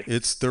pretty hairy.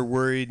 They're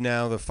worried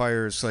now. The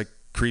fire's like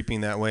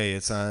creeping that way.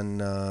 It's on.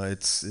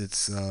 It's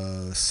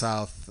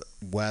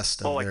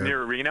southwest. Like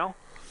near Reno.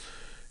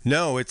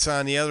 No, it's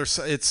on the other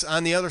side. It's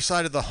on the other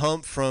side of the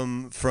hump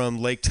from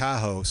Lake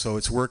Tahoe. So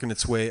it's working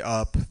its way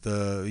up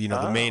the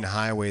the main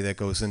highway that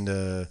goes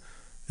into.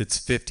 It's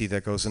 50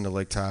 that goes into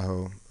Lake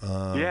Tahoe.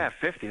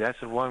 50. That's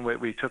the one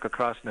we took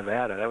across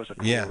Nevada. That was a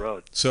cool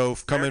road. So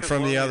coming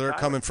from the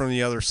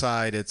other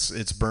side,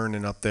 it's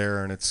burning up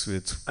there, and it's.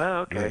 Oh,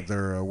 okay.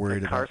 They're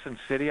worried about. Carson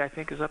City, I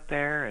think, is up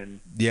there,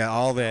 and. Yeah,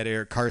 all that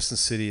air. Carson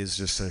City is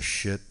just a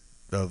shit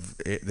of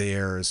the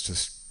air is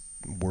just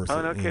worth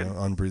it. No kidding.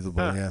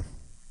 Unbreathable. Huh. Yeah.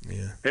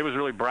 Yeah. It was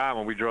really brown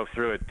when we drove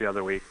through it the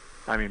other week.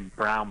 I mean,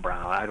 brown.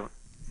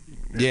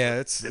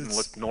 It didn't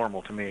look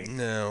normal to me.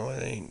 No,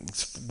 it ain't.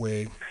 It's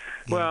way.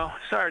 Well,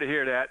 sorry to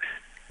hear that.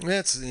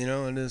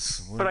 It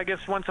is. But I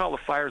guess once all the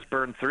fires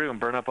burn through and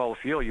burn up all the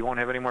fuel, you won't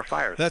have any more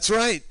fires. That's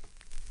right.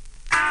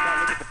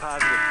 Gotta look at the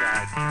positive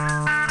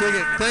side. Dig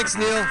it. Thanks,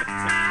 Neil.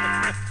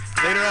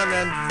 Later on,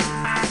 man.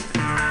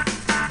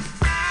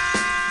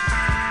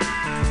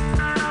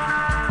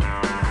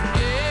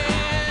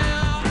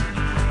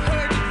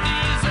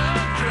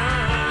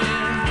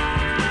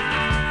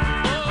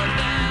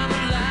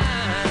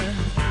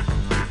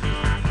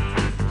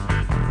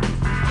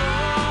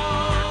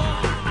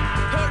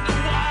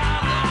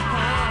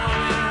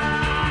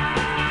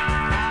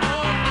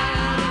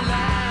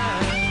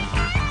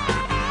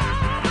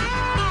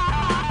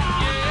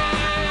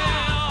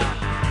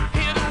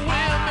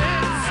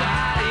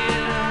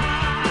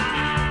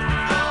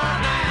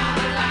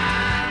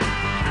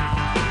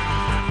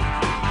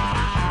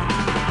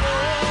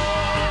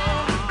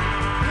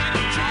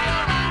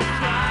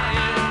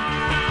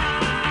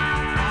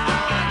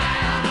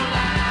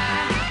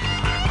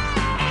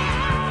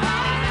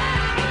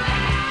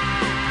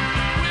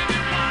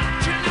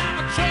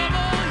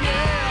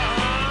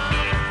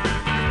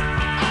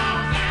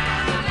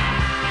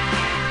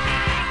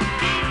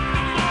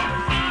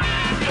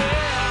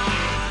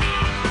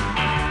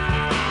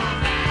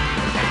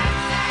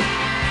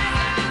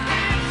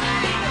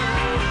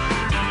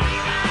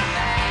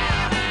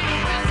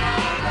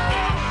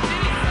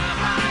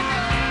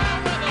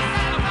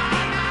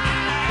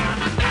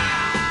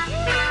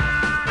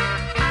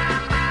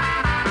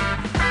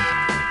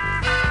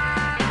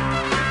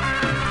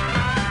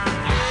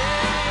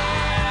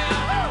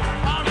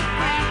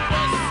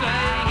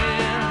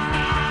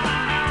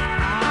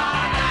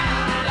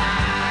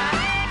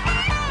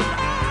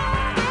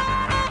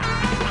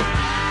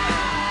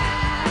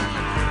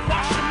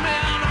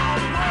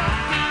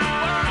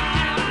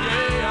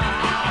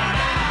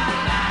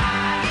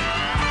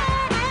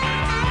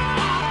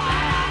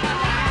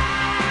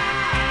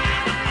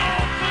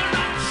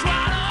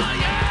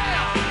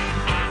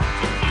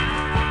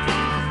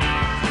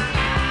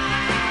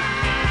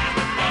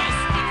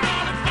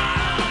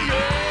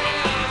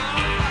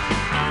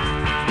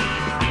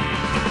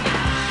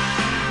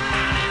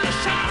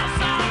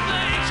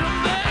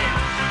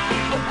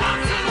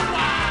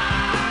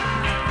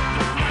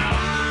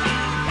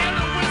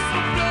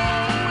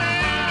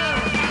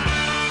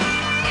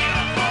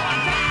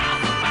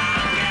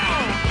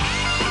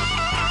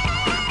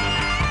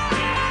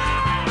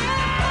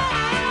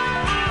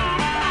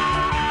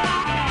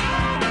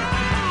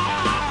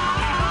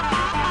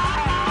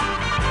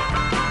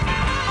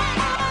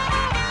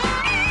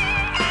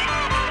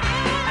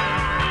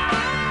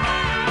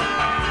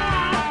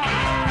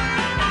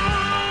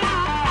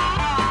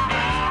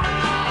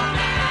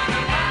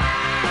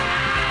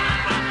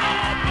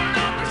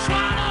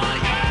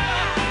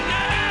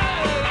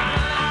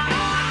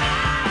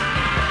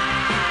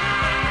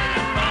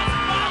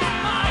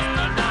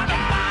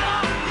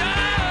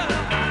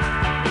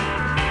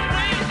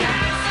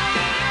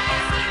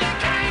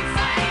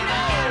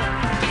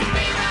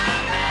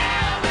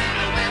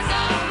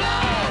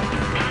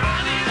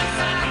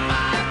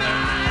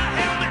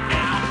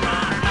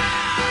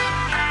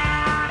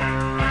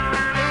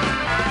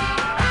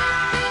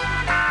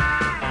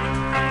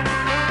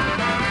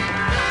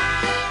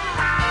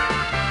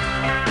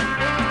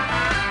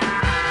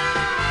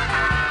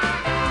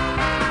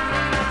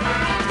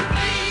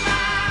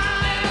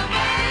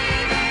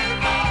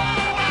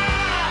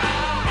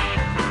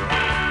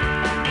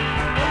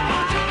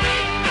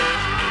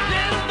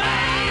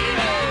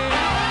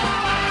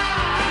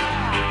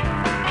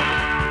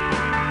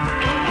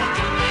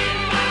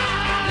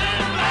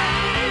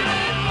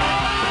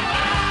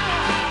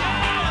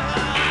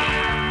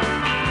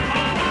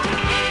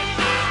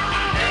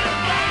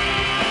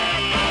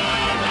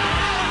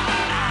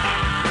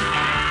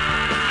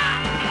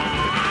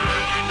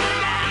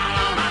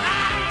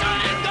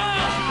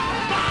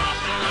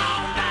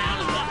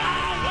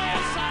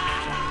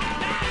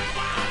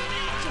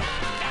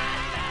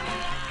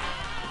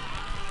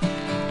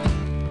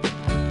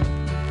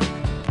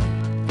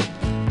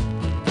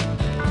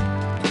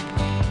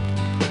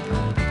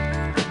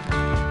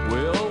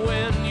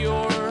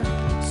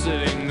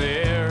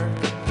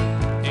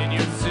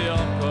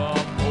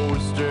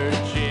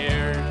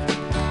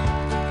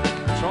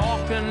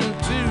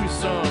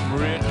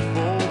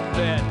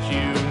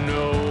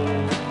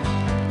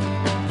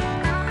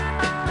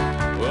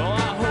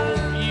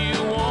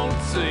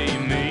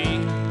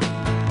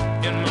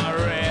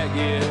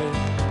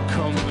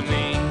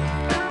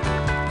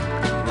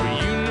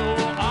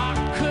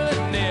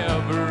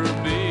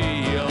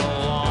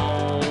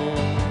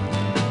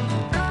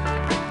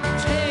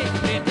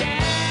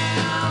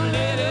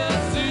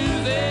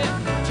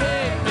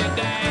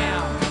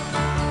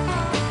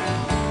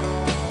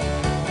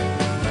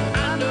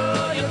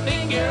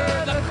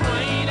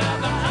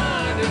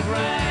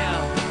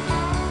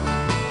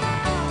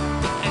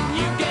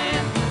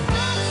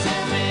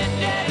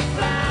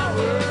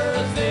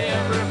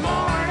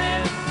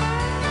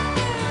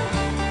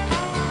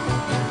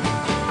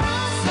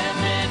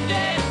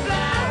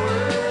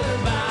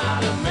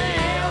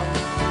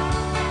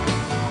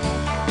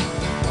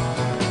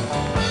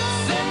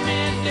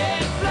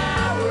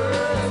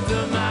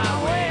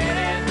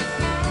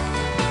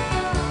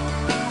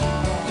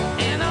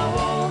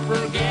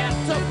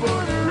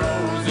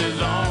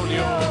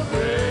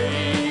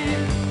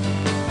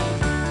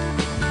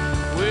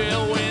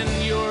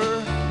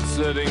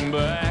 sitting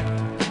back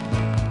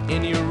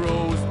in your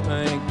rose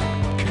pink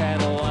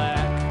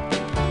Cadillac,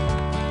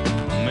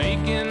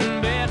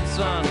 making bets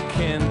on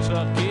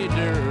Kentucky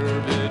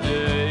Derby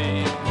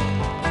Day.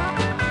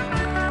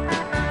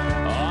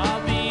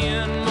 I'll be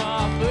in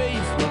my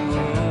basement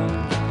room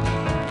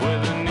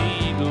with a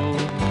needle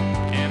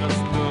and a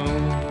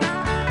spoon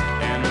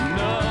and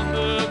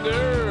another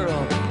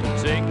girl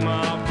to take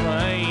my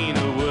pain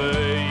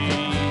away.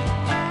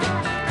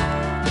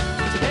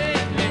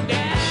 Take me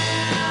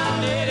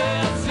down,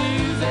 little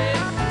Susan.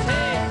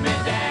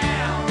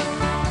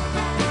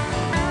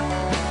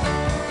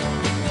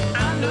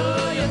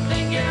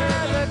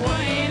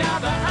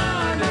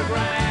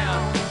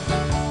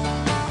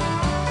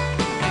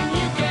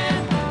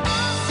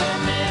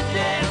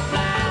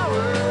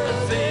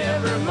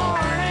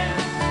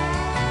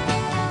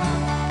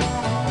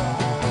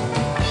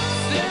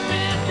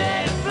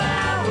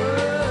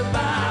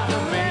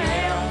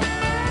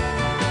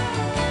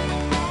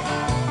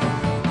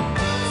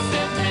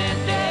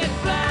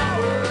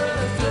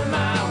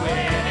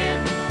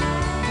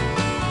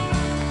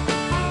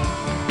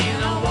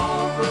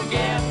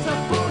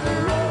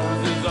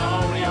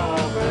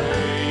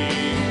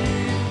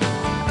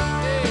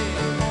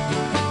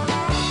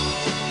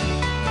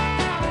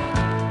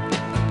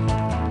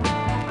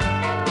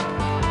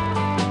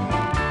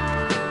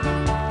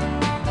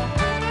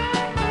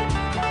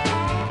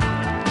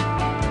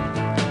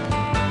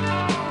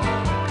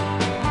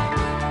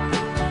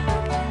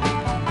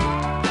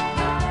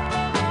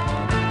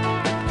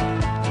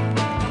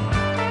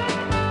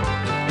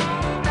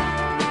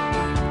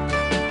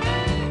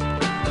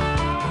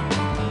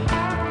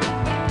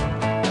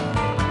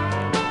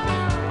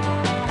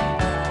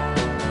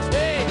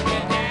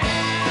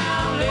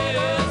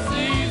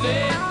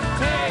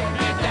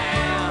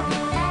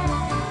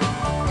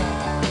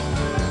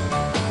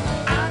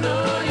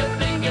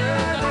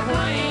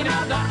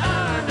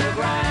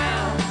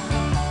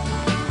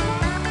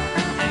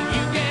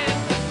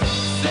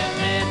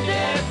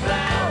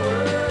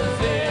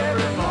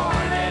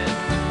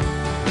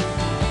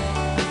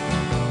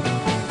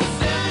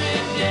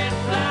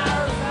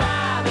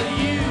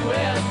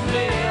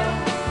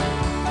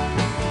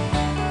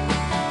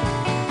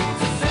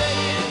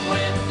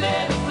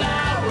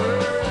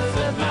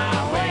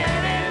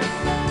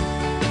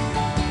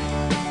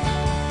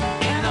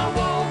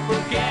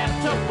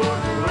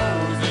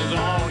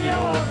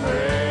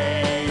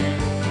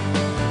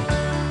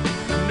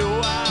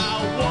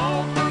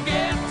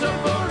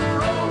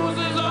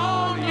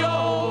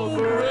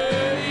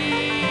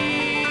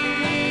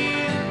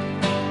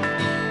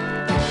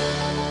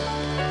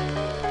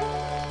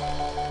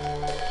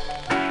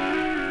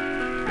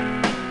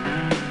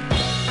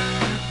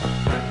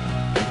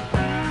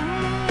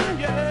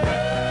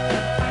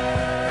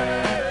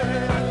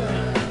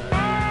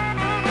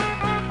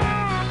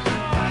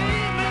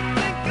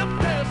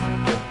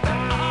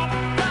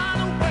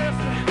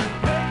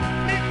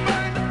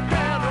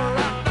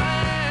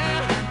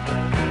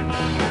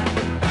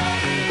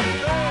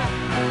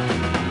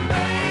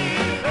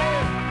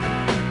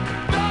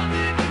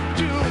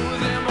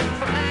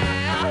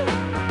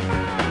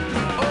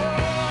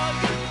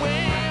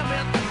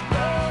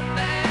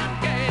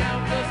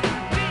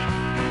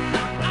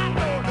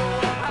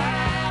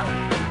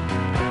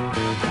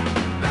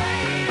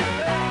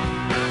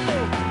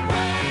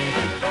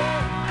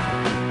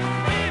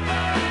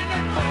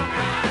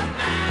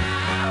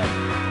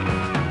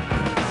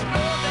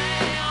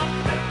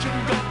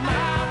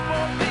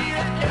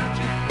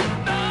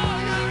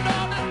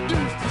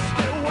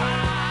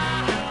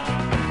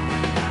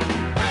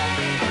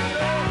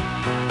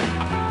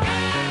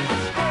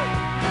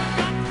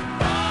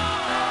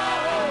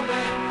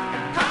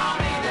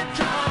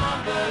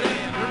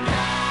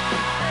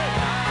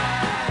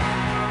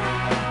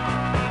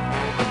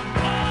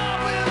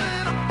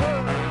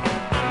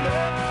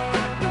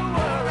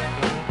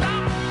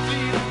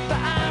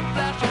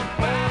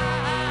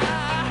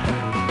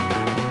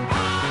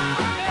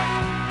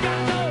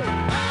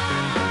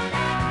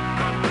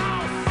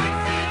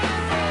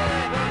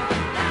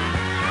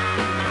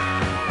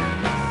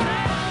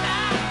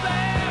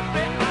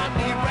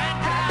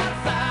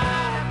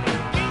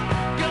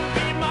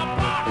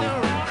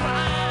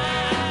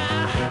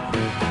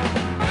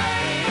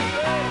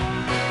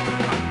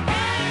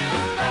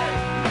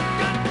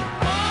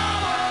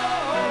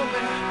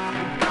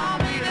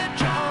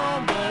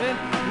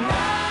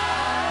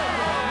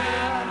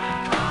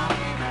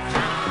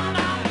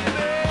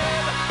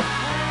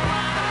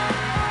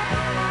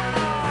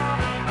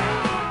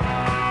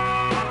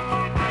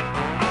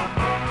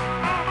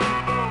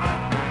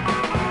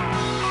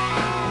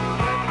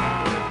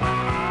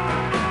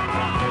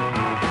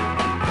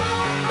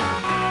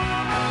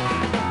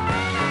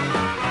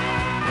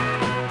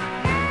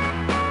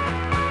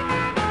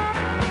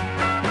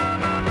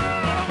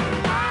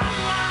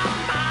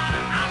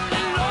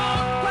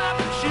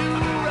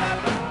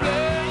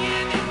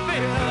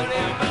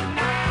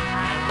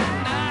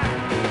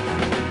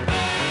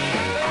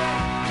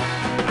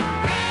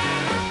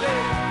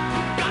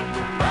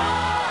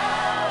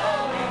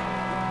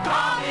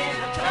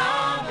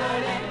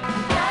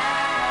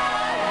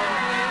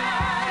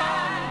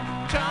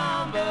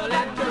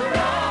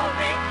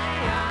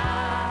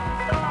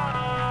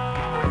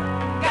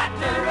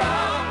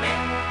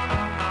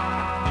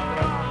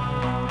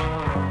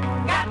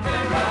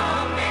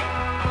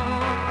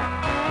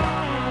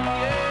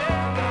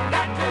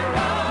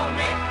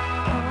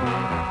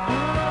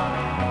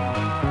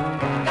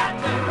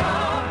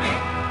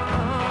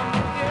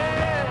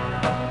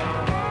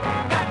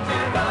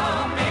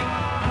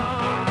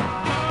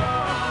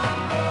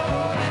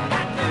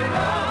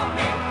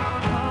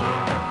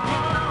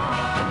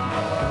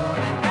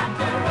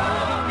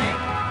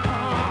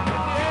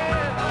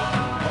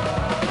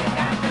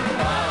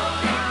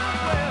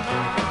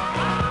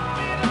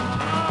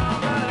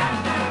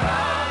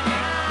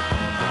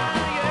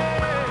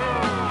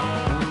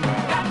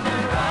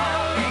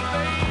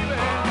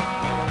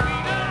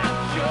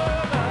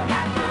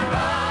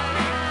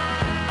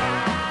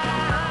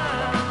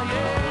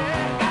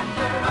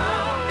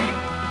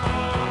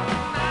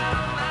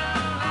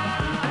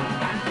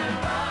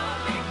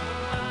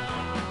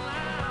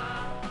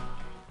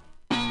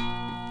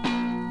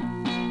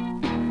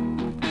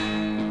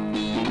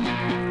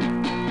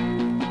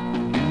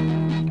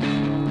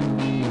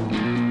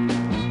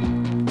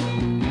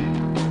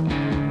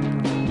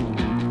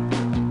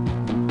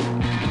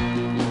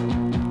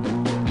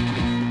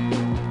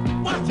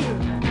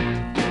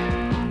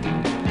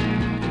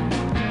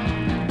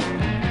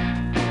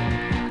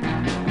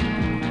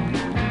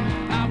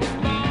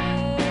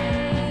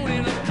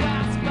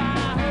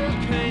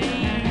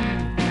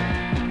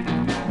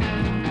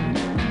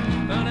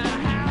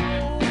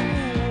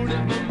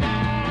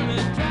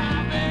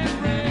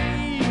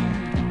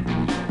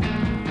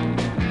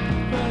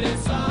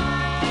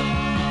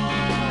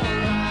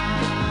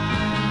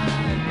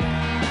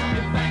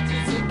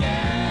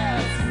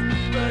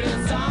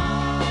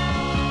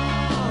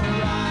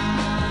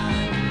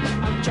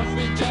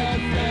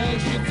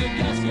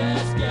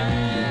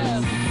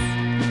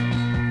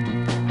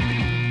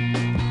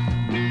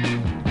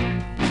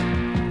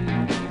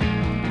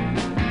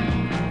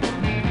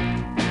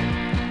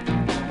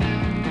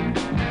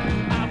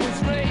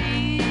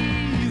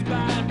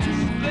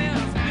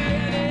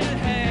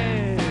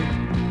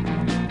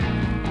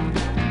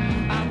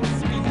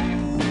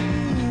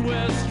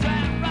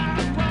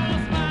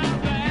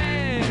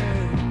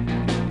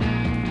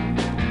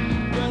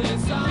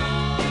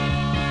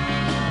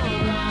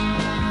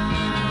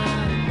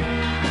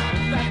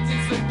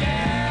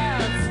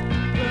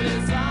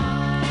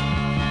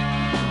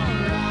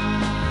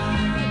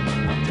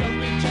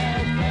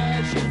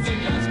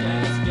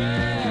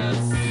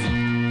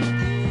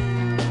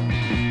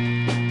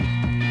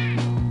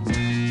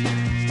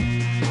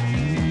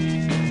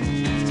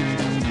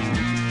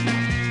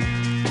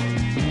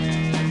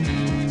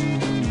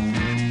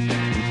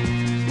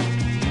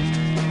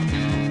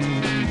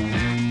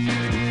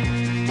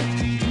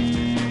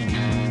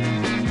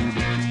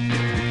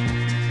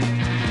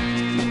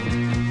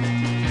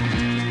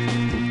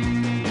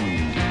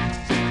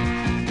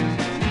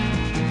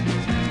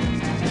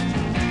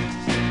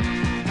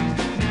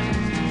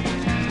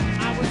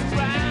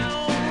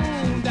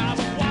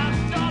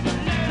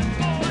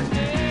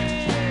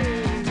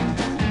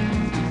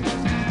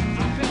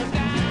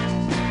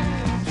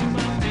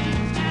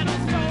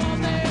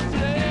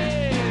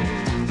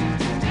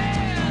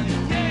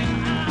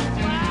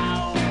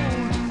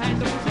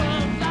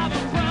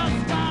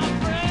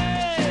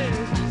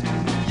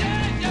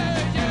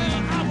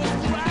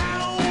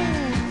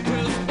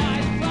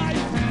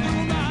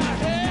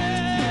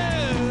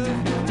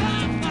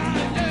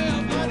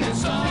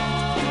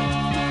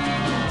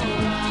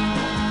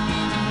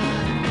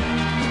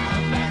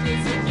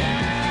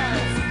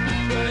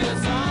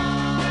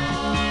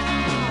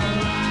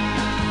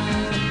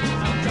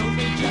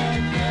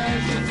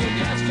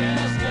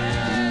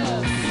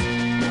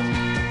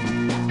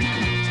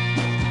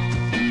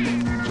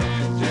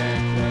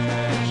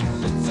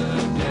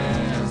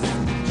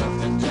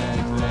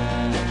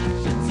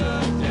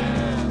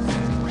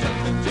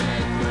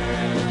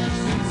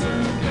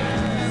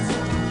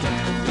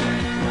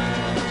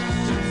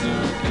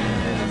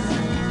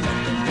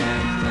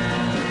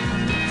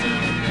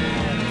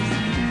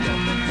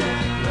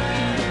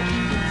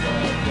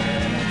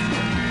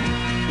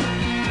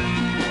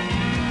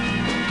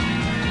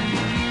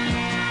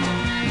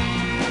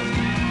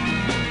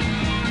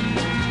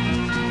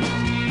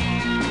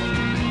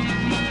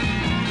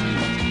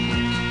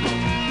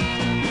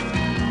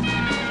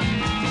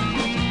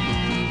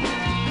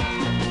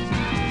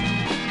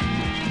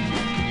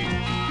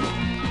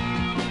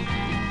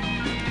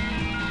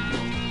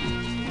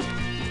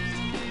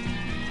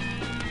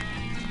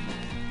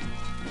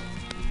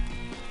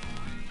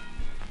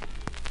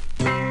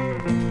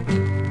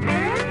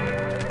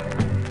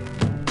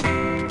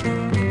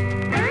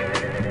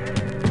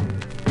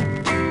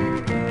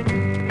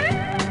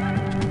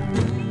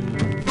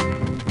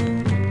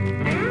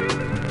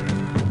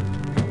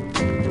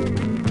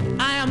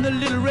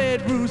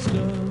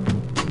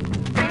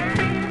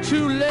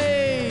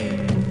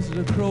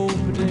 the crow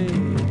per day.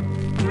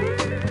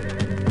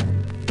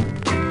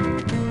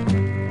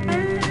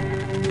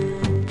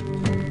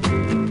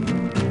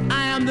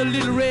 I am the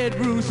little red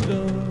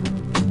rooster,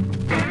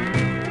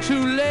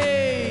 too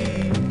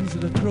lazy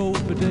to crow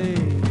per day.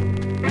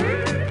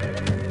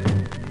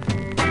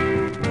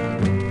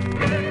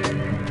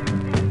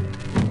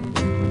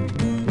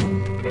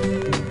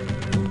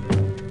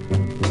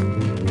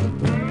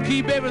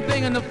 Keep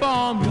everything in the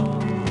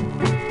farmyard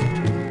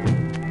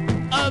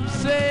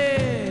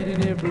upset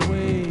in every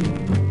way.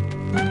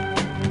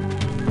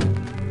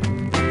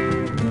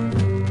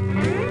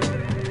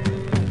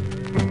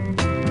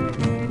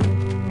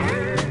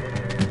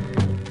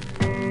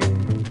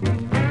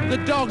 The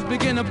dogs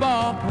begin to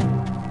bark,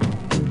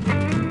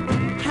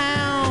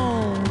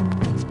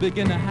 hounds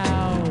begin to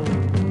howl.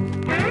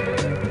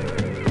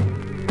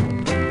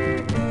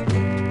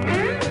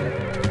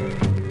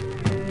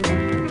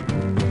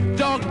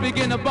 Dogs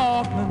begin to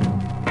bark,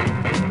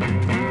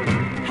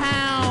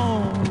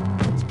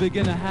 hounds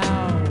begin to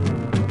howl.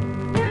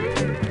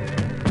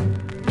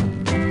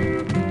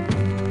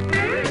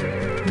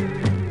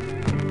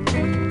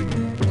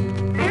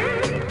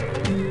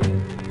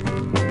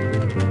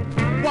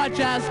 Watch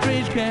out,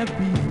 strange camp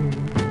people,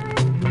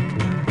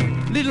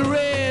 little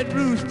red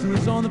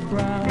roosters on the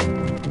prowl.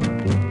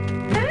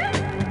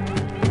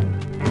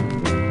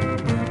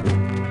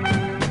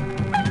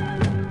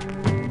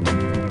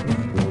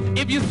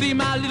 If you see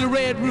my little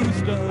red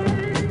rooster,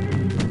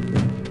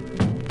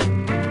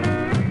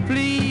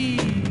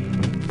 please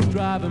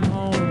drive him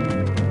home.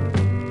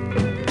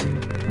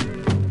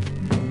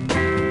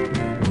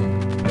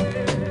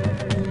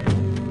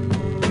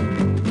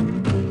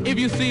 If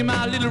you see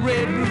my little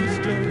red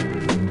rooster,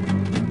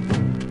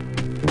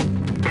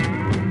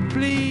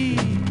 please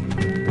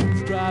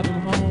drive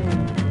him home.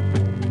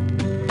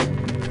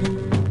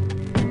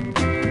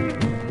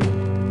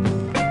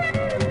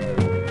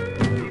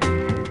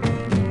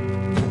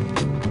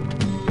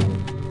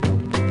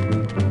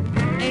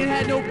 Ain't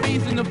had no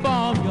peace in the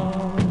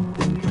farmyard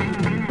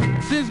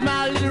since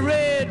my little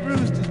red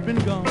rooster's been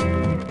gone.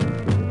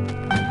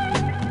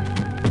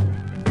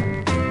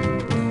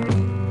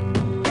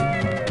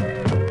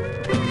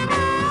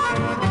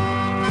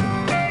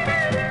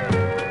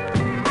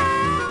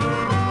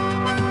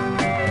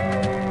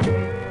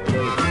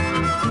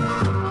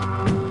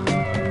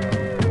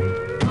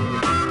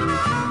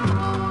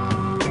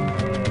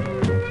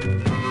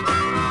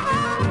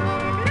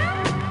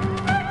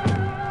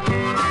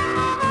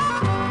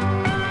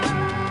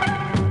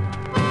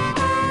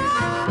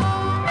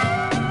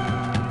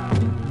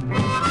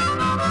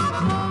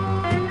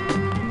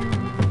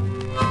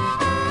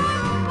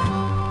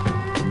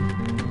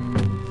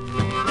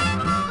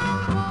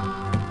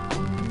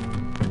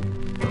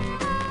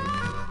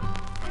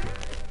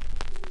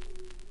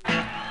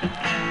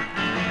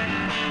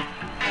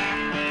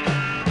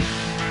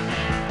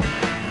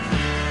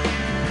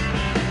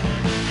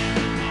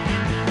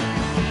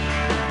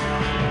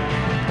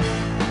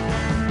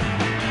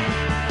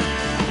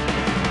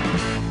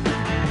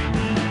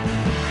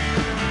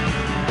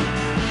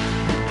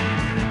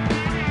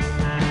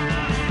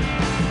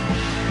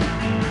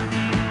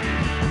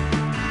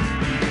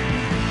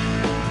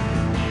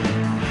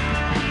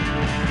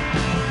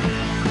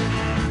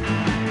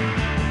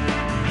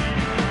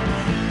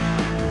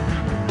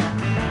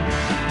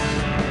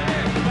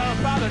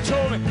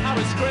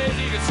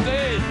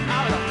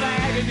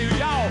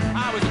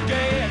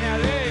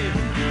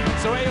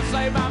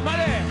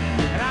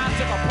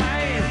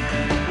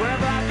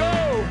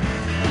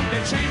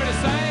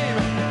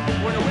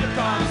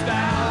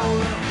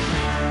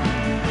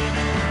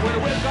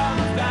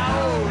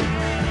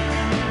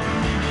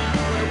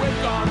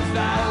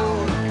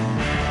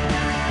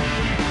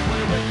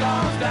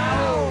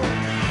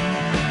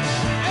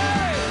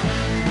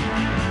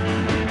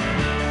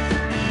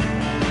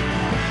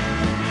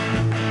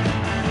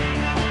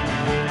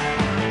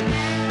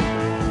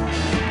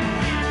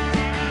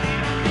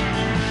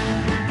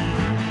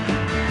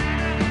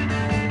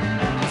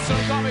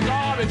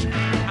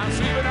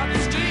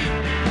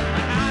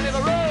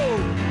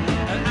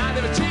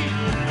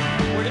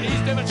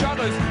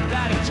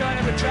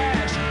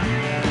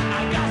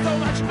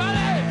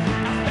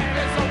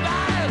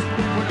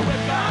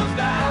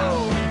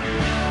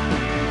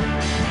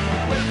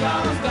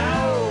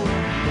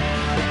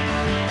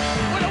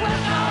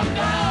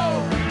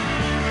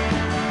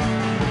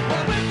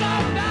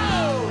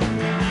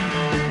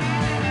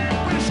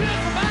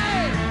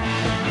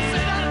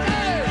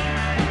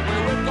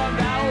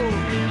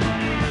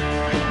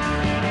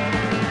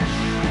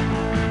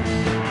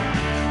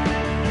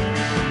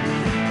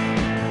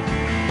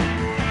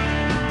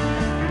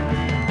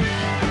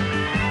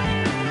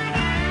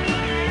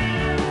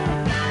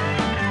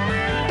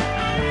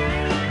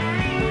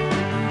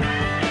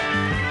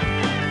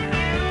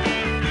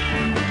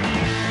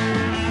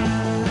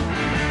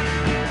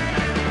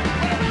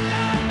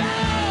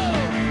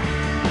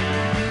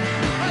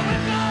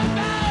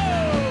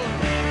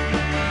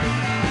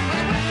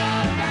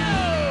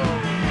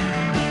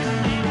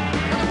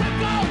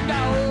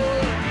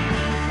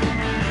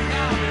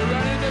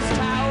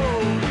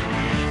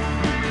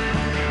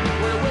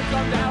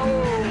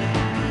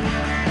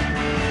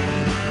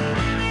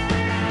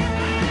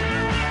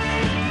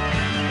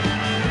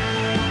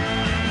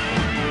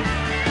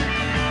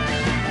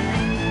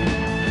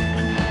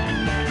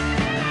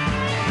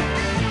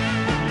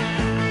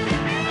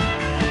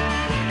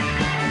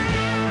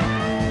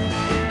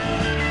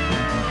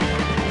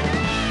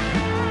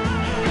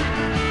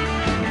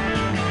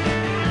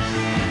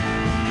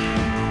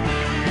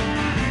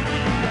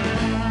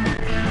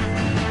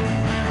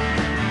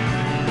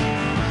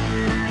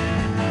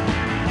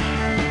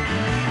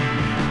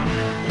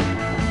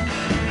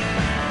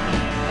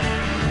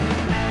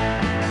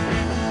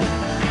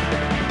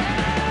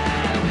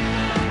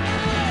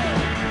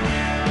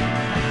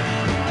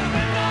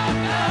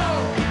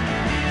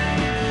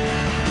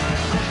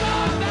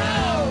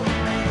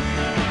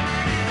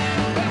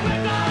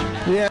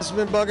 It's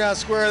been Bughouse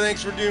Square.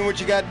 Thanks for doing what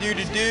you got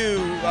to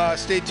do.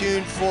 Stay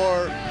tuned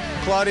for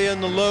Claudia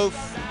and the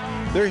Loaf.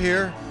 They're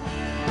here.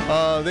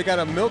 They got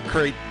a milk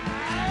crate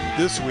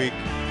this week.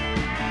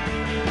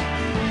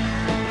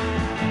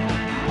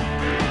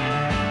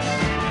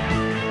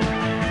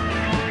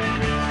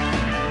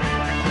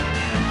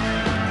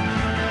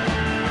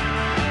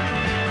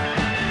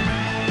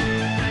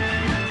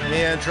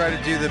 And try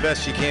to do the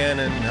best you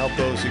can and help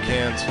those who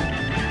can't.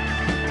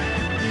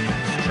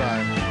 Just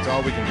try. It's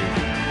all we can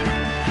do.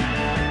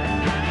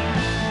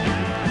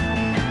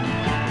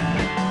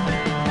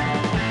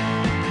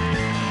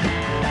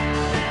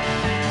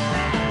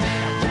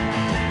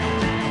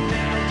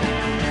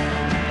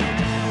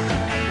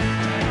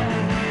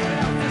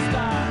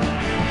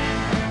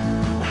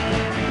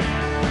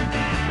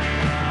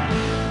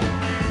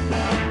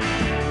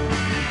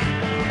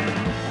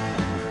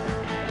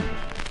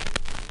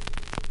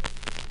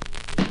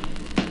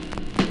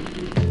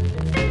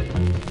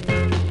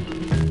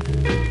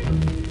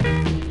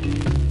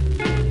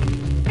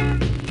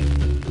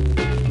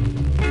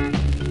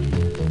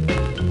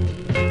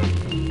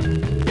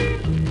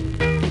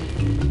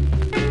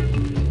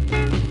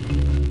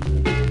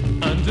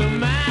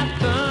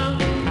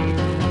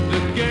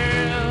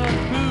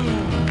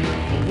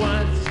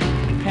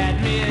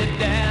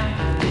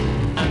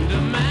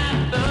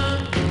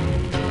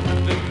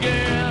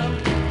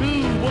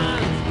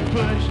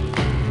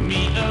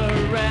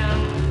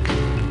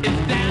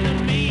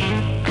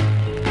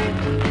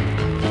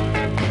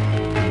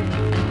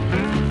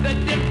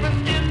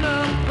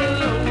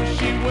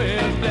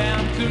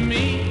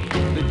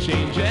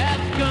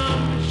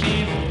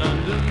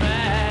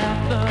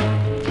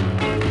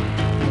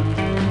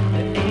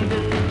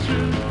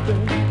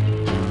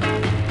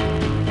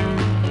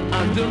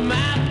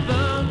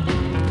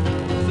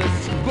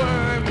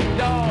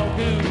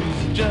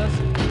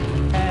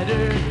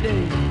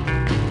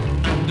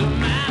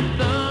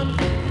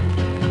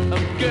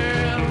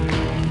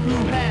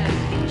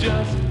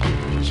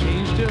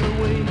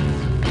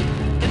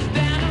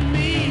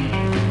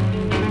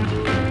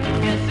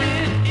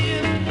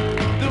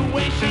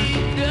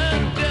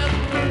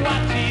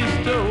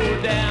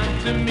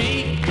 To me